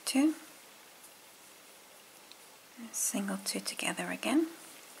 Chain 2, and single 2 together again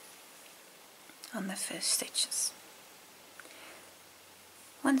on the first stitches.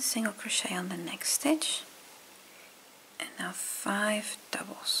 1 single crochet on the next stitch, and now 5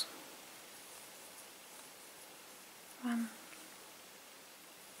 doubles. 1,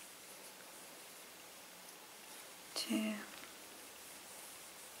 2,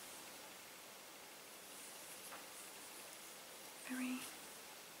 3,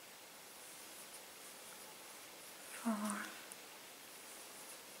 4,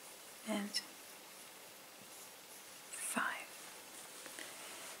 and 5.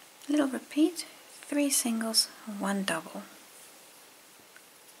 Little repeat, 3 singles, 1 double.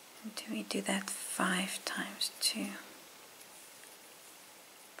 And we do that 5 times 2.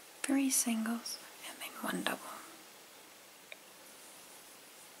 3 singles and then 1 double.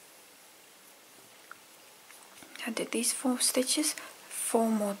 I did these 4 stitches 4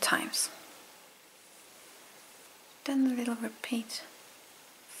 more times. Then a little repeat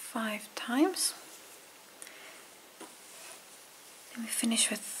 5 times. Then we finish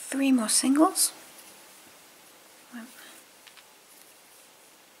with 3 more singles. 1,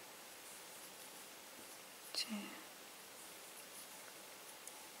 2,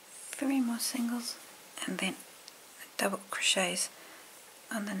 3 more singles, and then double crochets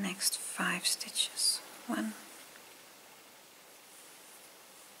on the next 5 stitches. 1,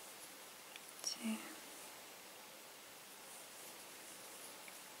 2,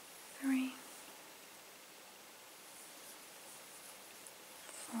 3,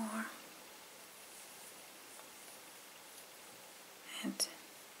 4, and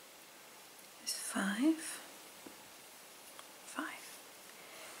there's 5.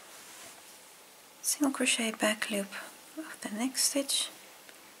 Single crochet back loop of the next stitch,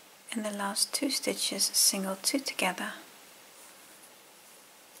 and the last 2 stitches single 2 together,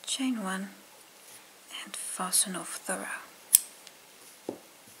 chain 1 and fasten off the row.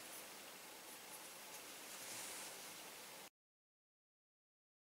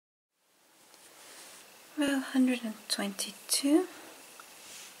 Row 122,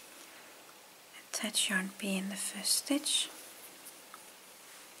 attach yarn B in the first stitch,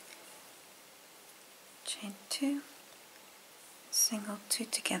 chain 2, single 2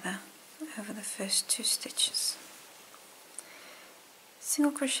 together over the first 2 stitches,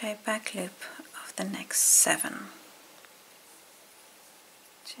 single crochet back loop of the next 7,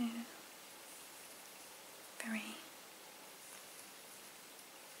 2, 3,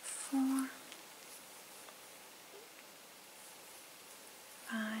 4,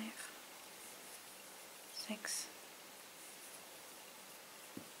 5, 6,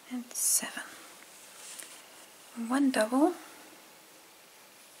 and 7. 1 double,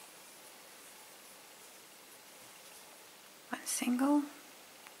 one single,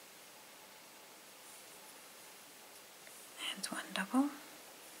 and 1 double,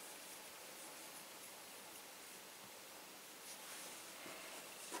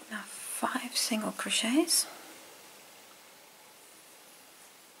 now 5 single crochets,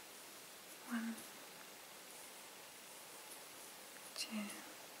 1, 2,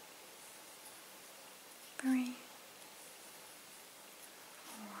 3,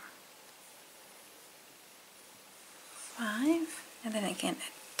 4, 5, and then again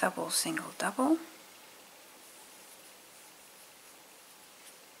a double, single, double,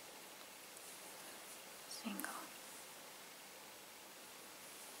 single,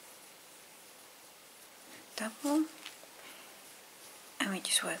 double, and we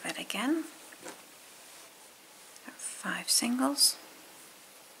just work that again. 5 singles,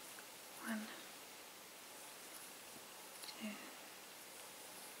 1, 2,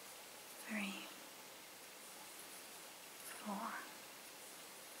 3, 4,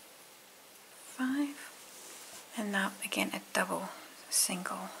 5, and now again a double, a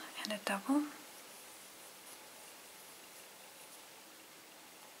single and a double,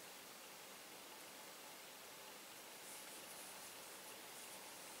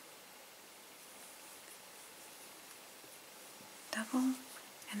 double,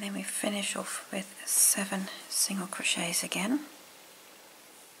 and then we finish off with 7 single crochets again.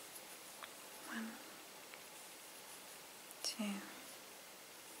 1, 2,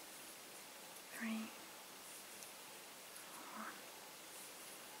 3, 4,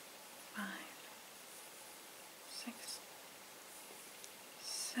 5, 6,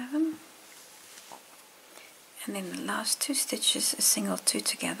 7, and then the last 2 stitches a single 2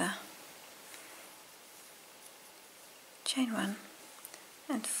 together, chain 1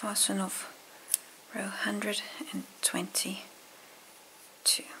 and fasten off row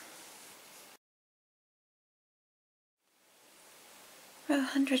 122. Row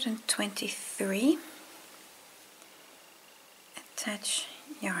 123, attach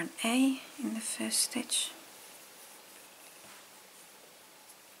yarn A in the first stitch,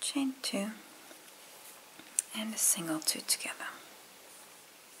 chain 2 and a single 2 together.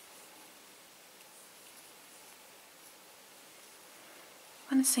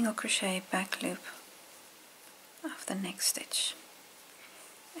 One single crochet back loop of the next stitch,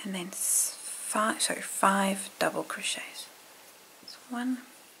 and then 5 double crochets. So 1,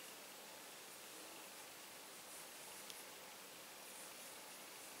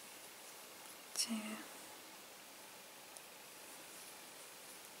 2,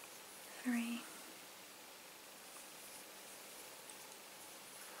 3,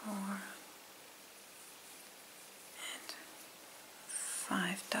 4, and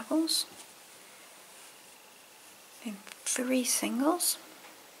 5 doubles, then 3 singles,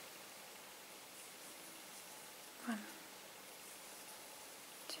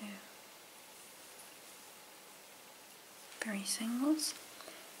 3 singles,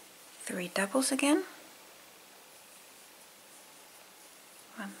 3 doubles again,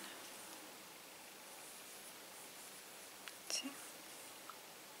 1, 2,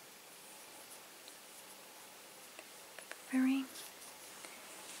 3,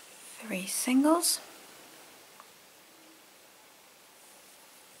 3 singles,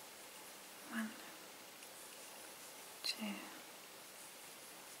 1, 2,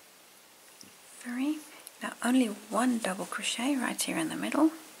 3. Now only 1 double crochet right here in the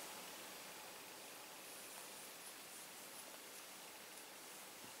middle.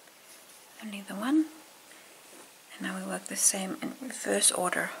 Only the one. And now we work the same in reverse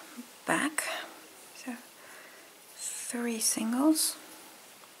order back. So 3 singles,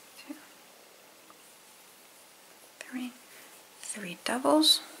 2, 3, 3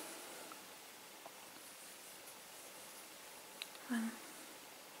 doubles, 1,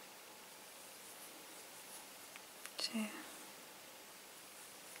 2,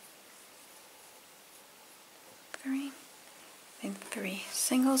 3, then 3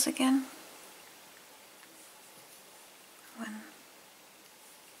 singles again, 1,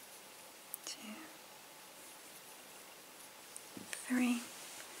 2, 3,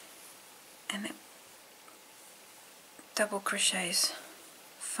 and then double crochets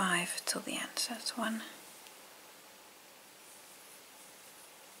 5 till the end. So it's 1,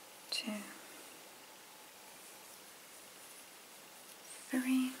 2,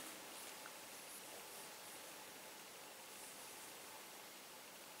 3,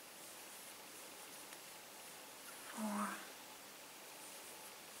 4,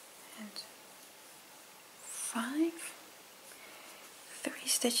 and 5. 3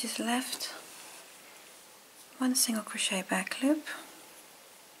 stitches left, 1 single crochet back loop,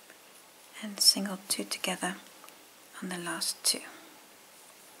 and single 2 together on the last 2.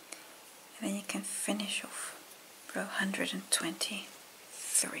 And then you can finish off row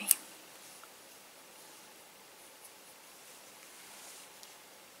 123.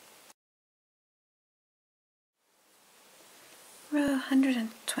 Row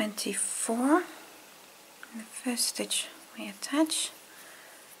 124, in the first stitch we attach,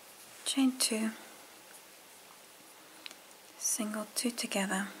 chain 2, single 2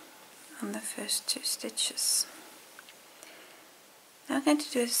 together on the first 2 stitches. Now I'm going to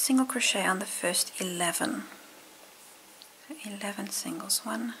do a single crochet on the first 11. So 11 singles,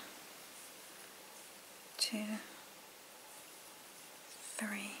 1, 2,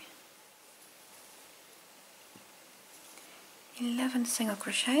 3, 11 single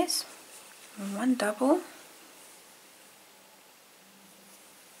crochets, 1 double,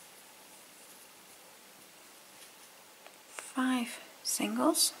 5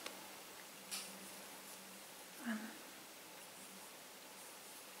 singles, 1,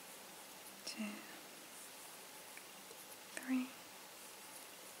 2, 3,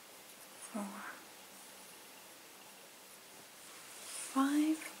 4,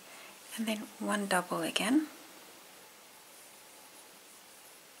 5, and then 1 double again.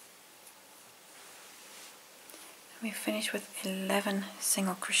 We finish with 11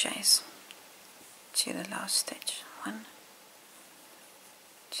 single crochets to the last stitch. 1,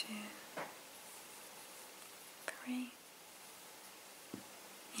 2, 3,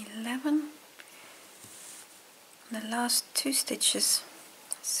 11. The last 2 stitches,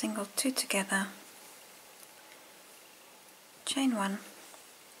 single 2 together, chain 1,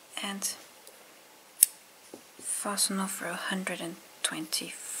 and fasten off row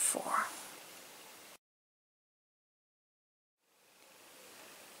 124.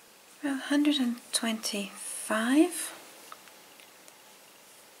 Row 125,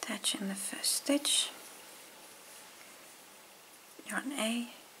 attach in the first stitch, yarn A,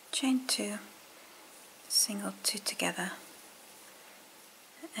 chain 2, single 2 together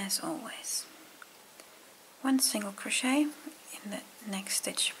as always. 1 single crochet in the next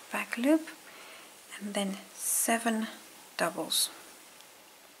stitch back loop, and then 7 doubles.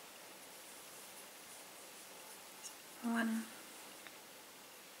 1,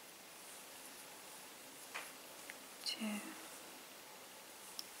 2,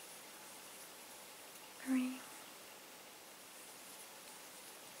 3,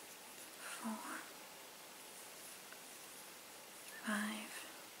 4, 5,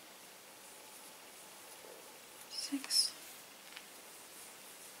 6,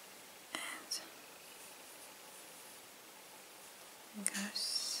 and go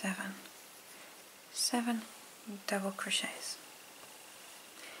 7. 7 double crochets.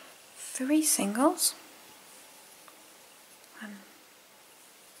 3 singles. 1,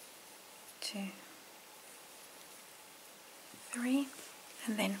 2, 3,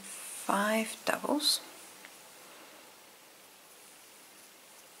 and then 5 doubles.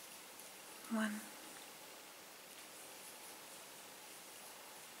 1,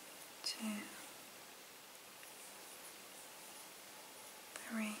 2,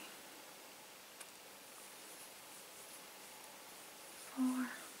 3, 4,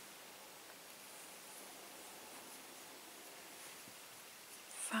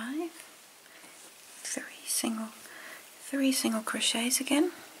 5, 3 single crochets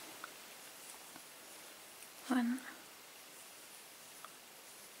again. 1,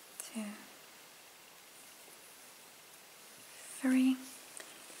 2, 3, and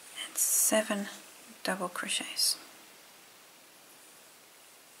 7 double crochets.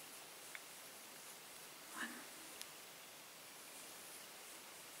 1,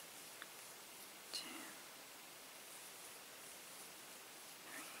 2,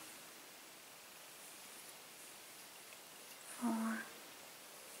 3, 4,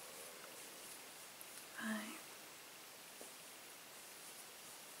 5,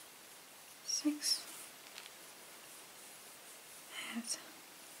 6, and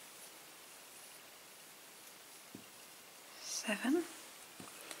 7.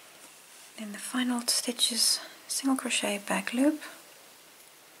 In the final stitches, single crochet back loop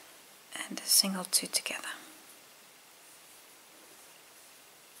and a single 2 together.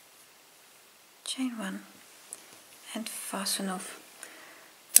 Chain 1 and fasten off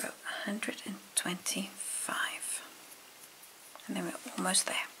row 125, and then we're almost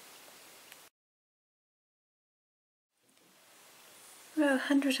there. Row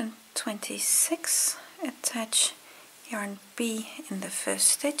 126, attach yarn B in the first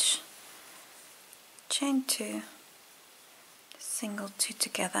stitch, chain 2, single 2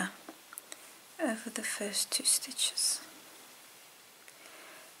 together over the first 2 stitches.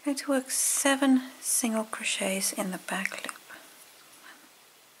 We're going to work 7 single crochets in the back loop.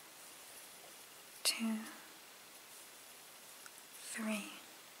 1, 2, 3,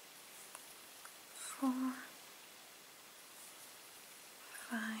 4,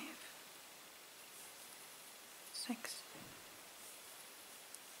 5, 6,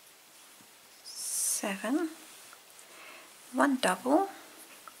 7, 1 double,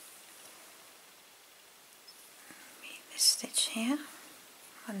 this stitch here,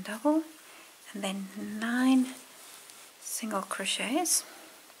 1 double, and then 9 single crochets.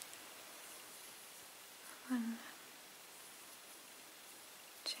 1,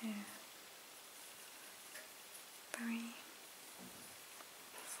 2, 3,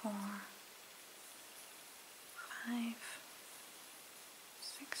 4, 5,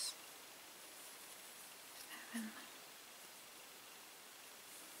 6, 7,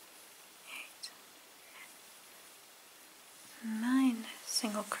 8, 9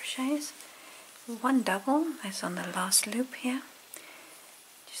 single crochets, 1 double, that's on the last loop here,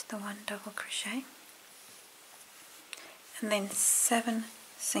 just the 1 double crochet, and then 7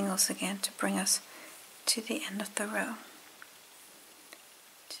 singles again to bring us to the end of the row.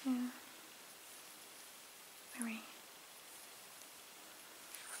 2, 3,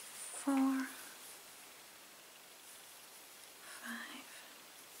 4, 5,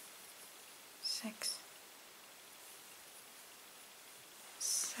 6,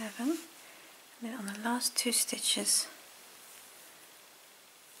 7, and then on the last 2 stitches,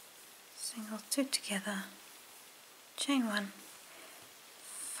 single 2 together, chain 1,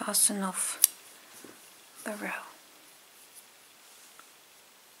 fasten off the row.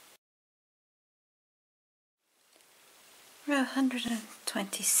 Row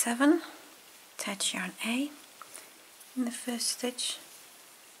 127, attach yarn A in the first stitch,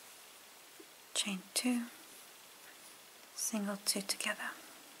 chain 2, single 2 together.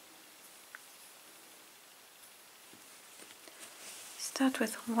 Start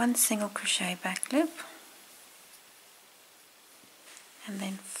with 1 single crochet back loop and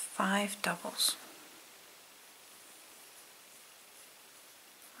then 5 doubles.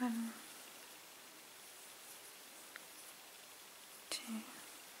 1, 2,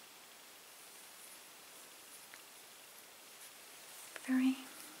 3,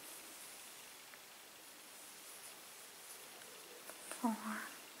 4,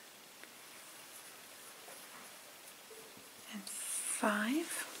 and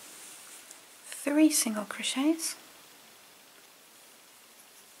 5, 3 single crochets,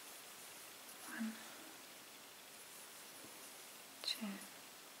 1, 2,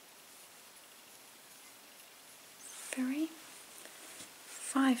 3,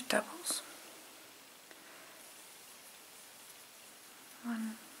 5 doubles,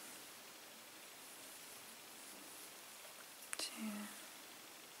 1, 2,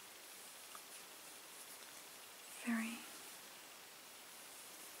 3,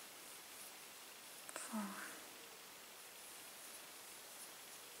 4,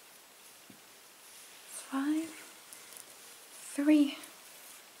 5, 3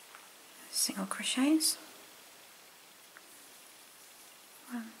 single crochets,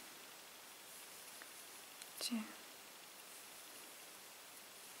 1, 2,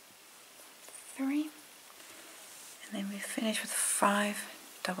 3, and then we finish with 5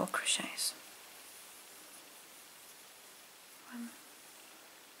 double crochets. 1,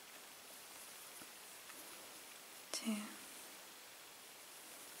 2,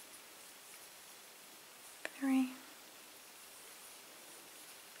 3,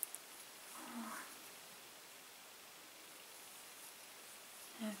 4,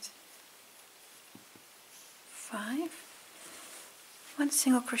 and 5. 1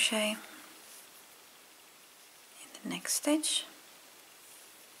 single crochet in the next stitch,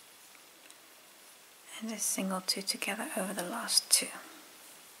 and a single 2 together over the last 2.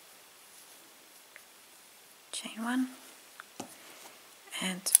 Chain 1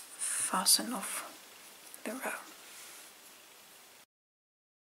 and fasten off the row.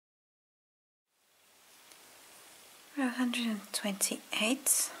 Row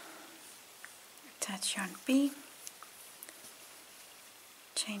 128, attach yarn B,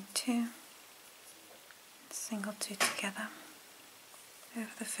 chain 2, single 2 together over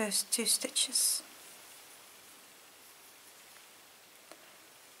the first 2 stitches.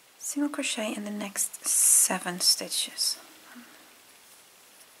 Single crochet in the next 7 stitches. 1,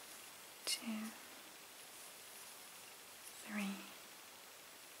 2, 3,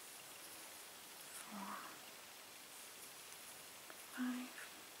 4, 5,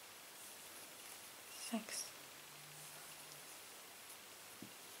 6,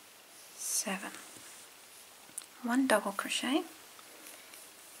 7. 1 double crochet. You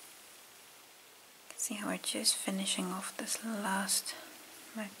can see how we're just finishing off this last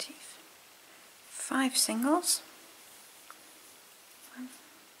motif. 5 singles. 1,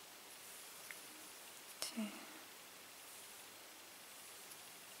 2,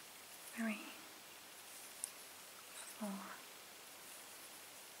 3, 4,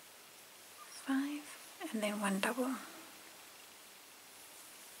 5, and then 1 double.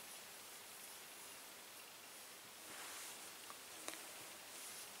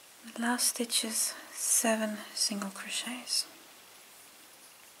 The last stitch is 7 single crochets.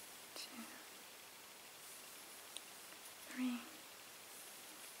 2, 3,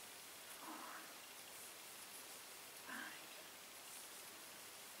 4, 5,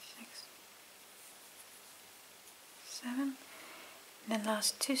 6, 7. And the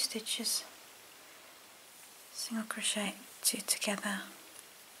last 2 stitches, single crochet 2 together,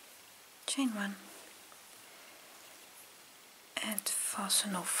 chain 1, and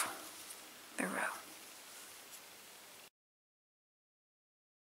fasten off the row.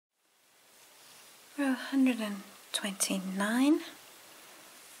 Row 129,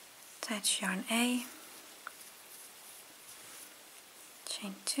 attach yarn A,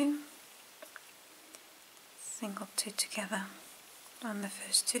 chain 2, single 2 together on the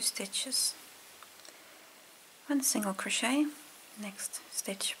first 2 stitches, 1 single crochet, next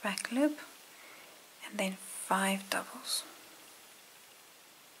stitch back loop, and then 5 doubles.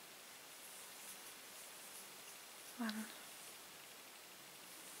 1,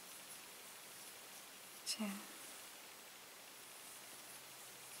 2,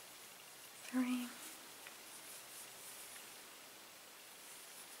 3,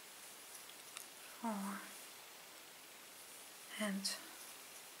 4, and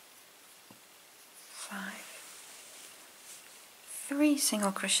 5. 3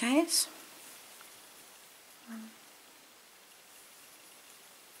 single crochets. 1,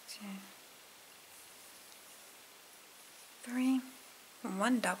 2, 3,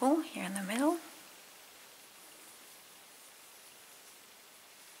 1 double here in the middle,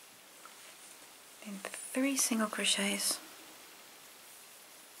 then 3 single crochets,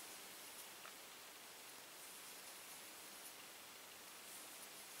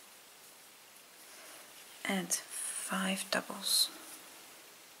 and 5 doubles.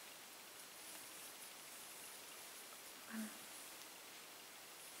 1,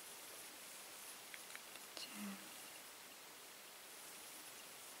 2,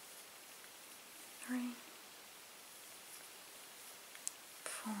 3,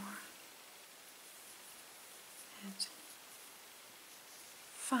 4, and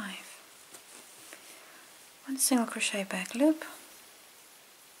 5. 1 single crochet back loop,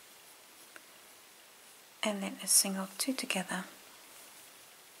 and then a single 2 together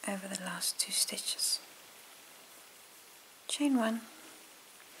over the last 2 stitches. Chain 1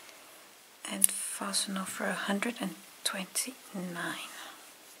 and fasten off row 129.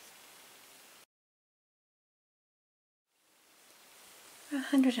 Row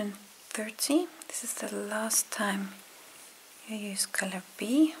 130, 30. This is the last time you use color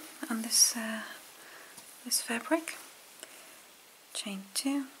B on this this fabric. Chain 2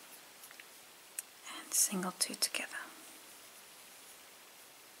 and single 2 together.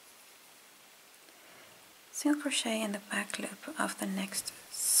 Single crochet in the back loop of the next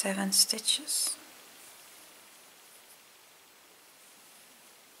 7 stitches.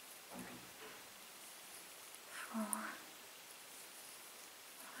 4,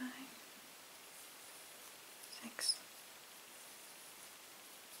 5, 6,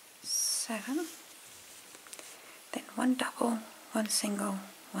 7. Then 1 double, 1 single,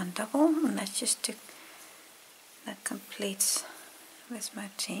 1 double, and that's just to that completes this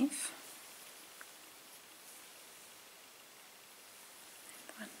motif.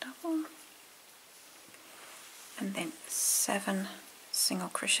 1 double, and then 7 single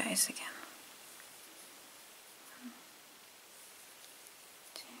crochets again. 1,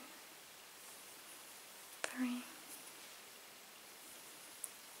 2, 3,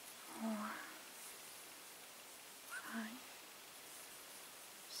 4, 5,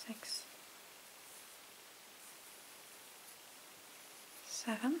 6,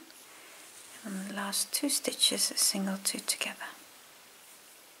 7, and the last 2 stitches a single 2 together.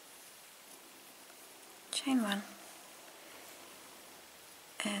 Chain 1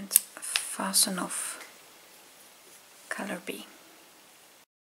 and fasten off color B.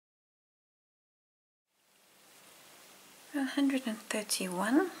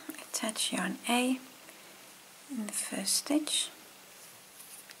 131, attach yarn A in the first stitch,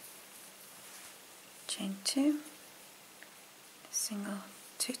 chain 2, single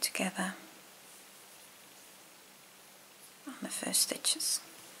 2 together on the first stitches.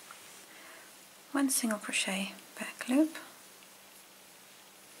 1 single crochet back loop,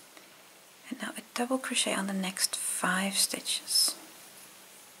 and now a double crochet on the next 5 stitches.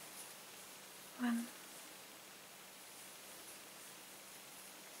 1,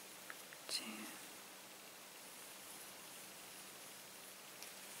 2,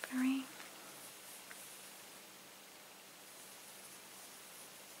 3,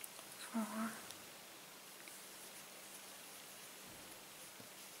 4,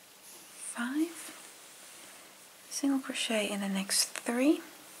 5, single crochet in the next 3,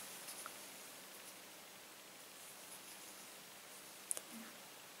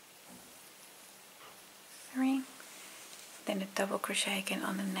 3, then a double crochet again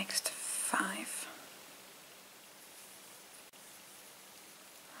on the next 5.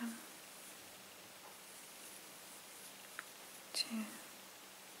 1, 2,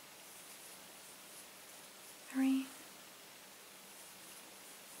 3,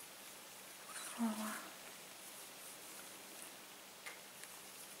 4,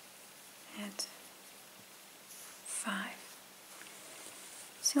 and 5.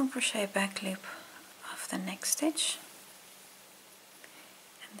 Single crochet back loop of the next stitch,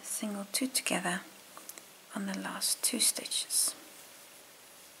 and the single 2 together on the last 2 stitches.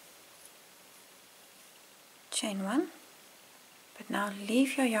 Chain 1, but now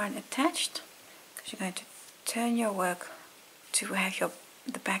leave your yarn attached because you're going to turn your work to have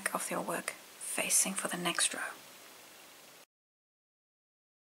the back of your work facing for the next row.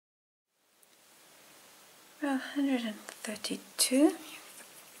 Row 132, the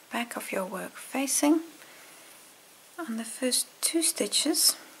back of your work facing. On the first 2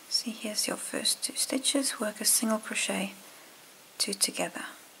 stitches, see here's your first 2 stitches, work a single crochet 2 together.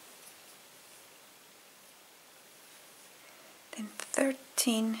 Then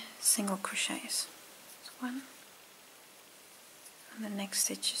 13 single crochets. 1, on the next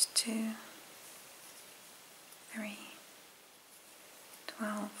stitch is 2, 3,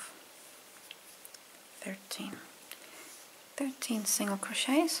 12, 13. 13 single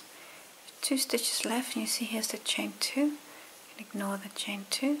crochets, 2 stitches left, and you see here's the chain 2. You can ignore the chain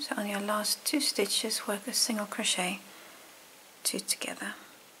 2, so on your last 2 stitches work a single crochet 2 together.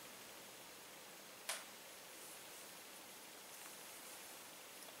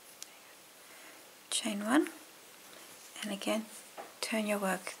 Chain 1, and again turn your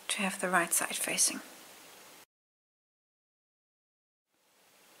work to have the right side facing.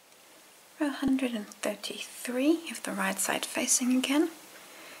 Row 133, you have the right side facing again.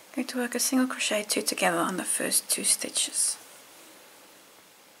 I'm going to work a single crochet 2 together on the first 2 stitches.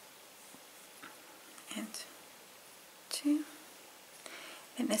 And 2,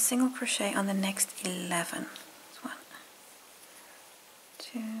 then a single crochet on the next 11. 1,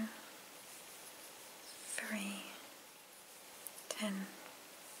 2, 3, 10,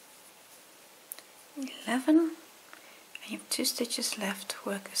 11, and you have 2 stitches left.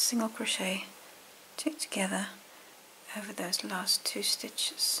 Work a single crochet 2 together over those last 2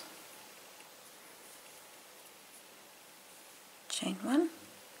 stitches. chain 1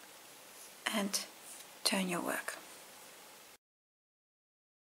 and turn your work.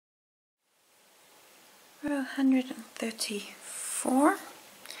 Row 134,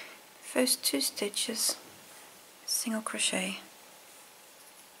 first 2 stitches, single crochet,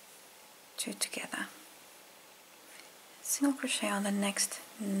 2 together, single crochet on the next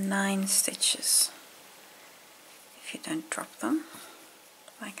 9 stitches. If you don't drop them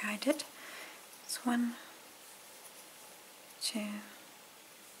like I did, it's 1, 2,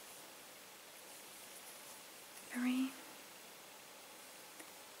 3,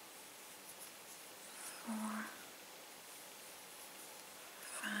 4,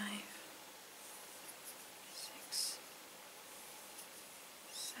 5, 6,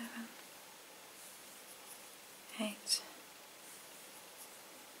 7, 8,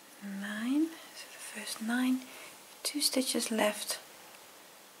 9. So the first 9, 2 stitches left,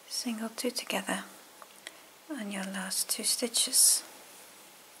 single 2 together on your last 2 stitches,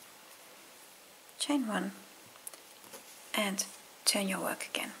 chain 1 and turn your work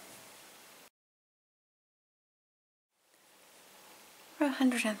again. Row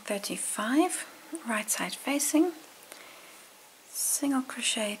 135, right side facing, single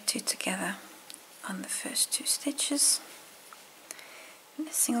crochet 2 together on the first 2 stitches, and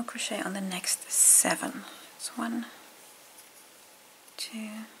a single crochet on the next 7. It's 1, 2,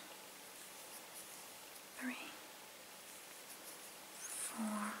 3,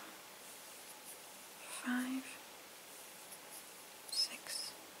 4, 5,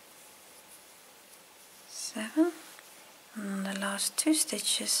 6, 7. And the last 2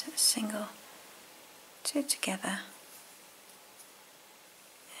 stitches, single 2 together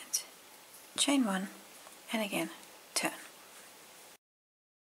and chain 1 and again turn.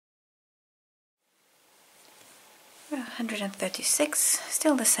 Row 136,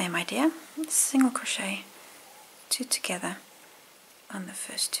 still the same idea, single crochet 2 together on the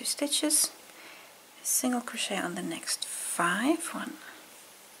first 2 stitches, single crochet on the next 5, 1,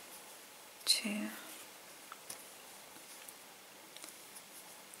 2,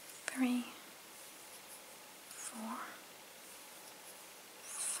 3, 4,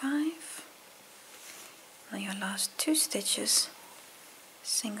 5. On your last 2 stitches,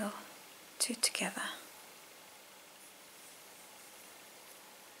 single 2 together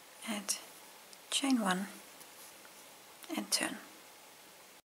and chain 1 and turn.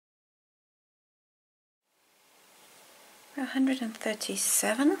 Row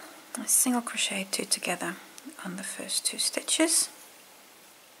 137, a single crochet 2 together on the first 2 stitches,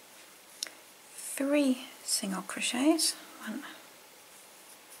 3 single crochets, 1,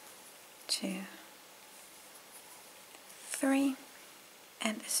 2, 3,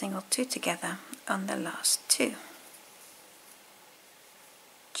 and a single 2 together on the last 2.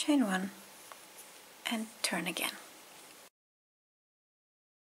 Chain 1 and turn again.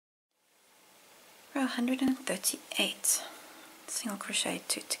 Row 138, single crochet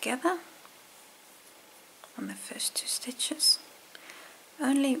 2 together on the first 2 stitches,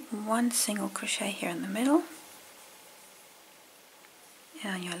 only 1 single crochet here in the middle,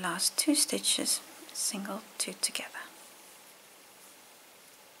 and on your last 2 stitches, single 2 together,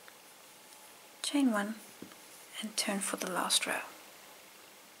 chain 1 and turn for the last row.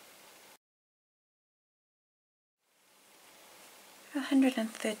 Row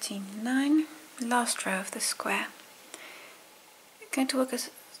 139, last row of the square. You're going to work a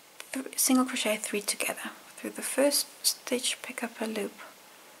single crochet 3 together. Through the first stitch, pick up a loop,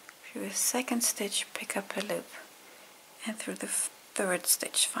 through the second stitch, pick up a loop, and through the third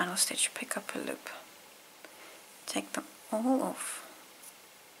stitch, final stitch, pick up a loop. Take them all off,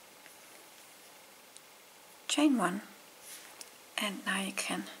 chain 1, and now you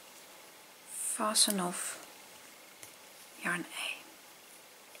can fasten off yarn A.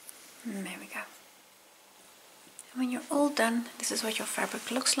 And there we go. And when you're all done, this is what your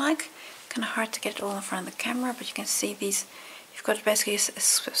fabric looks like. Kind of hard to get it all in front of the camera, but you can see these. You've got basically a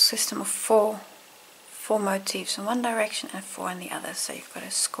system of four motifs in one direction and 4 in the other, so you've got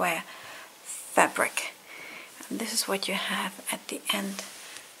a square fabric. And this is what you have at the end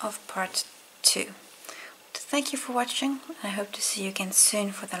of part 2. Thank you for watching, and I hope to see you again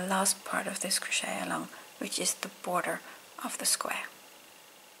soon for the last part of this crochet along, which is the border of the square.